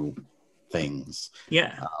MCU things.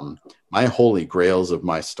 Yeah. My holy grails of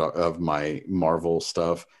my Marvel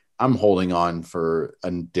stuff, I'm holding on for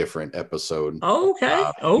a different episode. Oh,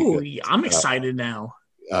 okay. I'm excited now.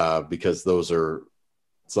 Because those are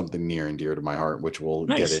something near and dear to my heart, which we'll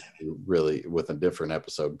get into really with a different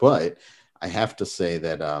episode. But I have to say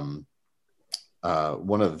that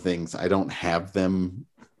one of the things, I don't have them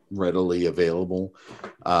readily available.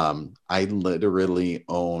 I literally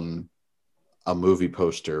own a movie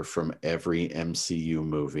poster from every MCU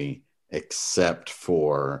movie except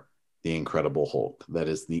for The Incredible Hulk. That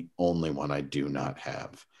is the only one I do not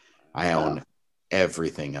have. I own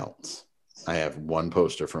everything else. I have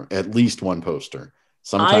at least one poster.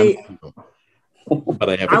 Sometimes, but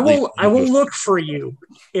I have. I will look for you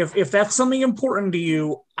if that's something important to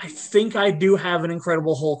you. I think I do have an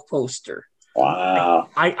Incredible Hulk poster. Wow!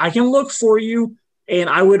 I can look for you, and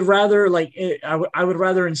I would rather I would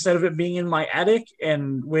rather, instead of it being in my attic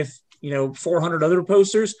and with 400 other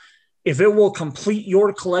posters, if it will complete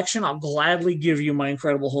your collection, I'll gladly give you my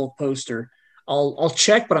Incredible Hulk poster. I'll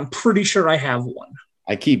check, but I'm pretty sure I have one.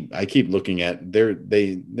 I keep looking at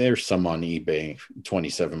there's some on eBay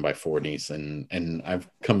 27 by 40s and I've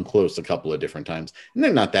come close a couple of different times, and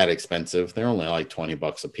they're not that expensive. They're only like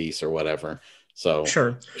 $20 a piece or whatever. So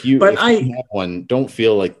sure. If you have one, don't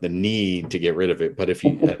feel like the need to get rid of it. But if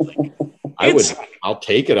you I'll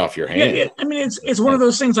take it off your hand. Yeah, I mean, it's one of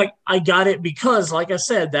those things, I got it because, like I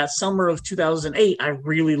said, that summer of 2008, I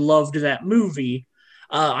really loved that movie.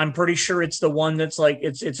 I'm pretty sure it's the one that's like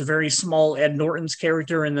it's a very small Ed Norton's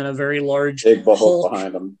character and then a very large big Hulk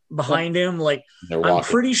behind him. Like I'm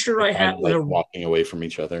pretty sure I have like walking away from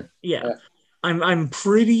each other. Yeah. I'm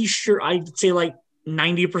pretty sure I'd say like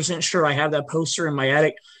 90% sure I have that poster in my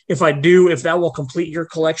attic. If that will complete your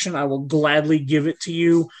collection, I will gladly give it to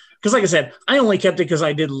you. Because like I said, I only kept it because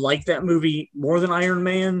I did like that movie more than Iron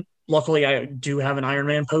Man. Luckily, I do have an Iron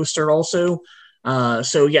Man poster also.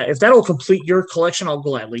 So yeah, if that'll complete your collection, I'll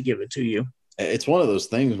gladly give it to you. It's one of those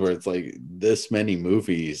things where it's like this many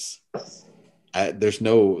movies. There's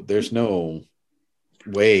no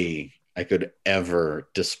way I could ever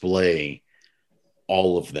display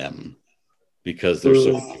all of them because there's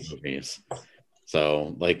so many movies.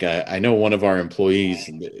 So like I know one of our employees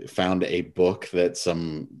found a book that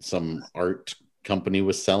some art company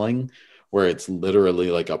was selling where it's literally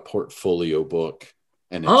like a portfolio book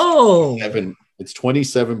and it's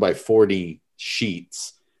 27 by 40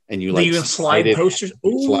 sheets and you like slide posters,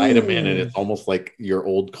 slide them in, and it's almost like your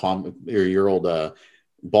old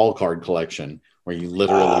ball card collection where you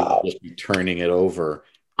literally just be turning it over.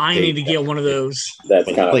 I need to get one of those. That's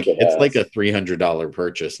kind of like it's like a $300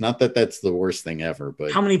 purchase. Not that that's the worst thing ever,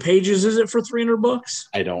 but how many pages is it for $300?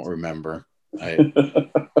 I don't remember.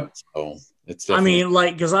 So it's. I mean,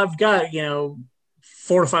 like, because I've got 400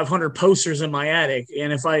 to 500 posters in my attic,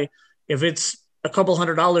 and if it's a couple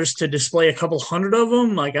 $100 to display a couple hundred of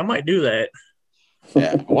them, like I might do that.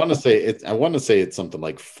 Yeah, I want to say it's something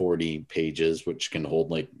like 40 pages, which can hold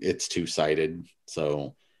like it's two-sided.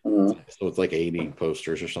 So it's like 80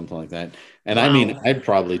 posters or something like that. And wow. I mean, I'd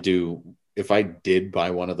probably do, if I did buy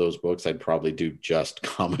one of those books, I'd probably do just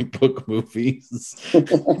comic book movies.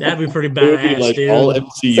 That'd be pretty badass, like dude. all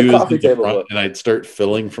MCU is in the front, and I'd start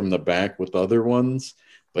filling from the back with other ones.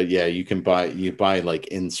 But yeah, you buy like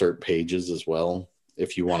insert pages as well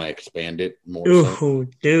if you want to expand it more. Ooh,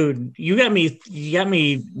 dude, you got me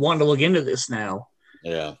wanting to look into this now.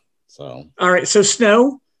 Yeah. So all right, so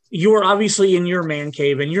Snow, you are obviously in your man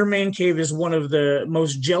cave, and your man cave is one of the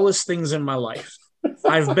most jealous things in my life.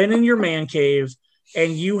 I've been in your man cave,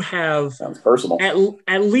 and you have sounds personal.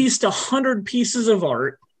 At least 100 pieces of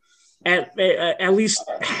art. At least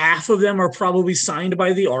half of them are probably signed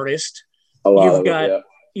by the artist.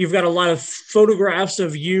 You've got a lot of photographs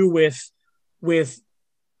of you with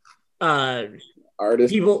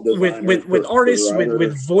artists, people, with artists,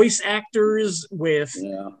 with voice actors, with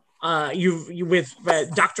with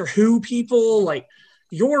Doctor Who people. Like,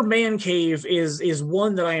 your man cave is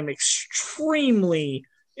one that I am extremely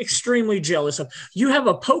jealous of. You have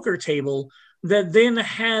a poker table that then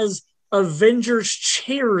has Avengers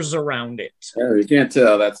chairs around it. Yeah, you can't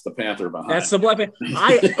tell that's the Panther behind. That's the Black Panther.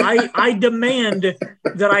 I demand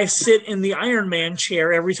that I sit in the Iron Man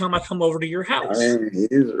chair every time I come over to your house.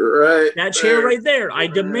 He's right. That chair right there. I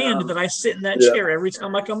demand that I sit in that chair every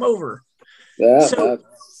time I come over.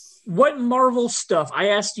 What Marvel stuff? I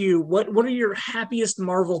asked you, what are your happiest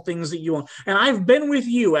Marvel things that you own? And I've been with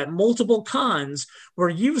you at multiple cons where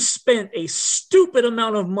you've spent a stupid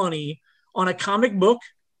amount of money on a comic book.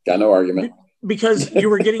 Got no argument. Because you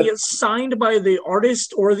were getting it signed by the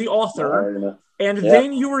artist or the author, and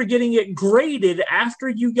then you were getting it graded after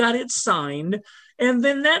you got it signed, and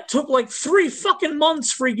then that took like 3 fucking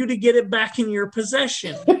months for you to get it back in your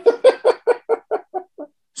possession.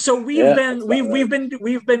 So we've been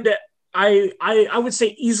to I would say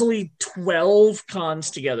easily 12 cons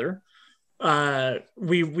together.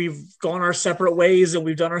 We've gone our separate ways and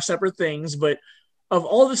we've done our separate things, but of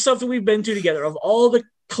all the stuff that we've been to together, of all the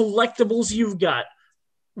collectibles you've got,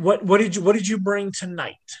 what did you bring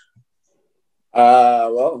tonight?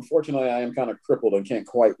 Well, unfortunately, I am kind of crippled and can't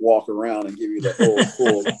quite walk around and give you the whole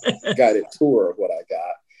full guided tour of what I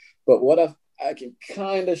got. But what I can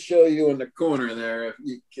kind of show you in the corner there, if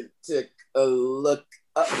you can take a look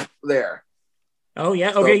up there. Oh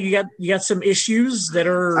yeah, okay. So, you got some issues that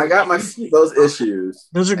are. I got those issues.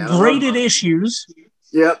 Those are graded issues.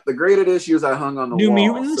 Yep, the graded issues I hung on the New wall.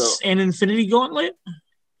 New Mutants and Infinity Gauntlet?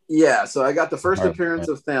 Yeah, so I got the first appearance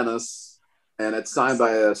of Thanos, and it's signed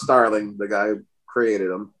by Starling, the guy who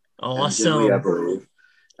created him. Awesome. Lee, I believe.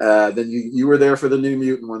 Then you were there for the New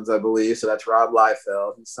Mutant ones, I believe, so that's Rob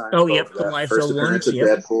Liefeld. He signed the Liefeld first appearance of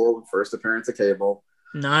Deadpool, first appearance of Cable.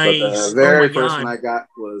 Nice. But the very first one I got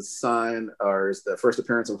was signed, or is the first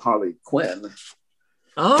appearance of Harley Quinn.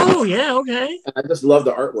 Oh, yeah, okay. I just love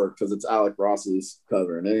the artwork because it's Alec Ross's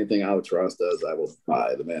cover, and anything Alex Ross does, I will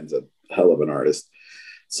buy. The man's a hell of an artist.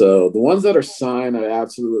 So the ones that are signed, I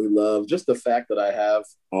absolutely love. Just the fact that I have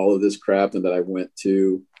all of this crap and that I went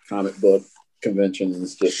to comic book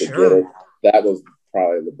conventions just to get it. That was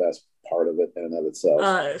probably the best part of it in and of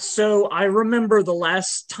itself. So I remember the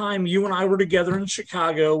last time you and I were together in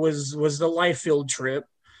Chicago was the Liefeld trip.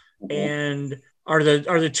 Mm-hmm. And are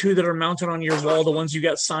the two that are mounted on your wall the ones you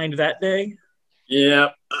got signed that day? Yeah,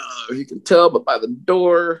 you can tell, but by the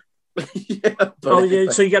door. Yeah,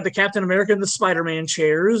 so you got the Captain America and the Spider-Man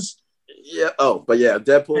chairs. Yeah. Oh, but yeah,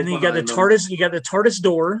 Deadpool. And then you got the TARDIS. You got the TARDIS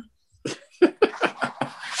door.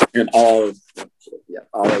 And all of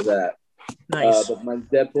that. Nice. But my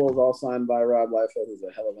Deadpool is all signed by Rob Liefeld, who's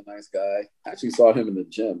a hell of a nice guy. I actually saw him in the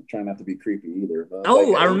gym, trying not to be creepy either. But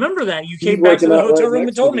I remember that. You came back to the hotel room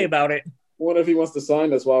and told me about it. What if he wants to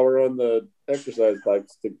sign us while we're on the exercise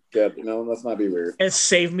bikes to get, let's not be weird. It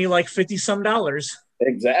saved me like $50-some.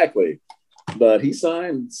 Exactly. But he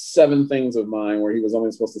signed 7 things of mine where he was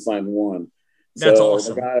only supposed to sign 1. That's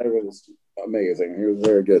awesome. The guy was amazing. He was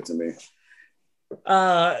very good to me.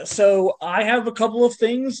 So I have a couple of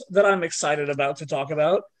things that I'm excited about to talk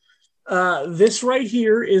about. This right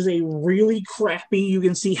here is a really crappy, you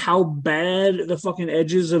can see how bad the fucking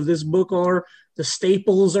edges of this book are. The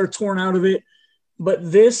staples are torn out of it. But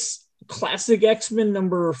this classic X-Men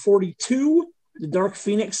number 42, the Dark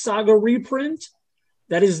Phoenix Saga reprint,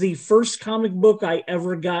 that is the first comic book I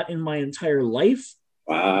ever got in my entire life.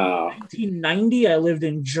 Wow. 1990, I lived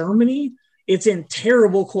in Germany. It's in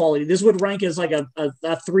terrible quality. This would rank as like a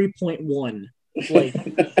 3.1.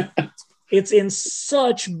 Like, it's in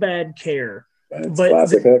such bad care. But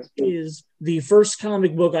this is the first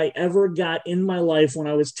comic book I ever got in my life when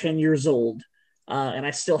I was 10 years old. And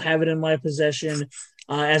I still have it in my possession.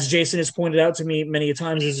 As Jason has pointed out to me many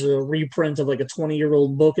times, this is a reprint of like a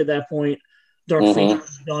 20-year-old book at that point. Dark Phoenix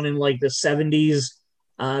was done in like the 70s.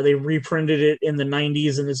 They reprinted it in the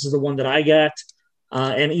 90s, and this is the one that I got.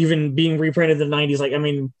 And even being reprinted in the 90s, like, I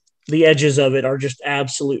mean, the edges of it are just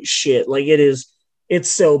absolute shit. Like, it's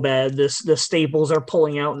so bad. The staples are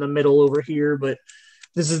pulling out in the middle over here, but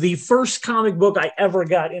this is the first comic book I ever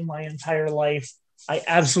got in my entire life. I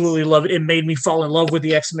absolutely love it. It made me fall in love with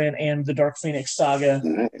the X-Men and the Dark Phoenix Saga.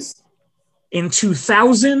 Nice. In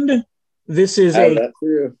 2000, this is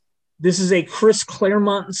a Chris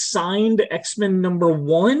Claremont signed X-Men number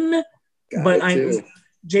 1.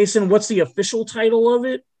 Jason, what's the official title of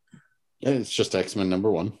it? Yeah, it's just X-Men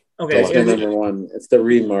number 1. Okay, X-Men number 1. It's the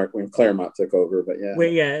remark when Claremont took over, but yeah.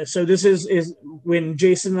 Wait, yeah. So this is when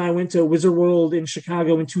Jason and I went to Wizard World in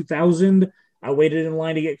Chicago in 2000. I waited in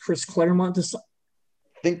line to get Chris Claremont to sign.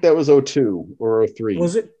 I think that was 02 or 03.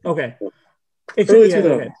 Was it? Okay.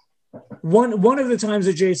 Okay. One of the times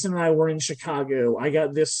that Jason and I were in Chicago, I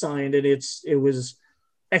got this signed, and it was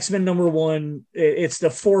X-Men number 1. It's the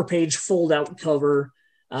 4-page fold-out cover.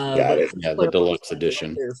 Got it. Yeah, the deluxe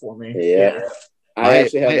edition. For me. Yeah. I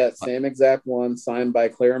actually have that same exact one signed by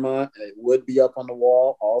Claremont, and it would be up on the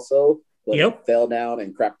wall also, but it fell down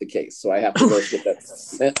and cracked the case. So I have to go get that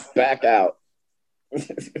sent back out.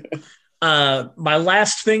 My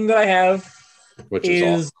last thing that I have, which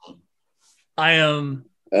is awesome. I am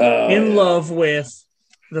in love with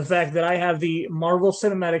the fact that I have the Marvel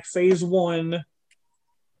Cinematic Phase 1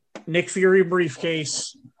 Nick Fury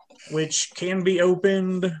briefcase, which can be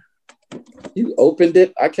opened. You opened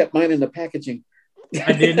it? I kept mine in the packaging.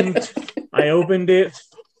 I didn't. I opened it.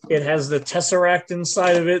 It has the Tesseract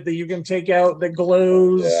inside of it that you can take out that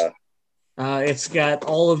glows. Yeah. It's got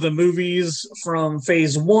all of the movies from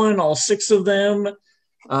Phase 1, all 6 of them.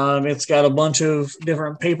 It's got a bunch of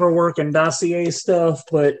different paperwork and dossier stuff,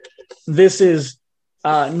 but this is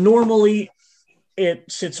normally it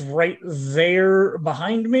sits right there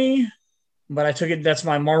behind me, but I took it. That's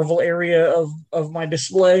my Marvel area of my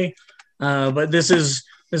display. But this is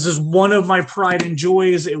one of my pride and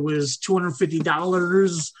joys. It was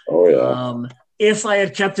 $250. Oh yeah. If I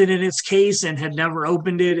had kept it in its case and had never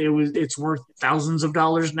opened it, it's worth thousands of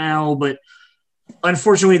dollars now. But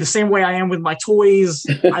unfortunately, the same way I am with my toys,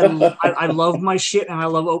 I love my shit and I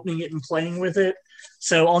love opening it and playing with it.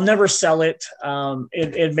 So I'll never sell it.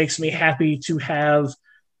 It makes me happy to have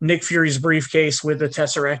Nick Fury's briefcase with the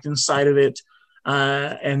Tesseract inside of it.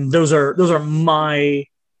 And those are my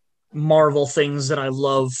Marvel things that I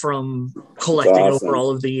love from collecting over all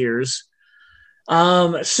of the years.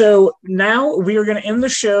 So now we are going to end the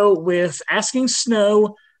show with asking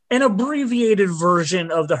Snow an abbreviated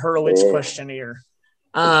version of the Hurwitz questionnaire.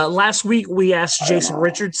 Last week we asked Jason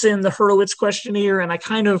Richardson the Hurwitz questionnaire, and I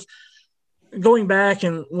kind of, going back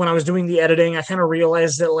and when I was doing the editing, I kind of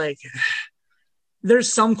realized that like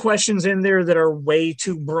there's some questions in there that are way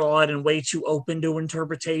too broad and way too open to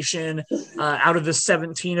interpretation. Out of the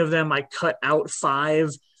 17 of them, I cut out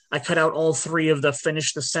 5. I cut out all 3 of the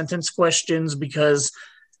finish the sentence questions because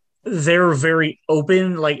they're very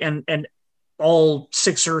open, like, and all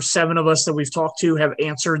 6 or 7 of us that we've talked to have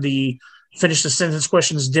answered the finish the sentence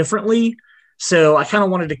questions differently. So I kind of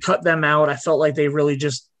wanted to cut them out. I felt like they really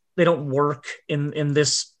they don't work in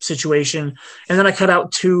this situation. And then I cut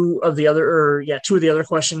out 2 of the other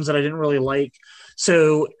questions that I didn't really like.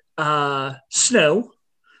 So Snow,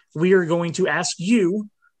 we are going to ask you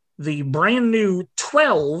the brand new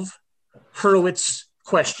 12 Hurwitz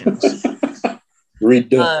questions.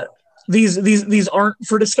 These aren't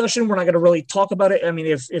for discussion. We're not going to really talk about it. I mean,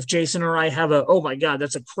 if Jason or I have oh my God,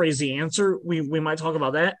 that's a crazy answer, we might talk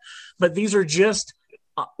about that. But these are just,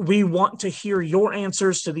 we want to hear your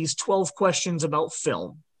answers to these 12 questions about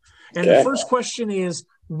film. And the first question is,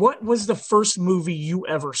 what was the first movie you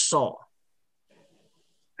ever saw?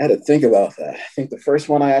 I had to think about that. I think the first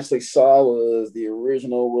one I actually saw was the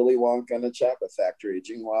original Willy Wonka and the Chocolate Factory,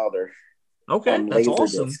 Gene Wilder. Okay, that's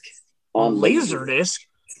awesome. On Laserdisc?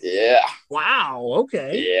 Yeah. Wow,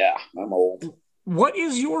 okay. Yeah, I'm old. What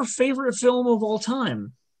is your favorite film of all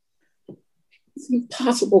time? It's an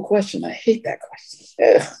impossible question. I hate that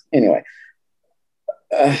question. Anyway.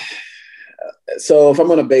 So if I'm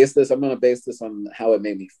going to base this, I'm going to base this on how it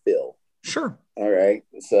made me feel. Sure. All right.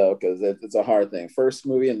 So, because it's a hard thing. First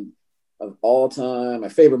movie of all time, my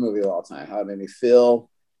favorite movie of all time, how it made me feel.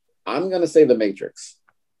 I'm going to say The Matrix.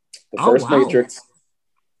 The first Matrix,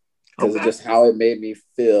 because of just how it made me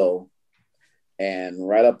feel. And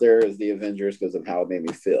right up there is The Avengers because of how it made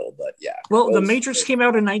me feel. But yeah. Well, The Matrix came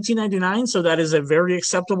out in 1999, so that is a very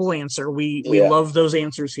acceptable answer. We love those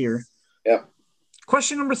answers here. Yep.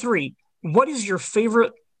 Question number 3. What is your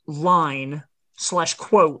favorite line /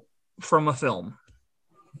 quote from a film?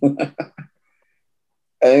 I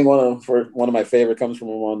think one of my favorite comes from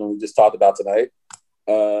one that we just talked about tonight.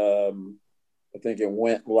 I think it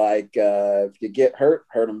went like, if you get hurt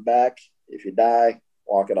them back. If you die,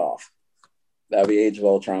 walk it off. That'd be Age of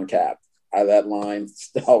Ultron Cap. That line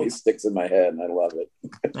always sticks in my head, and I love it.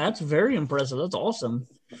 That's very impressive. That's awesome.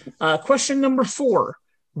 Question number 4.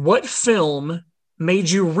 What film made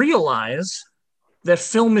you realize that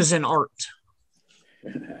film is an art?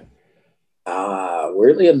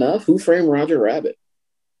 Weirdly enough, Who Framed Roger Rabbit?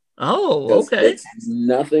 Oh, okay. It's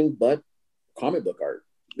nothing but comic book art.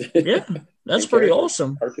 Yeah, that's pretty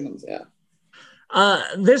awesome. Cartoons, yeah.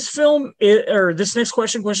 This film, this next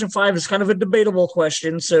question 5, is kind of a debatable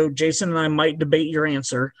question. So Jason and I might debate your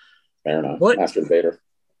answer. Fair enough. Master debater.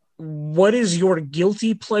 What is your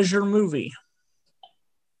guilty pleasure movie?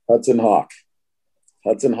 Hudson Hawk.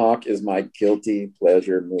 Hudson Hawk is my guilty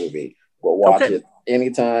pleasure movie. We'll watch it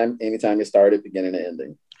anytime you start it, beginning to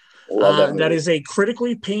ending. That is a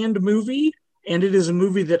critically panned movie, and it is a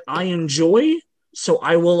movie that I enjoy. So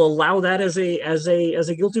I will allow that as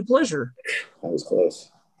a guilty pleasure. That was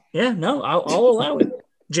close. Yeah, no, I'll allow it.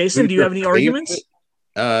 Jason, do you have any arguments?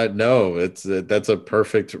 No, that's a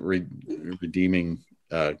perfect redeeming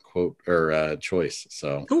quote or choice.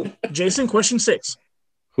 So cool. Jason, question 6.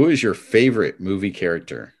 Who is your favorite movie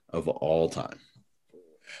character of all time?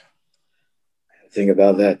 Think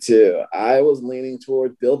about that too. I was leaning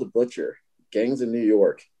toward Bill the Butcher, Gangs of New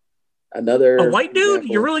York. A white dude?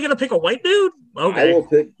 Example. You're really gonna pick a white dude? Okay. I will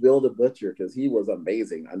pick Bill the Butcher because he was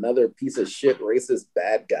amazing. Another piece of shit, racist,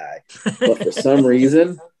 bad guy. But for some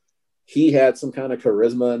reason, he had some kind of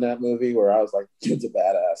charisma in that movie where I was like, dude's a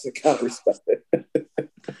badass. I kind of respect it.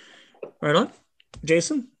 Right on.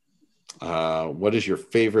 Jason? What is your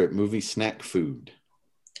favorite movie snack food?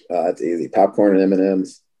 It's easy. Popcorn and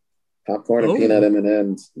M&Ms. Popcorn and peanut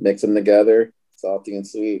M&Ms. Mix them together. Salty and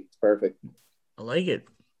sweet. It's perfect. I like it.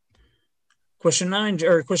 Question 8,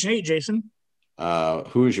 Jason.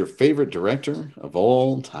 Who is your favorite director of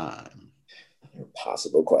all time?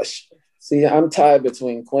 Impossible question. See, I'm tied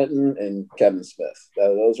between Quentin and Kevin Smith.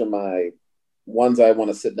 Those are my ones I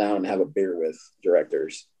want to sit down and have a beer with,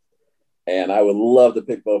 directors. And I would love to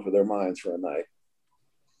pick both of their minds for a night.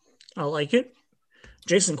 I like it.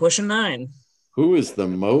 Jason, question 9. Who is the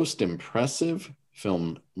most impressive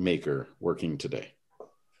filmmaker working today?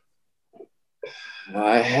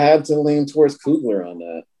 I had to lean towards Coogler on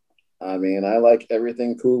that. I mean, I like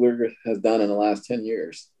everything Coogler has done in the last 10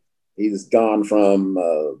 years. He's gone from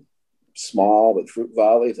small with Fruit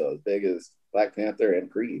Valley to as big as Black Panther and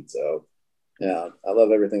Creed. So, yeah, I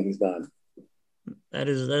love everything he's done. That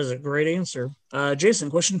is a great answer. Jason,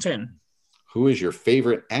 question 10. Who is your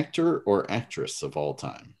favorite actor or actress of all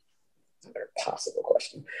time? That's an impossible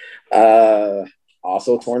question.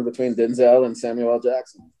 Also torn between Denzel and Samuel L.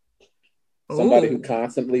 Jackson. Somebody who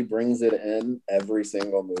constantly brings it in every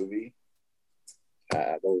single movie.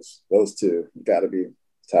 Those two got to be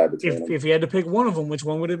tied between them. If you had to pick one of them, which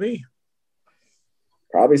one would it be?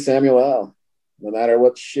 Probably Samuel L. No matter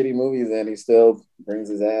what shitty movies in, he still brings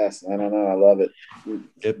his ass. I don't know. I love it. You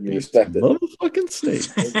respect it. Motherfucking steak.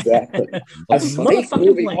 Exactly. A steak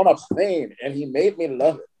movie on a plane, and he made me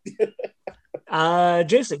love it.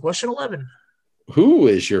 Jason, question 11. Who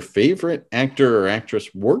is your favorite actor or actress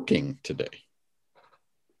working today?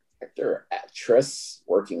 Actor or actress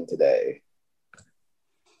working today.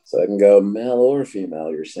 So I can go male or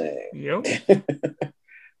female, you're saying? Yep.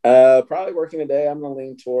 Probably working today, I'm going to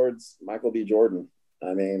lean towards Michael B. Jordan.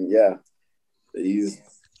 I mean, yeah, he's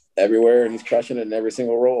everywhere and he's crushing it in every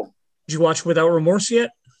single role. Did you watch Without Remorse yet?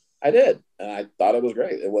 I did, and I thought it was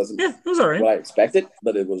great. It wasn't it was all right. What I expected,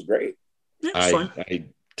 but it was great. Yeah, it was fine. I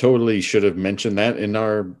totally should have mentioned that in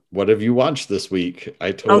our what have you watched this week.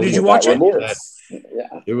 I totally did you watch it?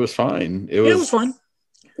 Yeah. It was fine. It was fine.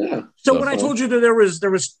 Yeah. So when I told you that there was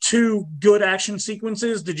 2 good action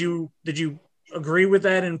sequences, did you agree with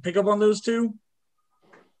that and pick up on those 2?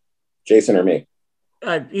 Jason or me?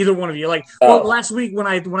 Either one of you. Last week when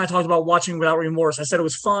I talked about watching Without Remorse, I said it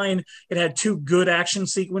was fine. It had 2 good action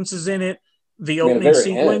sequences in it. The opening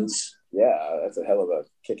sequence. Yeah, that's a hell of a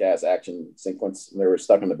kick-ass action sequence. They were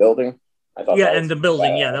stuck in the building. I thought. Yeah, and the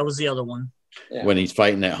building. Yeah, that was the other one. Yeah. When he's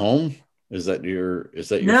fighting at home, is that your?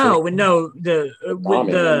 No, in the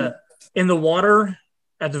water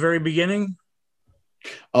at the very beginning.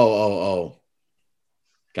 Oh.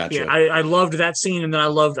 Gotcha. Yeah, I loved that scene, and then I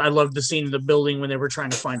loved the scene in the building when they were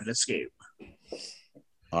trying to find an escape.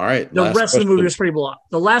 All right. The rest of the movie was pretty blah.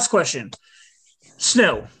 The last question.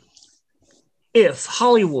 Snow. If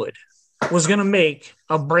Hollywood was going to make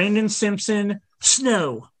a Brandon Simpson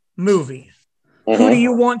Snow movie, who do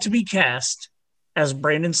you want to be cast as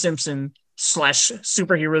Brandon Simpson /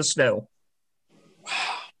 superhero Snow?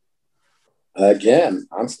 Again,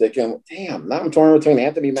 I'm sticking. Damn, now I'm torn between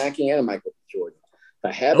Anthony Mackie and Michael B. Jordan. If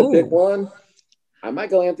I had to pick one, I might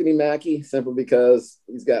go Anthony Mackie simply because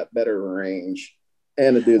he's got better range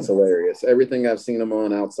and the dude's hilarious. Everything I've seen him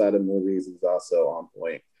on outside of movies is also on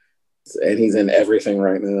point, and he's in everything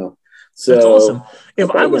right now. So that's awesome. If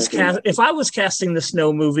I was casting the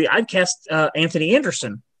Snow movie, I'd cast Anthony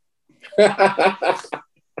Anderson.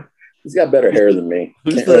 He's got better hair than me.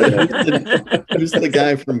 Who's the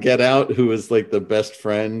guy from Get Out who is like the best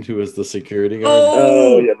friend who is the security guard?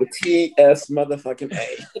 Oh yeah, the TS motherfucking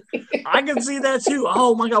A. I can see that too.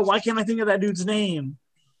 Oh my god, why can't I think of that dude's name?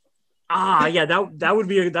 Yeah, that would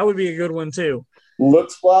be a good one too.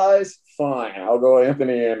 Looks wise, fine. I'll go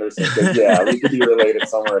Anthony Anderson because we could be related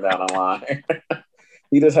somewhere down the line.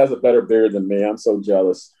 He just has a better beard than me. I'm so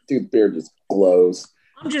jealous. Dude's beard just glows.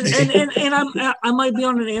 I'm just and I might be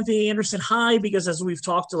on an Anthony Anderson high because as we've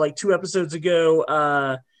talked to like 2 episodes ago,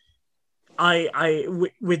 with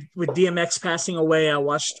DMX passing away, I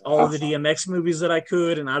watched all of the DMX movies that I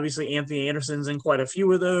could, and obviously Anthony Anderson's in quite a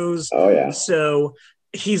few of those. Oh yeah. So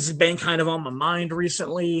he's been kind of on my mind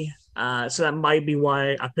recently. So that might be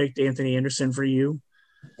why I picked Anthony Anderson for you.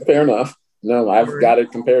 Fair enough. No, I've got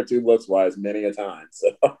it compared to looks wise many a time.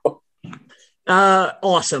 So.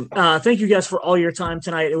 Awesome. Thank you guys for all your time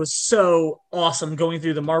tonight. It was so awesome going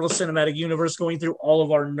through the Marvel Cinematic Universe, going through all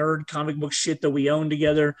of our nerd comic book shit that we own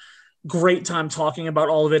together. Great time talking about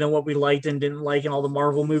all of it and what we liked and didn't like in all the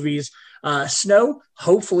Marvel movies. Snow,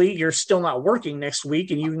 hopefully you're still not working next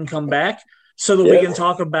week and you can come back so that we can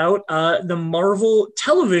talk about the Marvel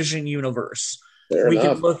television universe. We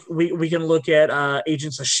can look at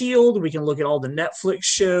Agents of S.H.I.E.L.D. We can look at all the Netflix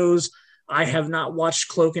shows. I have not watched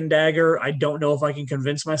Cloak and Dagger. I don't know if I can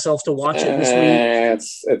convince myself to watch it this week.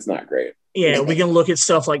 It's not great. Yeah, we can look at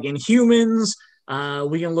stuff like Inhumans.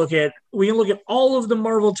 We can look at all of the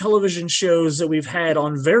Marvel television shows that we've had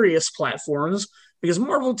on various platforms because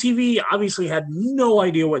Marvel TV obviously had no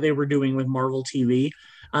idea what they were doing with Marvel TV.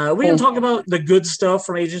 We can talk about the good stuff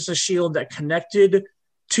from Agents of S.H.I.E.L.D. that connected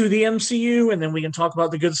to the MCU, and then we can talk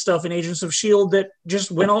about the good stuff in Agents of S.H.I.E.L.D. that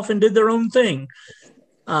just went off and did their own thing.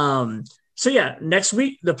 So yeah, next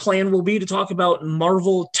week, the plan will be to talk about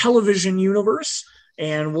Marvel television universe,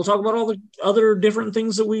 and we'll talk about all the other different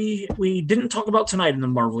things that we didn't talk about tonight in the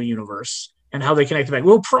Marvel universe and how they connect back.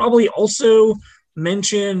 We'll probably also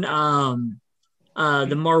mention the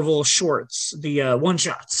Marvel shorts, the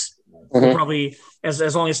one-shots. We'll probably,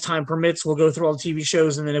 as long as time permits, we'll go through all the TV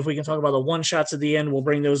shows, and then if we can talk about the one-shots at the end, we'll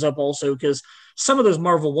bring those up also, because some of those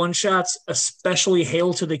Marvel one-shots, especially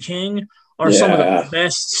Hail to the King, are some of the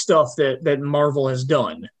best stuff that Marvel has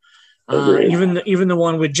done. Even the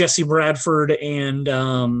one with Jesse Bradford and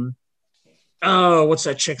what's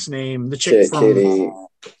that chick's name? The chick from Katie.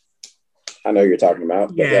 I know you're talking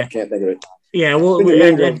about. But I can't think of it. Yeah, well,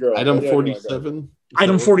 Item 47.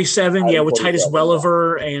 Item 47. Yeah, with Titus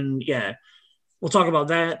Welliver and we'll talk about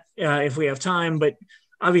that if we have time. But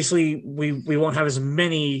obviously, we won't have as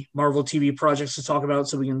many Marvel TV projects to talk about,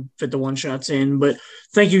 so we can fit the one-shots in. But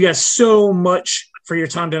thank you guys so much for your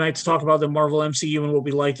time tonight to talk about the Marvel MCU and what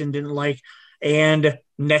we liked and didn't like. And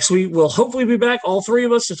next week, we'll hopefully be back, all three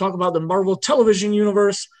of us, to talk about the Marvel television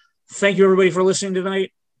universe. Thank you, everybody, for listening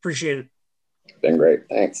tonight. Appreciate it. Been great.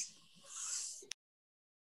 Thanks.